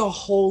that's a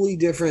wholly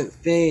different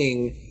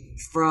thing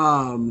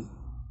from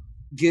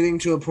getting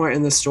to a point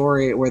in the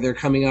story where they're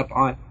coming up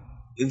on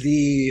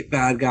the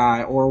bad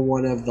guy or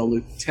one of the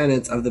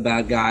lieutenants of the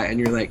bad guy, and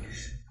you're like,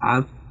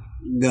 I'm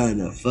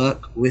gonna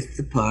fuck with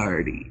the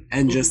party,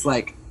 and just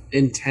like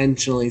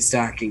intentionally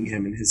stacking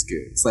him and his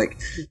goons. Like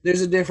there's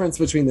a difference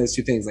between those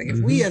two things. Like if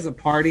we as a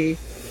party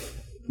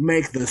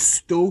make the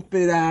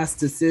stupid ass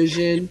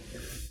decision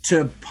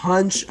to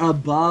punch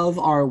above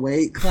our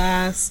weight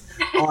class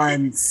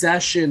on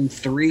session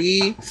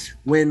 3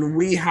 when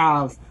we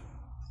have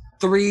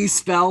 3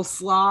 spell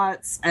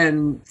slots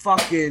and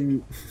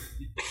fucking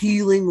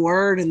healing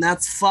word, and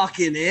that's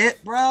fucking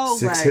it, bro.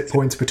 6 hit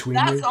points between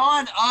you. That's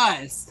on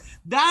us.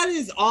 That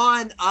is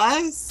on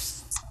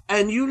us.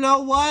 And you know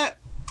what?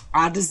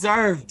 I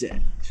deserved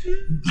it.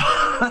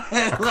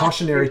 A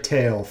cautionary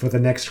tale for the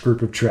next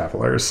group of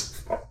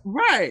travelers.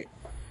 Right.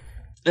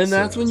 And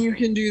that's when you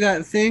can do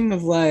that thing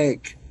of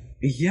like,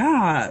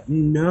 yeah,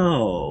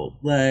 no.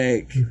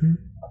 Like,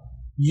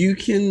 you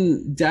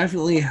can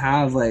definitely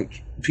have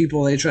like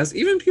people they trust,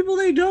 even people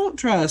they don't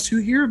trust, who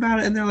hear about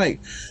it and they're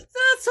like,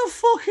 that's a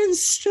fucking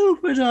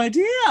stupid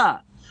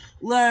idea.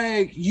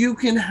 Like, you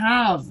can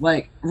have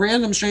like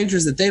random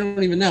strangers that they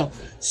don't even know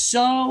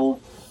so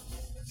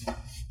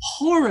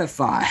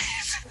horrified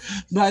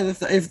by the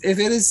if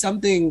it is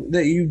something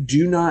that you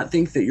do not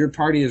think that your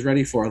party is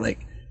ready for,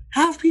 like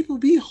have people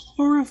be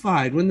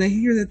horrified when they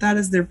hear that that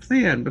is their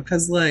plan,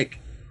 because like,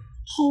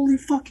 holy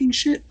fucking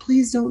shit,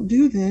 please don't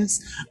do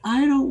this.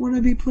 I don't want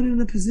to be put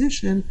in a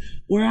position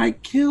where I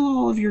kill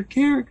all of your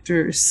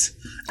characters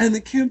and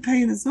the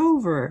campaign is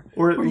over.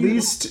 Or at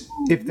least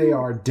if they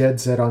are dead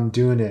set on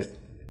doing it,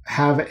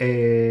 have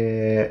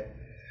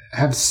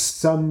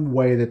some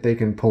way that they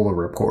can pull a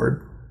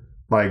ripcord.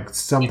 Like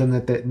something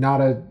that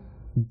not a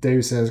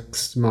Deus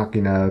Ex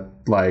Machina,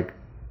 like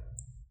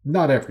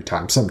not every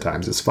time,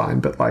 sometimes it's fine,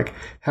 but like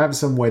have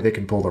some way they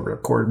can pull the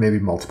ripcord, maybe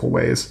multiple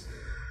ways.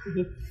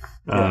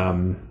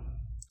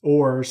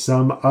 Or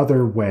some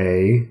other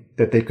way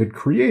that they could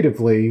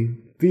creatively,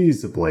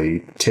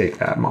 feasibly take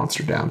that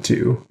monster down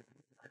too.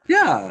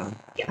 Yeah.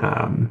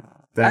 And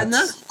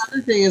that's the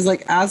other thing is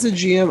like, as a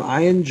GM,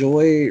 I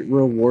enjoy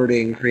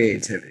rewarding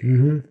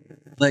creativity.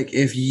 Like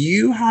if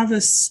you have a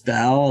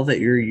spell that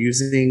you're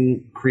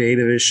using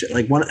creative as shit,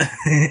 like one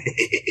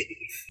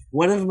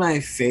of my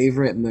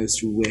favorite,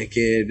 most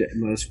wicked,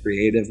 most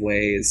creative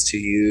ways to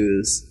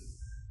use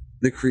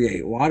the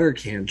create water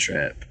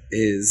cantrip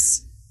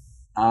is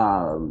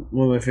one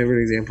of my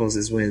favorite examples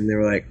is when they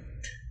were like,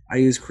 I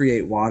use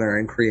create water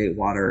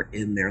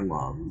in their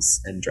lungs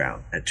and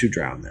to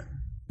drown them.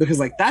 Because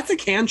like that's a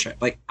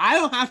cantrip. Like I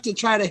don't have to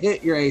try to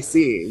hit your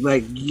AC.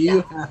 Like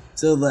you have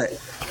to like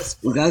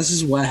that's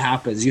just what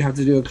happens. You have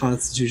to do a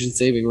Constitution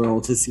saving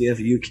roll to see if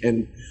you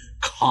can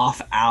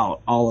cough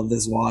out all of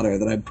this water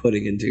that I'm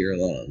putting into your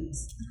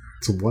lungs.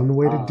 It's one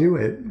way to do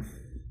it.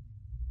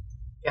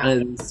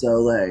 And so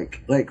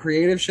like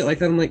creative shit like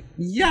that, I'm like,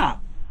 yeah,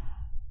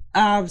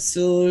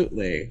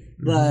 absolutely.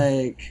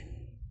 Like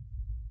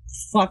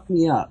fuck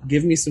me up.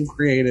 Give me some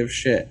creative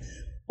shit.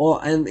 Well,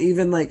 and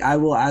even like I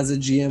will as a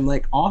GM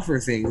like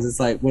offer things. It's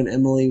like when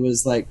Emily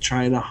was like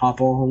trying to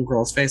hop on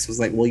Homegirl's face, was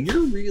like, well,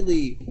 you're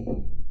really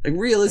like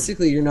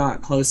realistically you're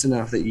not close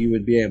enough that you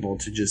would be able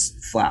to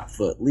just flat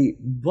foot leap.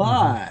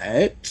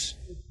 But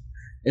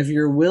if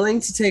you're willing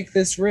to take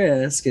this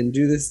risk and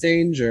do this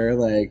danger,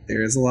 like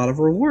there is a lot of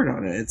reward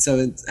on it.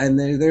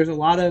 There's a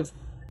lot of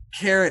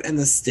carrot and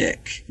the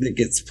stick that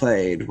gets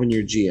played when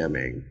you're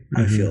GMing,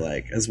 I feel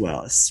like, as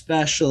well,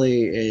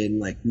 especially in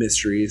like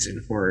mysteries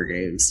and horror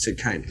games, to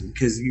kind of,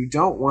 because you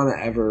don't want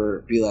to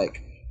ever be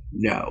like,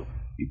 no,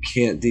 you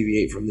can't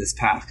deviate from this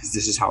path because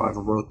this is how I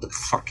wrote the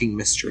fucking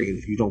mystery. And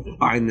if you don't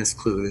find this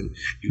clue, then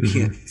you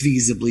can't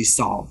feasibly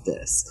solve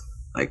this.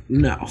 Like,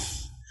 no.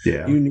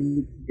 Yeah. You need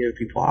to give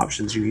people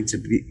options. You need to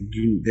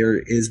be.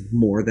 There is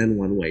more than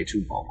one way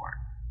to Walmart.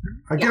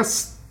 I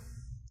guess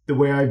the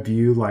way I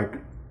view like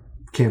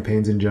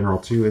campaigns in general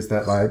too is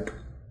that like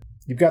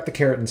you've got the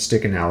carrot and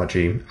stick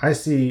analogy. I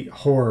see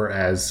horror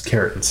as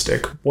carrot and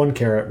stick. One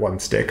carrot, one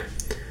stick.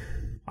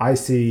 I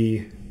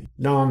see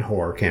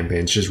non-horror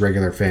campaigns, just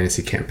regular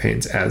fantasy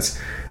campaigns, as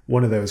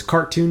one of those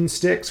cartoon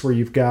sticks where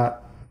you've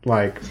got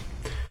like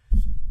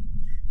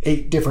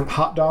 8 different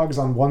hot dogs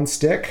on one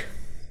stick,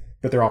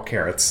 but they're all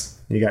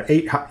carrots. You got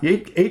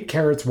eight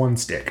carrots, one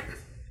stick.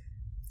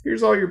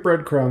 Here's all your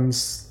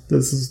breadcrumbs.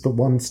 This is the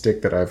one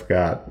stick that I've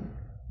got.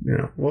 You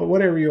know,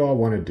 whatever you all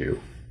want to do.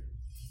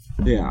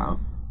 Yeah.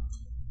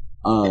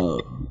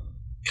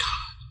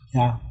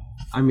 Yeah.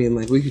 I mean,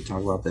 like, we could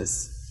talk about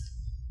this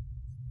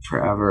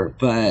forever,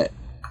 but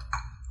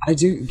I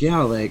do,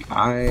 yeah, like,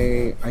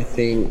 I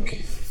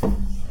think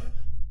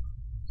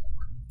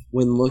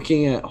when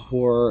looking at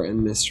horror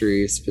and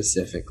mystery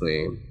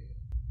specifically,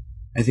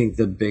 I think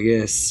the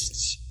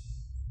biggest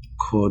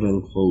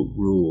quote-unquote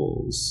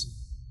rules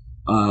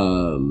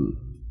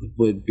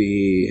would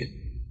be,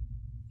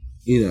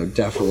 you know,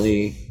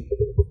 definitely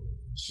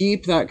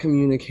keep that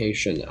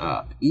communication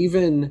up,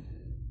 even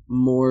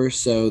more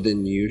so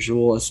than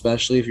usual,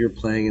 especially if you're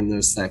playing in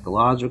those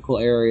psychological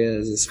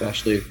areas,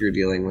 especially if you're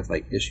dealing with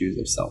like issues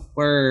of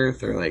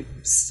self-worth or like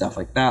stuff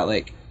like that.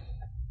 Like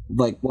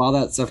while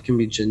that stuff can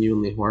be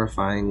genuinely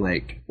horrifying,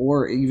 like,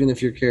 or even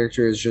if your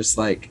character is just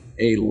like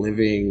a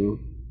living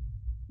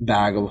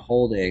bag of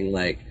holding,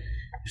 like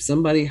if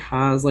somebody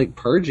has like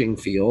purging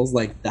feels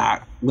like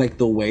that, like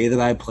the way that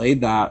I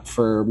played that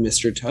for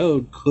Mr.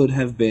 Toad could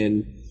have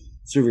been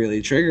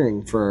severely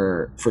triggering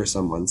for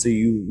someone. So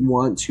you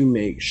want to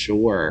make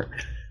sure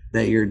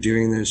that you're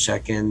doing those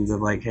check-ins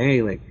of like,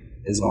 hey, like,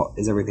 is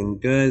everything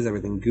good? Is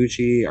everything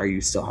Gucci? Are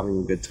you still having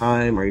a good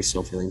time? Are you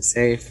still feeling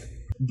safe?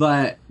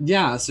 But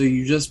yeah, so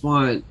you just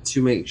want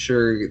to make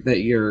sure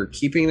that you're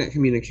keeping that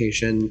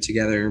communication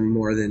together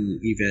more than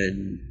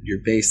even your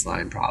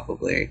baseline,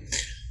 probably.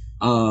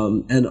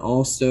 And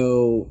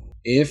also,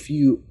 if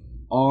you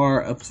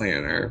are a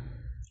planner,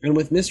 and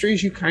with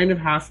mysteries you kind of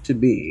have to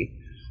be,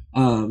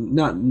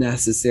 not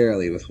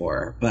necessarily with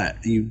horror, but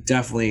you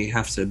definitely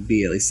have to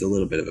be at least a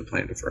little bit of a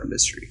planner for a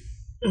mystery.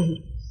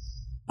 Mm-hmm.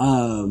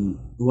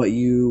 What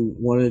you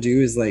want to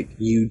do is like,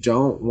 you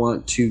don't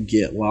want to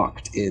get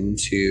locked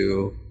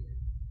into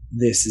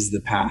this is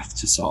the path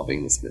to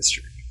solving this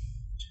mystery.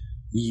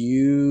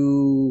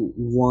 You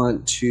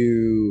want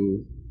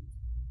to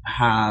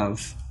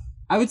have,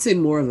 I would say,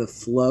 more of a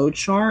flow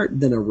chart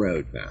than a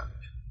roadmap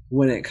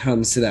when it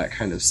comes to that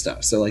kind of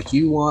stuff. So like,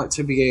 you want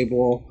to be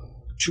able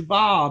to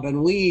bob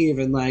and weave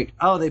and like,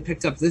 oh, they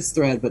picked up this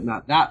thread but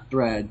not that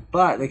thread,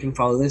 but they can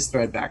follow this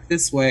thread back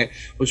this way,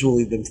 which will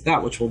lead them to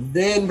that, which will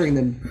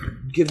then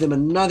give them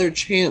another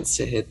chance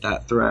to hit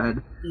that thread.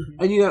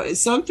 Mm-hmm. And you know,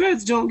 some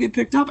threads don't get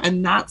picked up,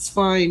 and that's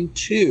fine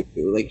too.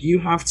 Like, you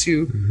have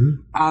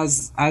to,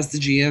 as the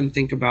GM,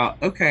 think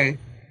about, okay,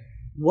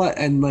 what,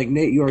 and like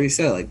Nate, you already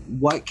said, like,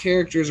 what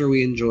characters are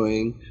we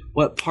enjoying?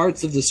 What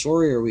parts of the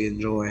story are we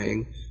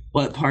enjoying?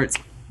 What parts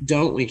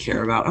don't we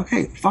care about?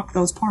 Okay, fuck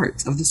those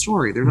parts of the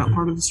story. They're not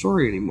part of the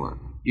story anymore,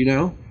 you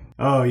know?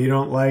 Oh, you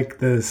don't like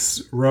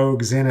this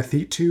rogue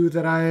Xanathetu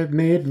that I have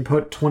made and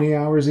put 20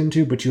 hours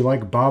into, but you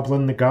like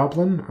Boblin the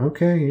Goblin?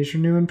 Okay, here's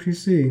your new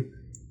NPC.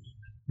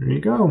 There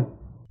you go.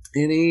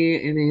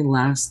 Any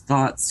last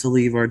thoughts to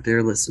leave our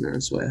dear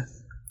listeners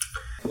with?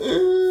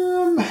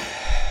 The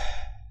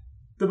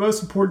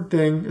most important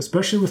thing,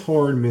 especially with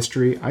horror and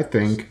mystery, I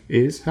think,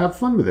 is have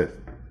fun with it.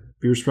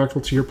 Be respectful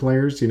to your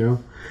players, you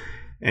know?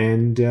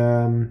 And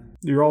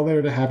you're all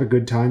there to have a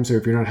good time, so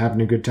if you're not having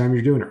a good time,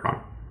 you're doing it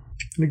wrong.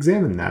 And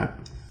examine that.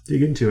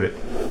 Dig into it.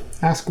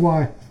 Ask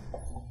why.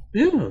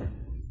 Yeah.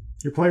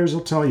 Your players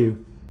will tell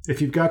you.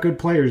 If you've got good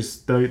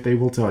players, they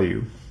will tell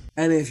you.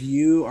 And if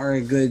you are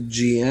a good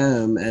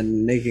GM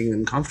and making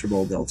them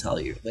comfortable, they'll tell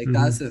you. Like,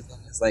 that's the thing.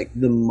 It's like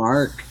the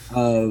mark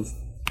of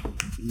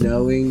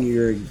knowing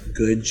you're a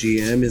good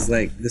GM is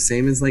like the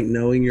same as like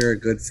knowing you're a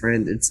good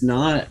friend. It's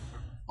not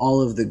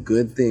all of the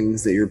good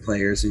things that your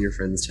players and your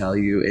friends tell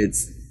you.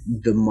 It's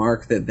the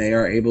mark that they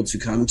are able to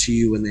come to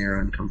you when they are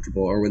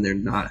uncomfortable or when they're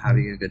not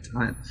having a good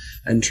time,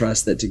 and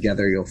trust that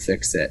together you'll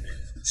fix it.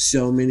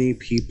 So many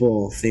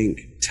people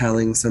think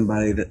telling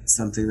somebody that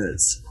something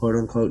that's quote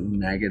unquote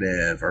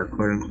negative or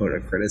quote unquote a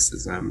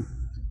criticism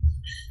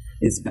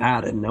is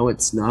bad, and no,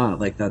 it's not.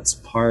 Like, that's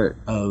part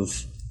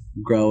of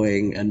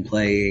growing and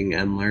playing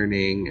and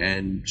learning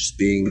and just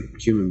being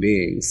human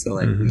beings. So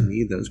like, we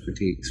need those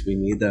critiques. We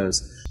need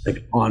those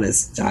like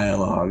honest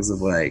dialogues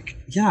of like,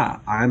 yeah,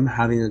 I'm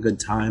having a good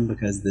time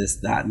because this,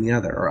 that, and the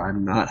other, or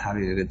I'm not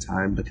having a good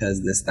time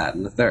because this, that,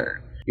 and the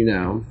third. You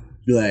know,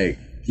 like,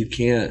 you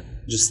can't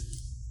just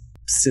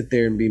sit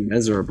there and be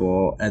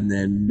miserable and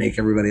then make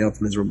everybody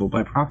else miserable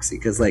by proxy,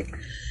 because like,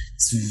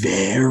 it's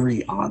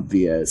very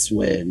obvious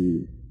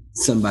when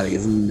somebody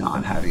is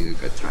not having a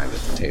good time at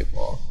the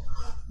table.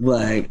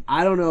 Like,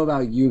 I don't know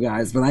about you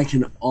guys, but I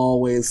can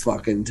always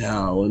fucking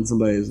tell when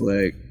somebody's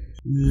like,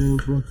 yeah,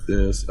 fuck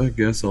this, I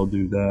guess I'll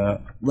do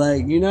that.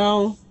 Like, you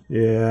know?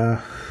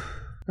 Yeah.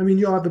 I mean,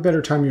 you'll have a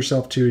better time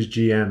yourself too as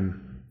GM,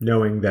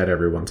 knowing that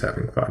everyone's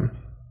having fun.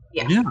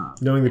 Yeah.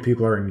 Knowing that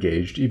people are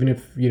engaged, even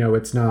if,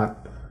 it's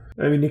not,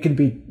 I mean, it can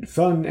be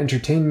fun,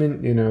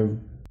 entertainment,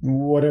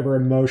 whatever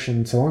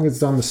emotion, so long as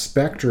it's on the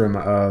spectrum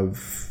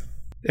of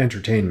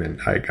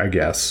entertainment, I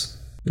guess.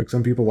 Like,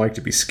 some people like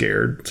to be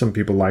scared. Some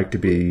people like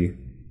to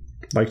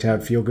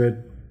have feel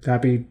good,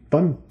 happy,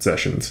 fun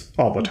sessions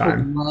all the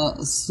time.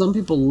 Some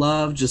people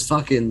love just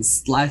fucking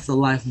slice of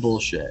life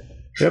bullshit.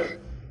 Yep.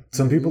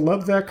 Some people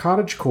love that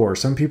cottagecore.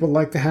 Some people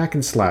like the hack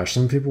and slash.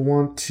 Some people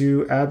want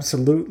to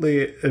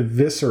absolutely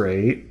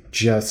eviscerate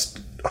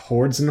just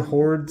hordes and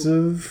hordes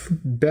of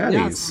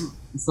baddies. Yeah,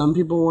 some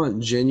people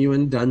want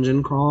genuine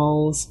dungeon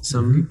crawls.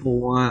 Some people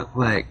want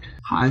like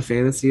high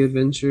fantasy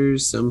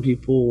adventures. Some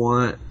people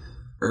want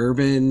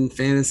urban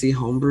fantasy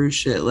homebrew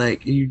shit.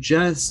 Like, you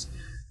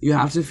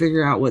have to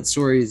figure out what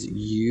stories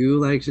you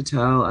like to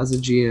tell as a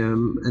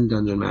GM and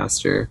dungeon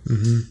master.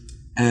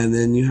 And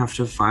then you have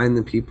to find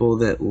the people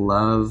that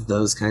love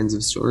those kinds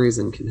of stories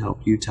and can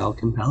help you tell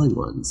compelling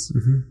ones.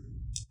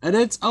 And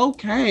it's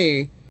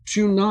okay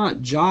to not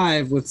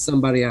jive with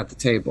somebody at the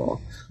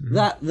table.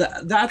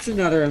 That's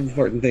another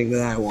important thing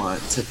that I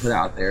want to put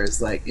out there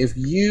is, like, if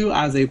you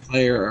as a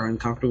player are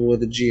uncomfortable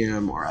with a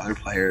GM or other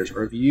players,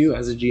 or if you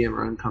as a GM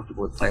are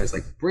uncomfortable with players,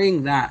 like,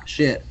 bring that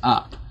shit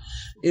up.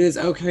 It is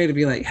okay to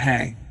be like,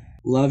 hey,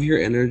 love your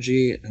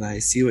energy and I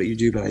see what you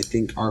do, but I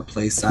think our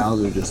play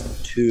styles are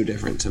just too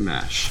different to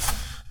mesh.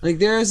 Like,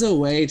 there is a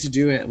way to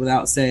do it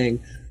without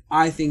saying,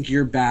 I think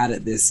you're bad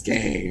at this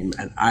game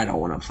and I don't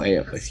want to play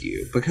it with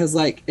you. Because,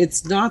 like,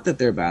 it's not that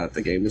they're bad at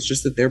the game. It's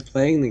just that they're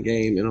playing the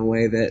game in a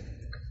way that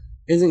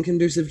isn't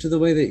conducive to the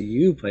way that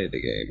you play the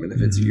game. And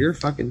if it's your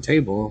fucking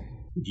table,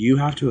 you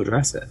have to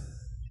address it.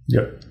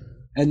 Yep.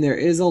 And there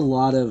is a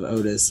lot of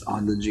Otis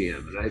on the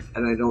GM.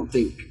 And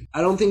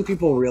I don't think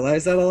people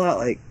realize that a lot.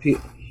 Like,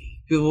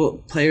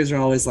 players are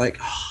always like,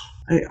 oh,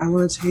 I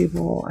want a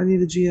table. I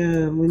need a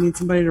GM. We need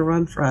somebody to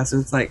run for us.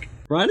 And it's like,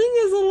 running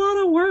is a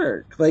lot of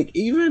work. Like,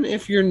 even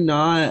if you're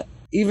not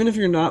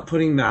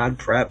putting mad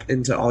prep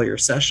into all your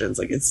sessions,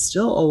 like, it's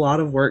still a lot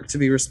of work to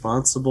be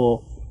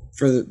responsible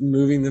for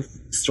moving the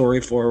story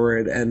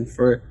forward and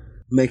for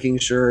making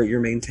sure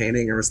you're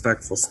maintaining a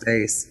respectful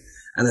space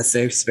and a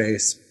safe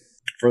space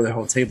for the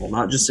whole table,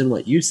 not just in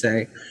what you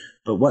say,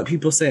 but what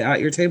people say at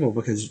your table,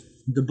 because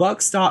the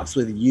buck stops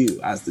with you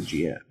as the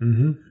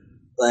GM.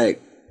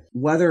 Like,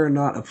 whether or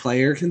not a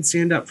player can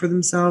stand up for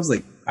themselves,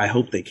 like, I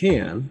hope they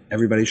can.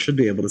 Everybody should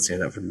be able to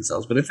stand up for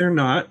themselves. But if they're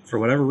not, for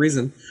whatever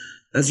reason,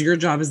 that's your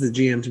job as the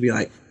GM to be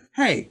like,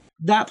 hey,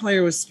 that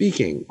player was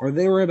speaking or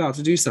they were about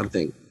to do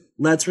something.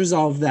 Let's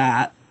resolve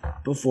that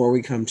before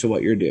we come to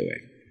what you're doing.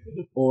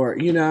 Or,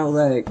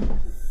 like,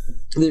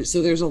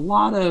 there's a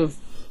lot of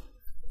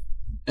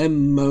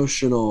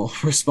emotional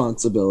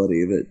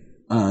responsibility that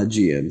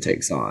GM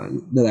takes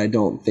on that I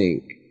don't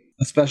think,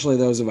 especially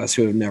those of us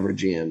who have never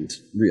GM'd,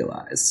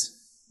 realize.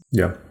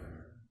 Yeah.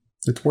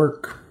 It's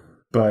work.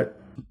 But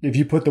if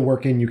you put the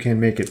work in, you can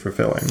make it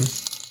fulfilling.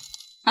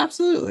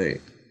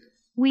 Absolutely.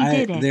 We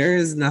did it. There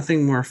is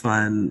nothing more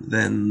fun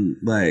than,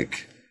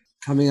 like,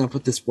 coming up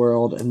with this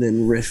world and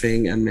then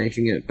riffing and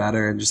making it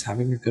better and just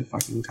having a good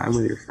fucking time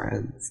with your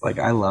friends. Like,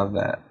 I love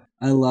that.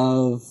 I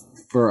love,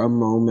 for a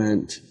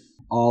moment,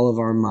 all of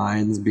our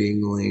minds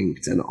being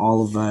linked and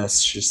all of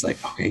us just like,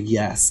 okay,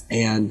 yes,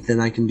 and then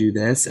I can do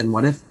this. And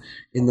what if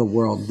in the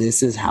world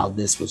this is how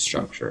this was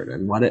structured?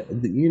 And what if,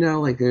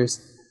 like,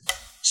 there's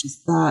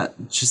just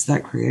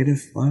that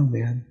creative flow,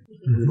 man.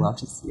 We love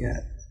to see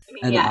it.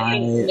 I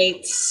think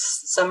Nate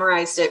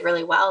summarized it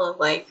really well of,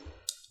 like,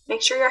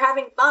 make sure you're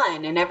having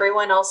fun and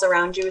everyone else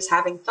around you is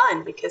having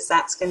fun, because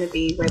that's going to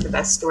be where the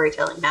best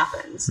storytelling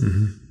happens.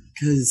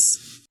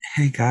 Because,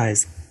 hey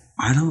guys,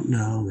 I don't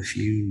know if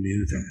you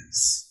knew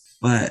this,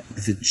 but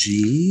the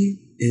G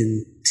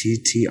in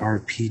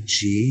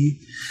TTRPG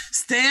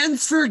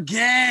stands for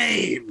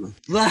game.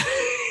 Like,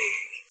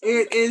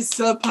 it is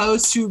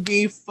supposed to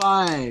be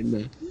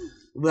fun.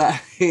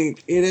 Like,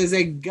 it is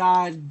a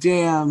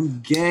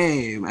goddamn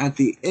game at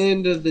the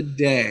end of the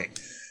day.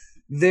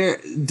 There,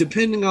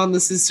 depending on the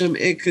system,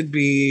 it could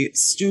be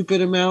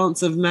stupid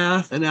amounts of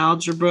math and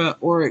algebra,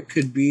 or it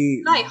could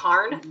be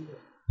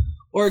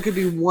or it could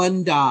be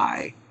one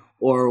die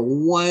or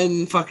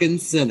one fucking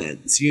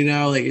sentence.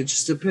 Like, it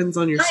just depends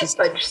on your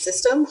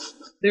system.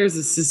 There's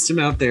a system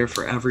out there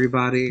for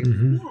everybody,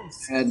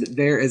 Yes. and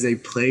there is a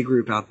play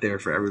group out there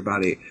for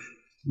everybody.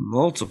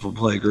 Multiple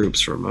play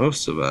groups for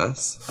most of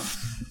us.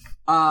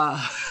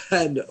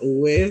 And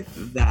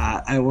with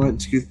that, I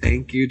want to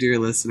thank you, dear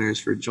listeners,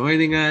 for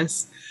joining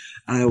us.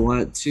 I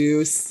want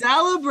to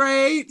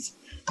celebrate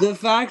the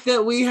fact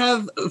that we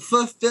have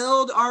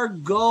fulfilled our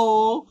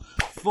goal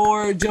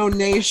for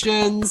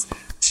donations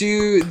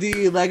to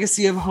the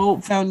Legacy of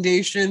Hope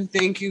Foundation.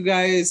 Thank you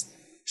guys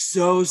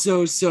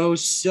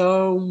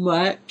so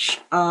much.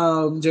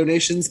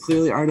 Donations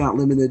clearly are not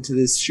limited to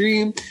this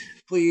stream.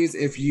 Please,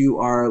 if you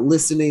are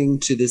listening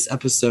to this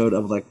episode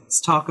of Let's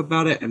Talk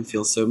About It and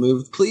feel so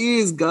moved,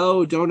 please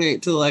go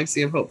donate to the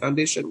Legacy of Hope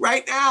Foundation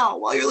right now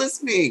while you're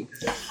listening.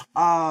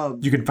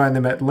 You can find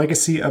them at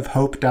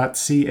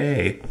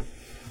legacyofhope.ca.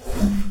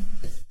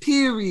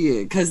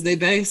 Period. Because they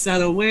base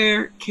out of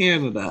where?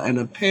 Canada. And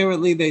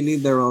apparently they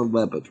need their own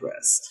web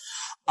address.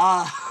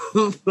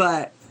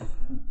 But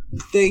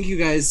thank you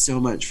guys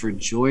so much for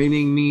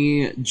joining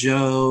me.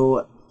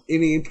 Joe,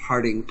 any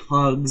parting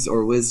plugs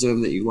or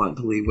wisdom that you want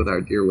to leave with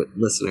our dear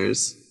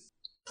listeners?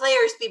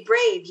 Players, be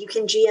brave. You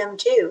can GM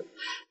too.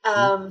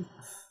 And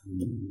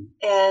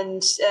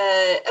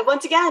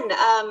once again,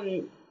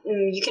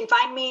 you can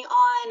find me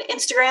on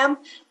Instagram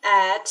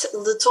at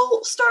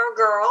Little Star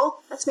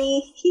Girl. That's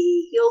me.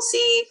 You'll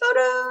see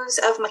photos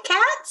of my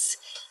cats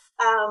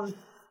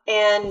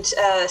and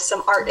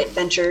some art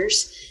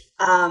adventures.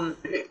 Other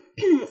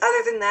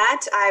than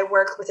that, I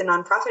work with a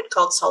nonprofit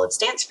called Solid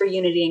Stance for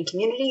Unity and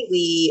Community.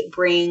 We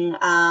bring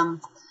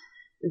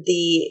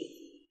the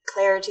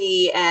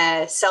clarity,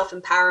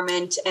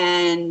 self-empowerment,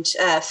 and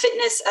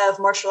fitness of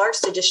martial arts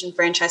to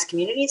disenfranchised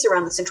communities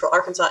around the central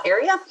Arkansas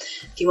area.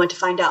 If you want to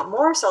find out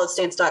more,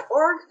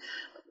 solidstance.org.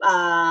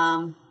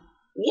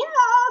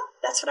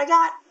 That's what I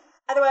got.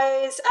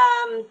 Otherwise,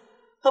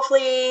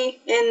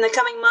 hopefully in the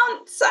coming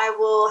months, I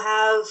will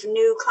have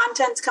new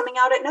contents coming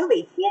out at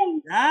Novi. Yay!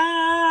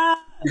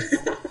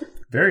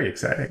 Very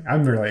exciting.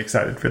 I'm really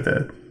excited for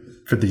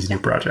these new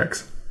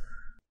projects.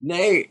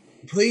 Nate,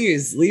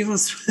 please leave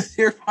us with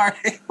your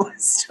parting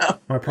wisdom.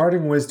 My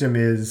parting wisdom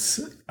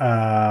is...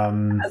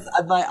 As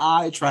my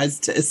eye tries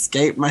to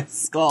escape my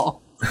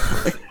skull.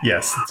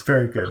 Yes, it's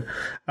very good.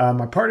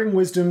 My parting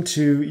wisdom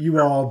to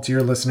you all,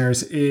 dear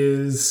listeners,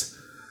 is...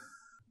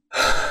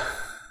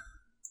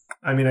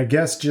 I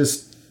guess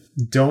just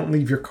don't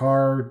leave your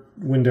car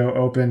window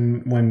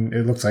open when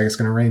it looks like it's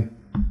going to rain.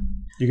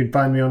 You can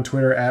find me on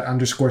Twitter at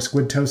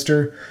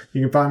 _SquidToaster.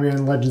 You can find me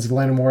on Legends of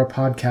Lanamora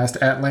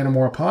podcast at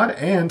LanamoraPod,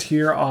 and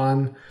here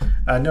on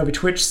Novi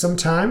Twitch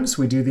sometimes.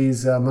 We do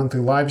these monthly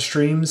live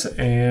streams,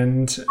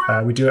 and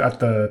we do it at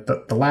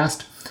the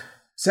last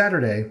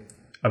Saturday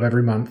of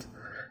every month.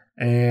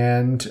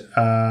 And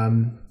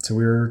so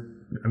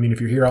if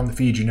you're here on the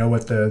feed, you know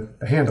what the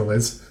handle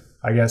is,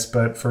 I guess,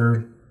 but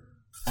for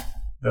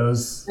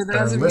those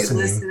of you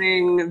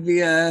listening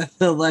via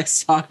the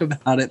Let's Talk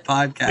About It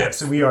podcast. Yeah,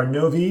 so we are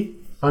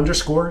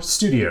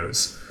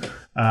Novi_Studios.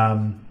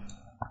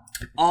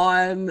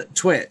 On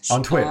Twitch.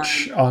 On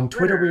Twitch. On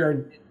Twitter, we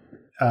are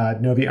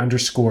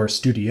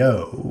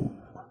Novi_Studio.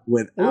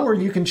 Or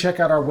you can check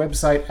out our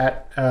website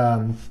at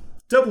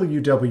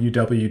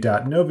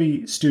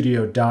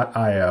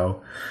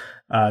www.novistudio.io.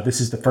 This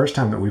is the first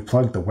time that we've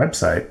plugged the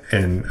website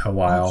in a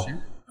while.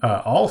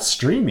 All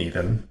stream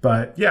even.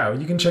 But yeah,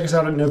 you can check us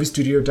out at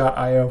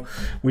novistudio.io.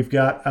 We've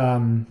got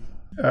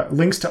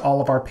links to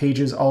all of our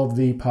pages, all of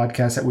the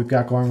podcasts that we've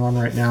got going on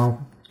right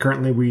now.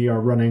 Currently, we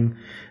are running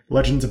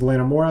Legends of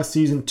Lanamora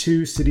Season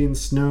 2, City and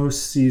Snow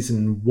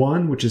Season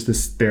 1, which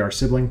is they are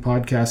sibling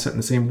podcasts set in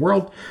the same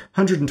world,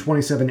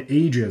 127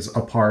 ages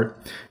apart.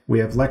 We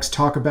have Let's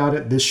Talk About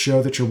It, this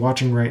show that you're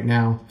watching right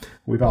now.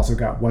 We've also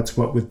got What's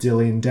What with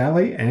Dilly and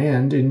Dally,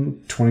 and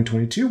in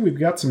 2022, we've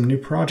got some new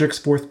projects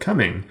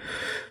forthcoming.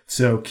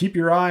 So keep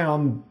your eye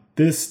on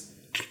this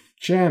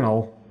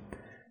channel,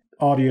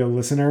 audio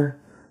listener.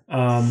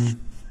 And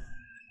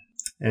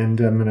I'm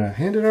going to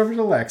hand it over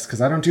to Lex,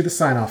 because I don't do the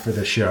sign-off for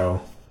this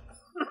show.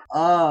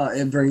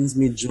 It brings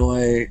me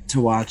joy to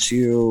watch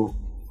you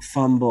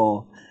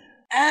fumble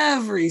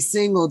every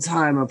single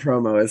time a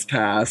promo is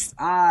passed.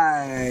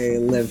 I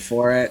live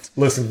for it.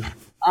 Listen,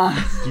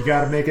 you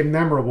got to make it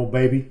memorable,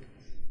 baby.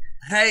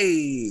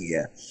 Hey,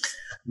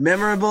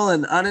 memorable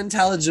and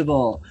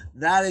unintelligible.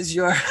 That is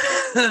your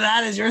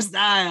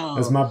style.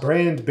 That's my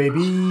brand,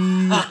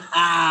 baby.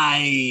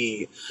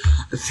 Hi.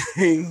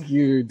 Thank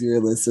you, dear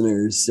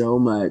listeners, so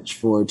much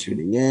for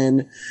tuning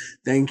in.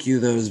 Thank you,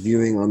 those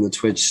viewing on the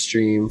Twitch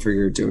stream, for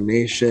your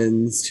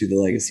donations to the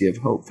Legacy of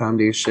Hope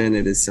Foundation.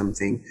 It is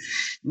something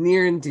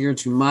near and dear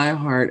to my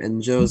heart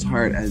and Joe's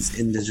heart as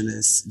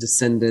Indigenous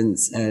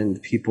descendants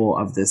and people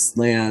of this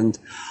land.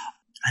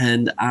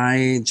 And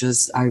I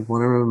want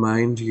to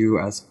remind you,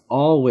 as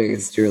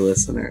always, dear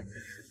listener,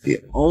 the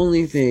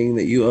only thing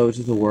that you owe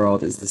to the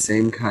world is the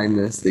same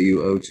kindness that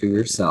you owe to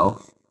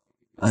yourself,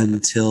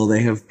 until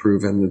they have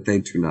proven that they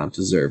do not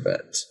deserve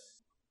it.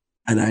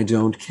 And I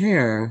don't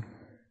care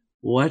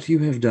what you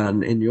have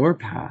done in your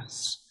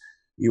past.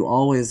 You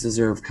always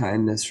deserve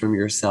kindness from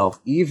yourself,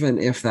 even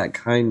if that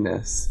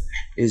kindness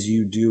is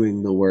you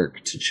doing the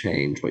work to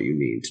change what you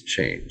need to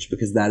change,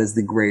 because that is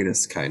the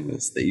greatest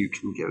kindness that you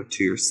can give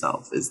to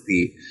yourself, is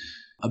the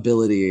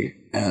ability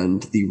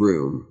and the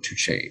room to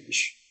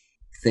change.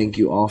 Thank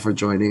you all for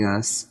joining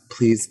us.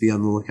 Please be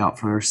on the lookout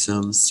for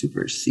some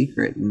super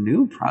secret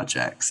new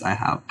projects I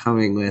have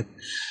coming with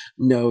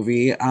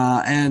Novi.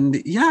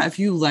 And yeah, if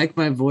you like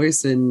my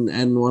voice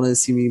and want to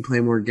see me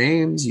play more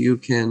games, you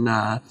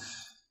can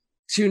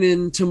tune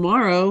in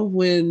tomorrow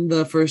when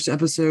the first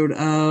episode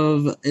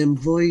of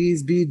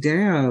Employees Be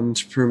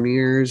Damned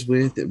premieres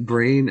with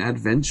Brain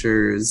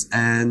Adventures.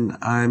 And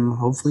I'm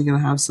hopefully going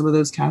to have some of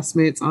those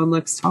castmates on.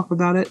 Let's talk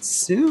about it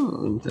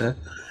soon. To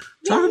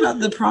talk about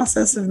the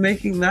process of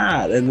making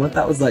that and what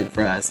that was like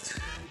for us.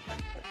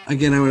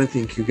 Again, I want to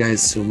thank you guys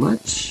so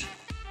much.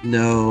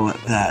 Know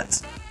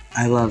that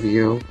I love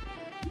you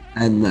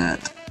and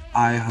that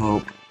I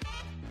hope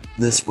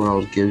this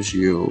world gives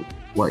you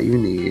what you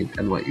need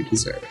and what you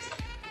deserve.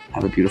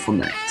 Have a beautiful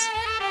night.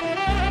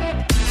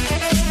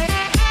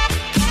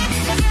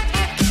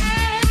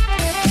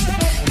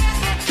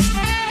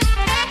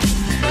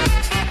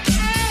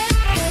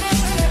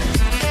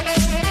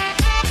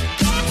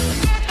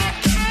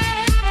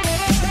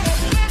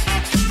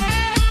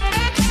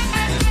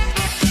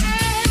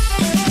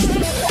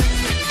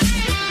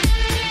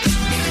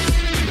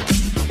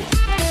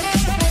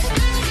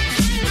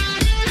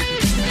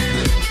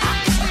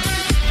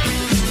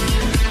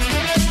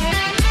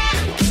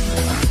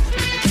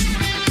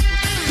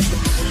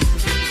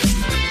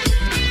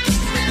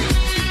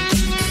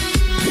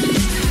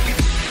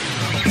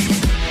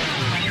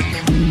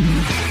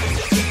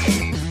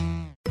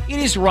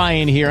 It is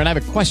Ryan here, and I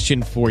have a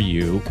question for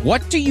you.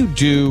 What do you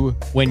do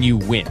when you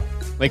win?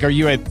 Like, are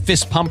you a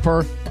fist pumper,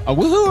 a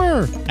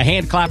woohooer, a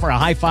hand clapper, a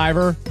high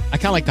fiver? I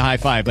kind of like the high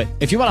five, but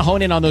if you want to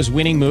hone in on those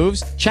winning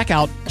moves, check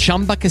out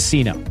Chumba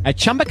Casino. At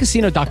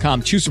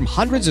ChumbaCasino.com, choose from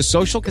hundreds of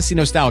social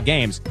casino-style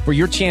games for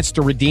your chance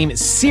to redeem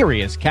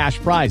serious cash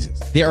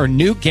prizes. There are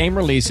new game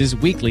releases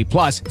weekly,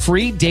 plus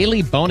free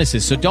daily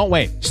bonuses, so don't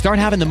wait. Start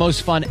having the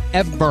most fun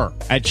ever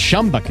at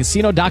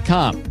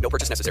ChumbaCasino.com. No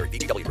purchase necessary.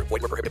 VGW Group.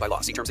 Void where prohibited by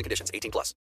law. See terms and conditions. 18+.